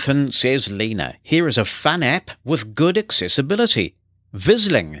 Hello, Jonathan, says Lena. Here is a fun app with good accessibility.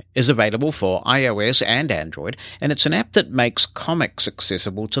 Visling is available for iOS and Android, and it's an app that makes comics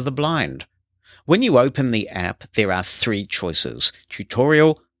accessible to the blind. When you open the app, there are 3 choices: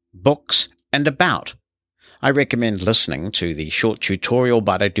 tutorial, books, and about. I recommend listening to the short tutorial,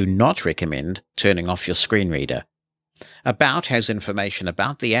 but I do not recommend turning off your screen reader. About has information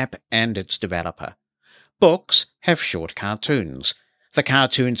about the app and its developer. Books have short cartoons. The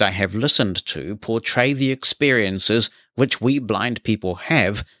cartoons I have listened to portray the experiences which we blind people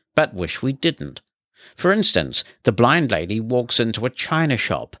have, but wish we didn't. For instance, the blind lady walks into a china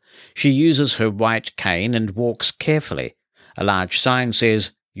shop. She uses her white cane and walks carefully. A large sign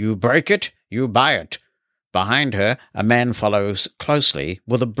says, "You break it, you buy it." Behind her, a man follows closely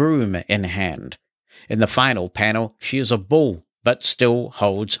with a broom in hand. In the final panel, she is a bull, but still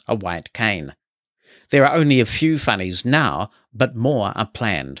holds a white cane. There are only a few funnies now, but more are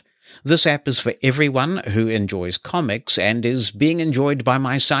planned. This app is for everyone who enjoys comics and is being enjoyed by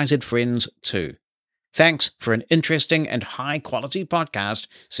my sighted friends too. Thanks for an interesting and high-quality podcast,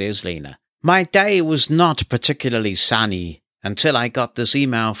 says Lena. My day was not particularly sunny until I got this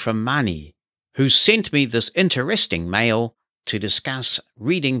email from Mani, who sent me this interesting mail to discuss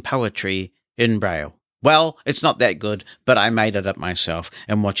reading poetry in Braille. Well, it's not that good, but I made it up myself,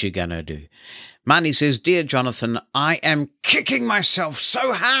 and what you gonna do? Mani says, "Dear Jonathan, I am kicking myself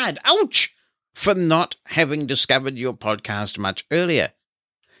so hard, ouch, for not having discovered your podcast much earlier.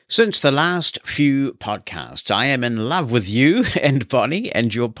 Since the last few podcasts, I am in love with you and Bonnie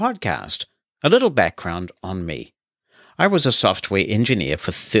and your podcast. A little background on me. I was a software engineer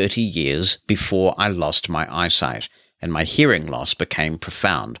for 30 years before I lost my eyesight, and my hearing loss became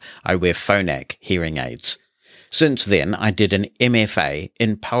profound. I wear Phonak hearing aids. Since then, I did an MFA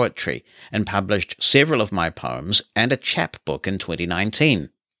in poetry and published several of my poems and a chapbook in 2019.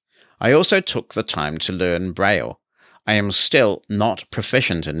 I also took the time to learn Braille. I am still not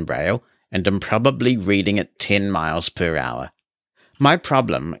proficient in Braille and am probably reading at 10 miles per hour. My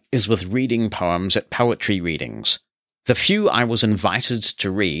problem is with reading poems at poetry readings. The few I was invited to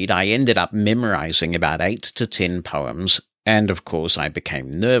read, I ended up memorizing about 8 to 10 poems, and of course I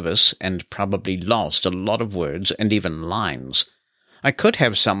became nervous and probably lost a lot of words and even lines. I could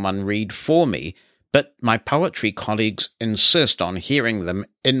have someone read for me, but my poetry colleagues insist on hearing them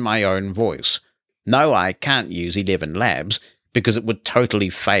in my own voice. No, I can't use 11 Labs because it would totally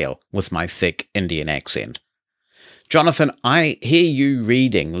fail with my thick Indian accent. Jonathan, I hear you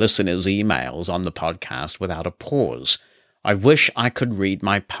reading listeners' emails on the podcast without a pause. I wish I could read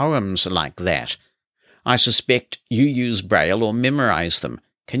my poems like that. I suspect you use Braille or memorize them.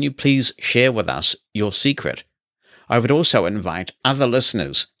 Can you please share with us your secret? I would also invite other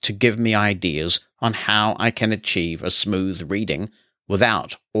listeners to give me ideas on how I can achieve a smooth reading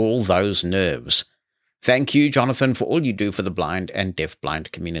without all those nerves. Thank you, Jonathan, for all you do for the blind and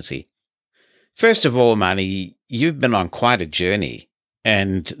deafblind community. First of all, Mani, you've been on quite a journey,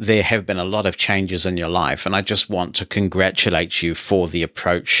 and there have been a lot of changes in your life, and I just want to congratulate you for the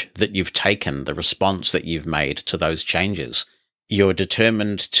approach that you've taken, the response that you've made to those changes. You're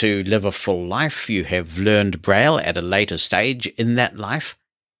determined to live a full life. You have learned Braille at a later stage in that life,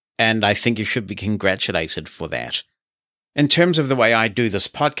 and I think you should be congratulated for that. In terms of the way I do this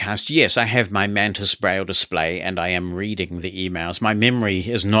podcast, yes, I have my Mantis Braille display and I am reading the emails. My memory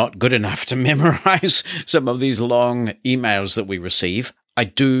is not good enough to memorize some of these long emails that we receive. I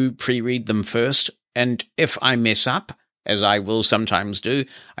do pre-read them first, and if I mess up, as I will sometimes do,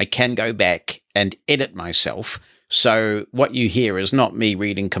 I can go back and edit myself. So what you hear is not me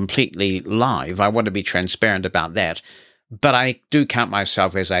reading completely live. I want to be transparent about that. But I do count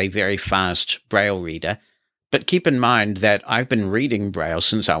myself as a very fast Braille reader. But keep in mind that I've been reading Braille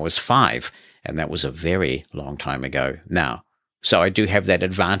since I was 5, and that was a very long time ago now. So I do have that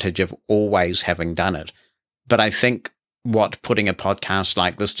advantage of always having done it. But I think what putting a podcast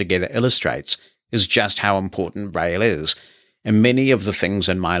like this together illustrates is just how important Braille is. And many of the things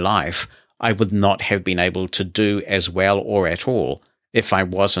in my life I would not have been able to do as well or at all if I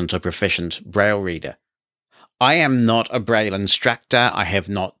wasn't a proficient Braille reader. I am not a Braille instructor. I have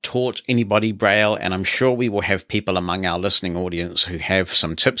not taught anybody Braille, and I'm sure we will have people among our listening audience who have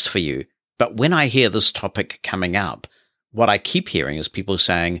some tips for you. But when I hear this topic coming up, what I keep hearing is people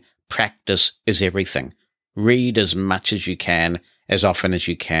saying, practice is everything. Read as much as you can, as often as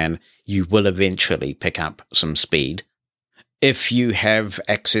you can. You will eventually pick up some speed. If you have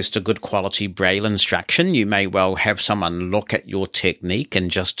access to good quality Braille instruction, you may well have someone look at your technique and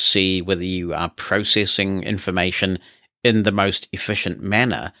just see whether you are processing information in the most efficient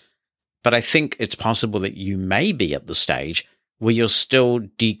manner. But I think it's possible that you may be at the stage where you're still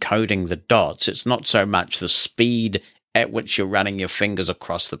decoding the dots. It's not so much the speed at which you're running your fingers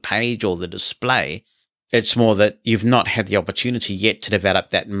across the page or the display. It's more that you've not had the opportunity yet to develop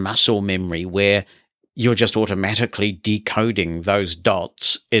that muscle memory where you're just automatically decoding those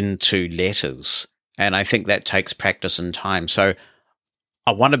dots into letters. And I think that takes practice and time. So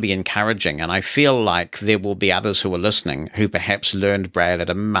I want to be encouraging, and I feel like there will be others who are listening who perhaps learned Braille at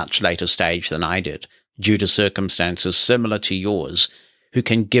a much later stage than I did, due to circumstances similar to yours, who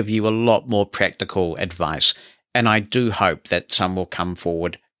can give you a lot more practical advice. And I do hope that some will come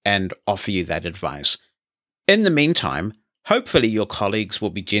forward and offer you that advice. In the meantime, hopefully your colleagues will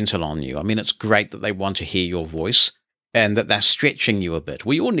be gentle on you. I mean, it's great that they want to hear your voice and that they're stretching you a bit.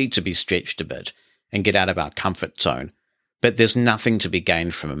 We all need to be stretched a bit and get out of our comfort zone. But there's nothing to be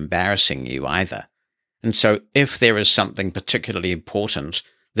gained from embarrassing you either. And so if there is something particularly important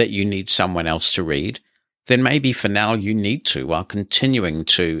that you need someone else to read, then maybe for now you need to, while continuing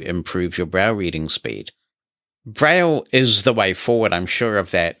to improve your Braille reading speed. Braille is the way forward, I'm sure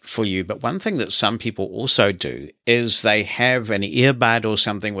of that for you. But one thing that some people also do is they have an earbud or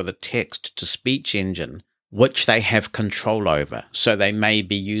something with a text-to-speech engine which they have control over. So they may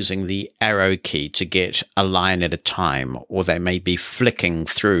be using the arrow key to get a line at a time, or they may be flicking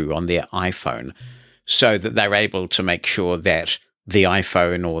through on their iPhone so that they're able to make sure that the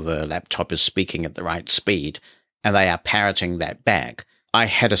iPhone or the laptop is speaking at the right speed, and they are parroting that back. I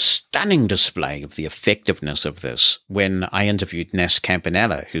had a stunning display of the effectiveness of this when I interviewed Nas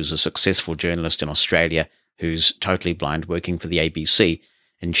Campanella, who's a successful journalist in Australia who's totally blind, working for the ABC,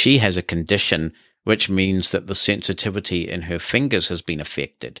 and she has a condition which means that the sensitivity in her fingers has been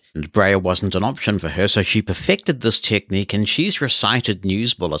affected. And Braille wasn't an option for her, so she perfected this technique, and she's recited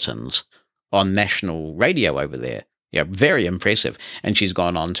news bulletins on national radio over there. Yeah, very impressive. And she's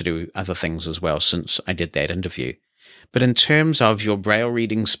gone on to do other things as well since I did that interview. But in terms of your Braille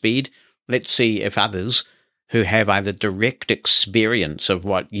reading speed, let's see if others who have either direct experience of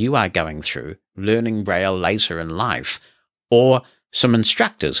what you are going through, learning Braille later in life, or some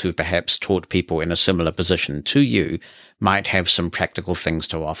instructors who've perhaps taught people in a similar position to you might have some practical things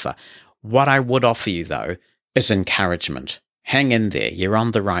to offer. What I would offer you, though, is encouragement. Hang in there. You're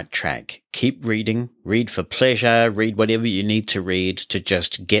on the right track. Keep reading. Read for pleasure. Read whatever you need to read to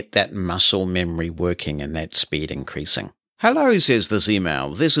just get that muscle memory working and that speed increasing. Hello, says this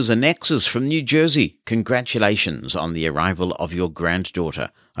email. This is Alexis from New Jersey. Congratulations on the arrival of your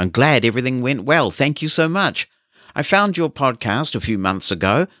granddaughter. I'm glad everything went well. Thank you so much. I found your podcast a few months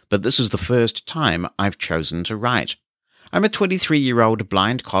ago, but this is the first time I've chosen to write. I'm a 23-year-old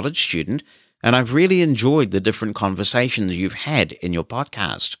blind college student, and I've really enjoyed the different conversations you've had in your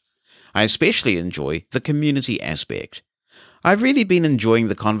podcast. I especially enjoy the community aspect. I've really been enjoying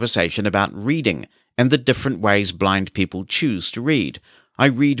the conversation about reading and the different ways blind people choose to read. I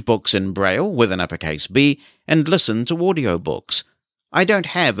read books in Braille with an uppercase B and listen to audiobooks. I don't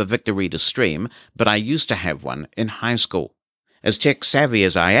have a Victor Reader Stream, but I used to have one in high school. As tech-savvy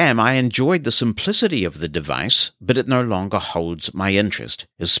as I am, I enjoyed the simplicity of the device, but it no longer holds my interest,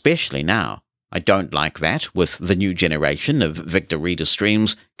 especially now. I don't like that. With the new generation of Victor Reader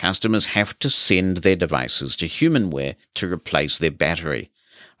Streams, customers have to send their devices to Humanware to replace their battery.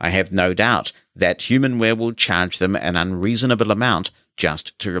 I have no doubt that Humanware will charge them an unreasonable amount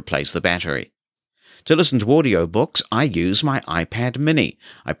just to replace the battery. To listen to audiobooks, I use my iPad mini.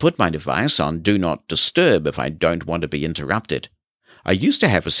 I put my device on Do Not Disturb if I don't want to be interrupted. I used to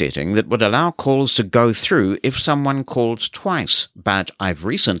have a setting that would allow calls to go through if someone called twice, but I've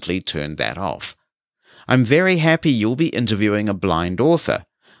recently turned that off. I'm very happy you'll be interviewing a blind author.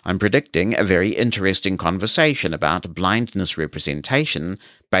 I'm predicting a very interesting conversation about blindness representation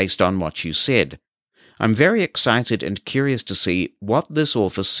based on what you said. I'm very excited and curious to see what this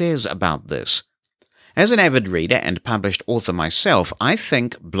author says about this. As an avid reader and published author myself, I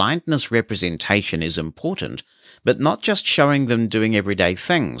think blindness representation is important, but not just showing them doing everyday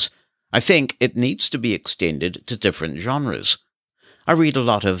things. I think it needs to be extended to different genres. I read a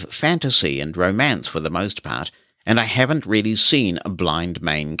lot of fantasy and romance for the most part, and I haven't really seen a blind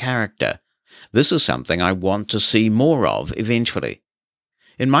main character. This is something I want to see more of eventually.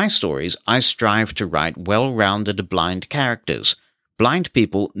 In my stories, I strive to write well-rounded blind characters. Blind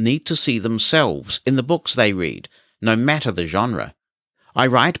people need to see themselves in the books they read, no matter the genre. I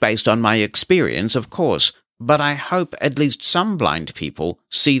write based on my experience, of course, but I hope at least some blind people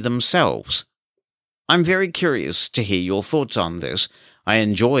see themselves. I'm very curious to hear your thoughts on this. I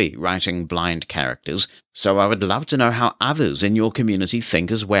enjoy writing blind characters, so I would love to know how others in your community think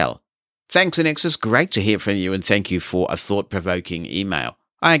as well. Thanks, Alexis. Great to hear from you, and thank you for a thought-provoking email.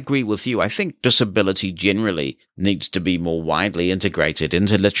 I agree with you. I think disability generally needs to be more widely integrated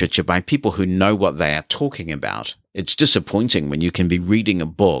into literature by people who know what they are talking about. It's disappointing when you can be reading a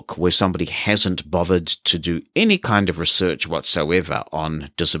book where somebody hasn't bothered to do any kind of research whatsoever on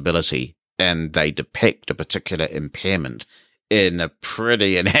disability. and they depict a particular impairment in a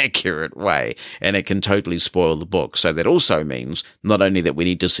pretty inaccurate way, and it can totally spoil the book. So that also means not only that we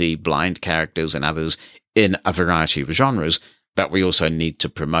need to see blind characters and others in a variety of genres, but we also need to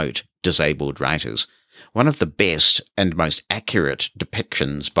promote disabled writers. One of the best and most accurate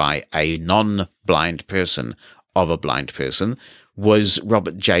depictions by a non-blind person of a blind person was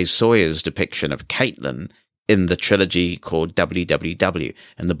Robert J. Sawyer's depiction of Caitlin in the trilogy called WWW,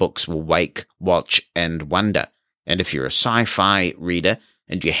 and the books were Wake, Watch, and Wonder. And if you're a sci-fi reader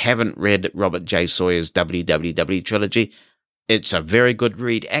and you haven't read Robert J. Sawyer's WWW trilogy, it's a very good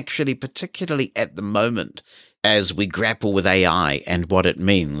read, actually, particularly at the moment as we grapple with AI and what it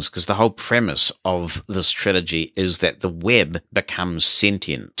means, because the whole premise of this trilogy is that the web becomes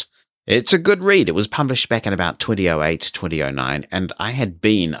sentient. It's a good read. It was published back in about 2008, 2009, and I had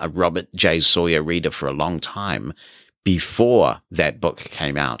been a Robert J. Sawyer reader for a long time before that book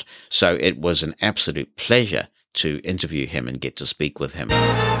came out, so it was an absolute pleasure to interview him and get to speak with him.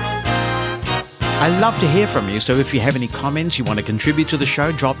 I love to hear from you, so if you have any comments you want to contribute to the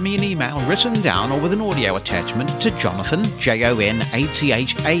show, drop me an email written down or with an audio attachment to Jonathan, Jonathan,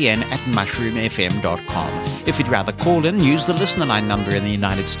 @mushroomfm.com. If you'd rather call in, use the listener line number in the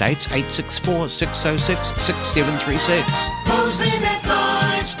United States, 864-606-6736.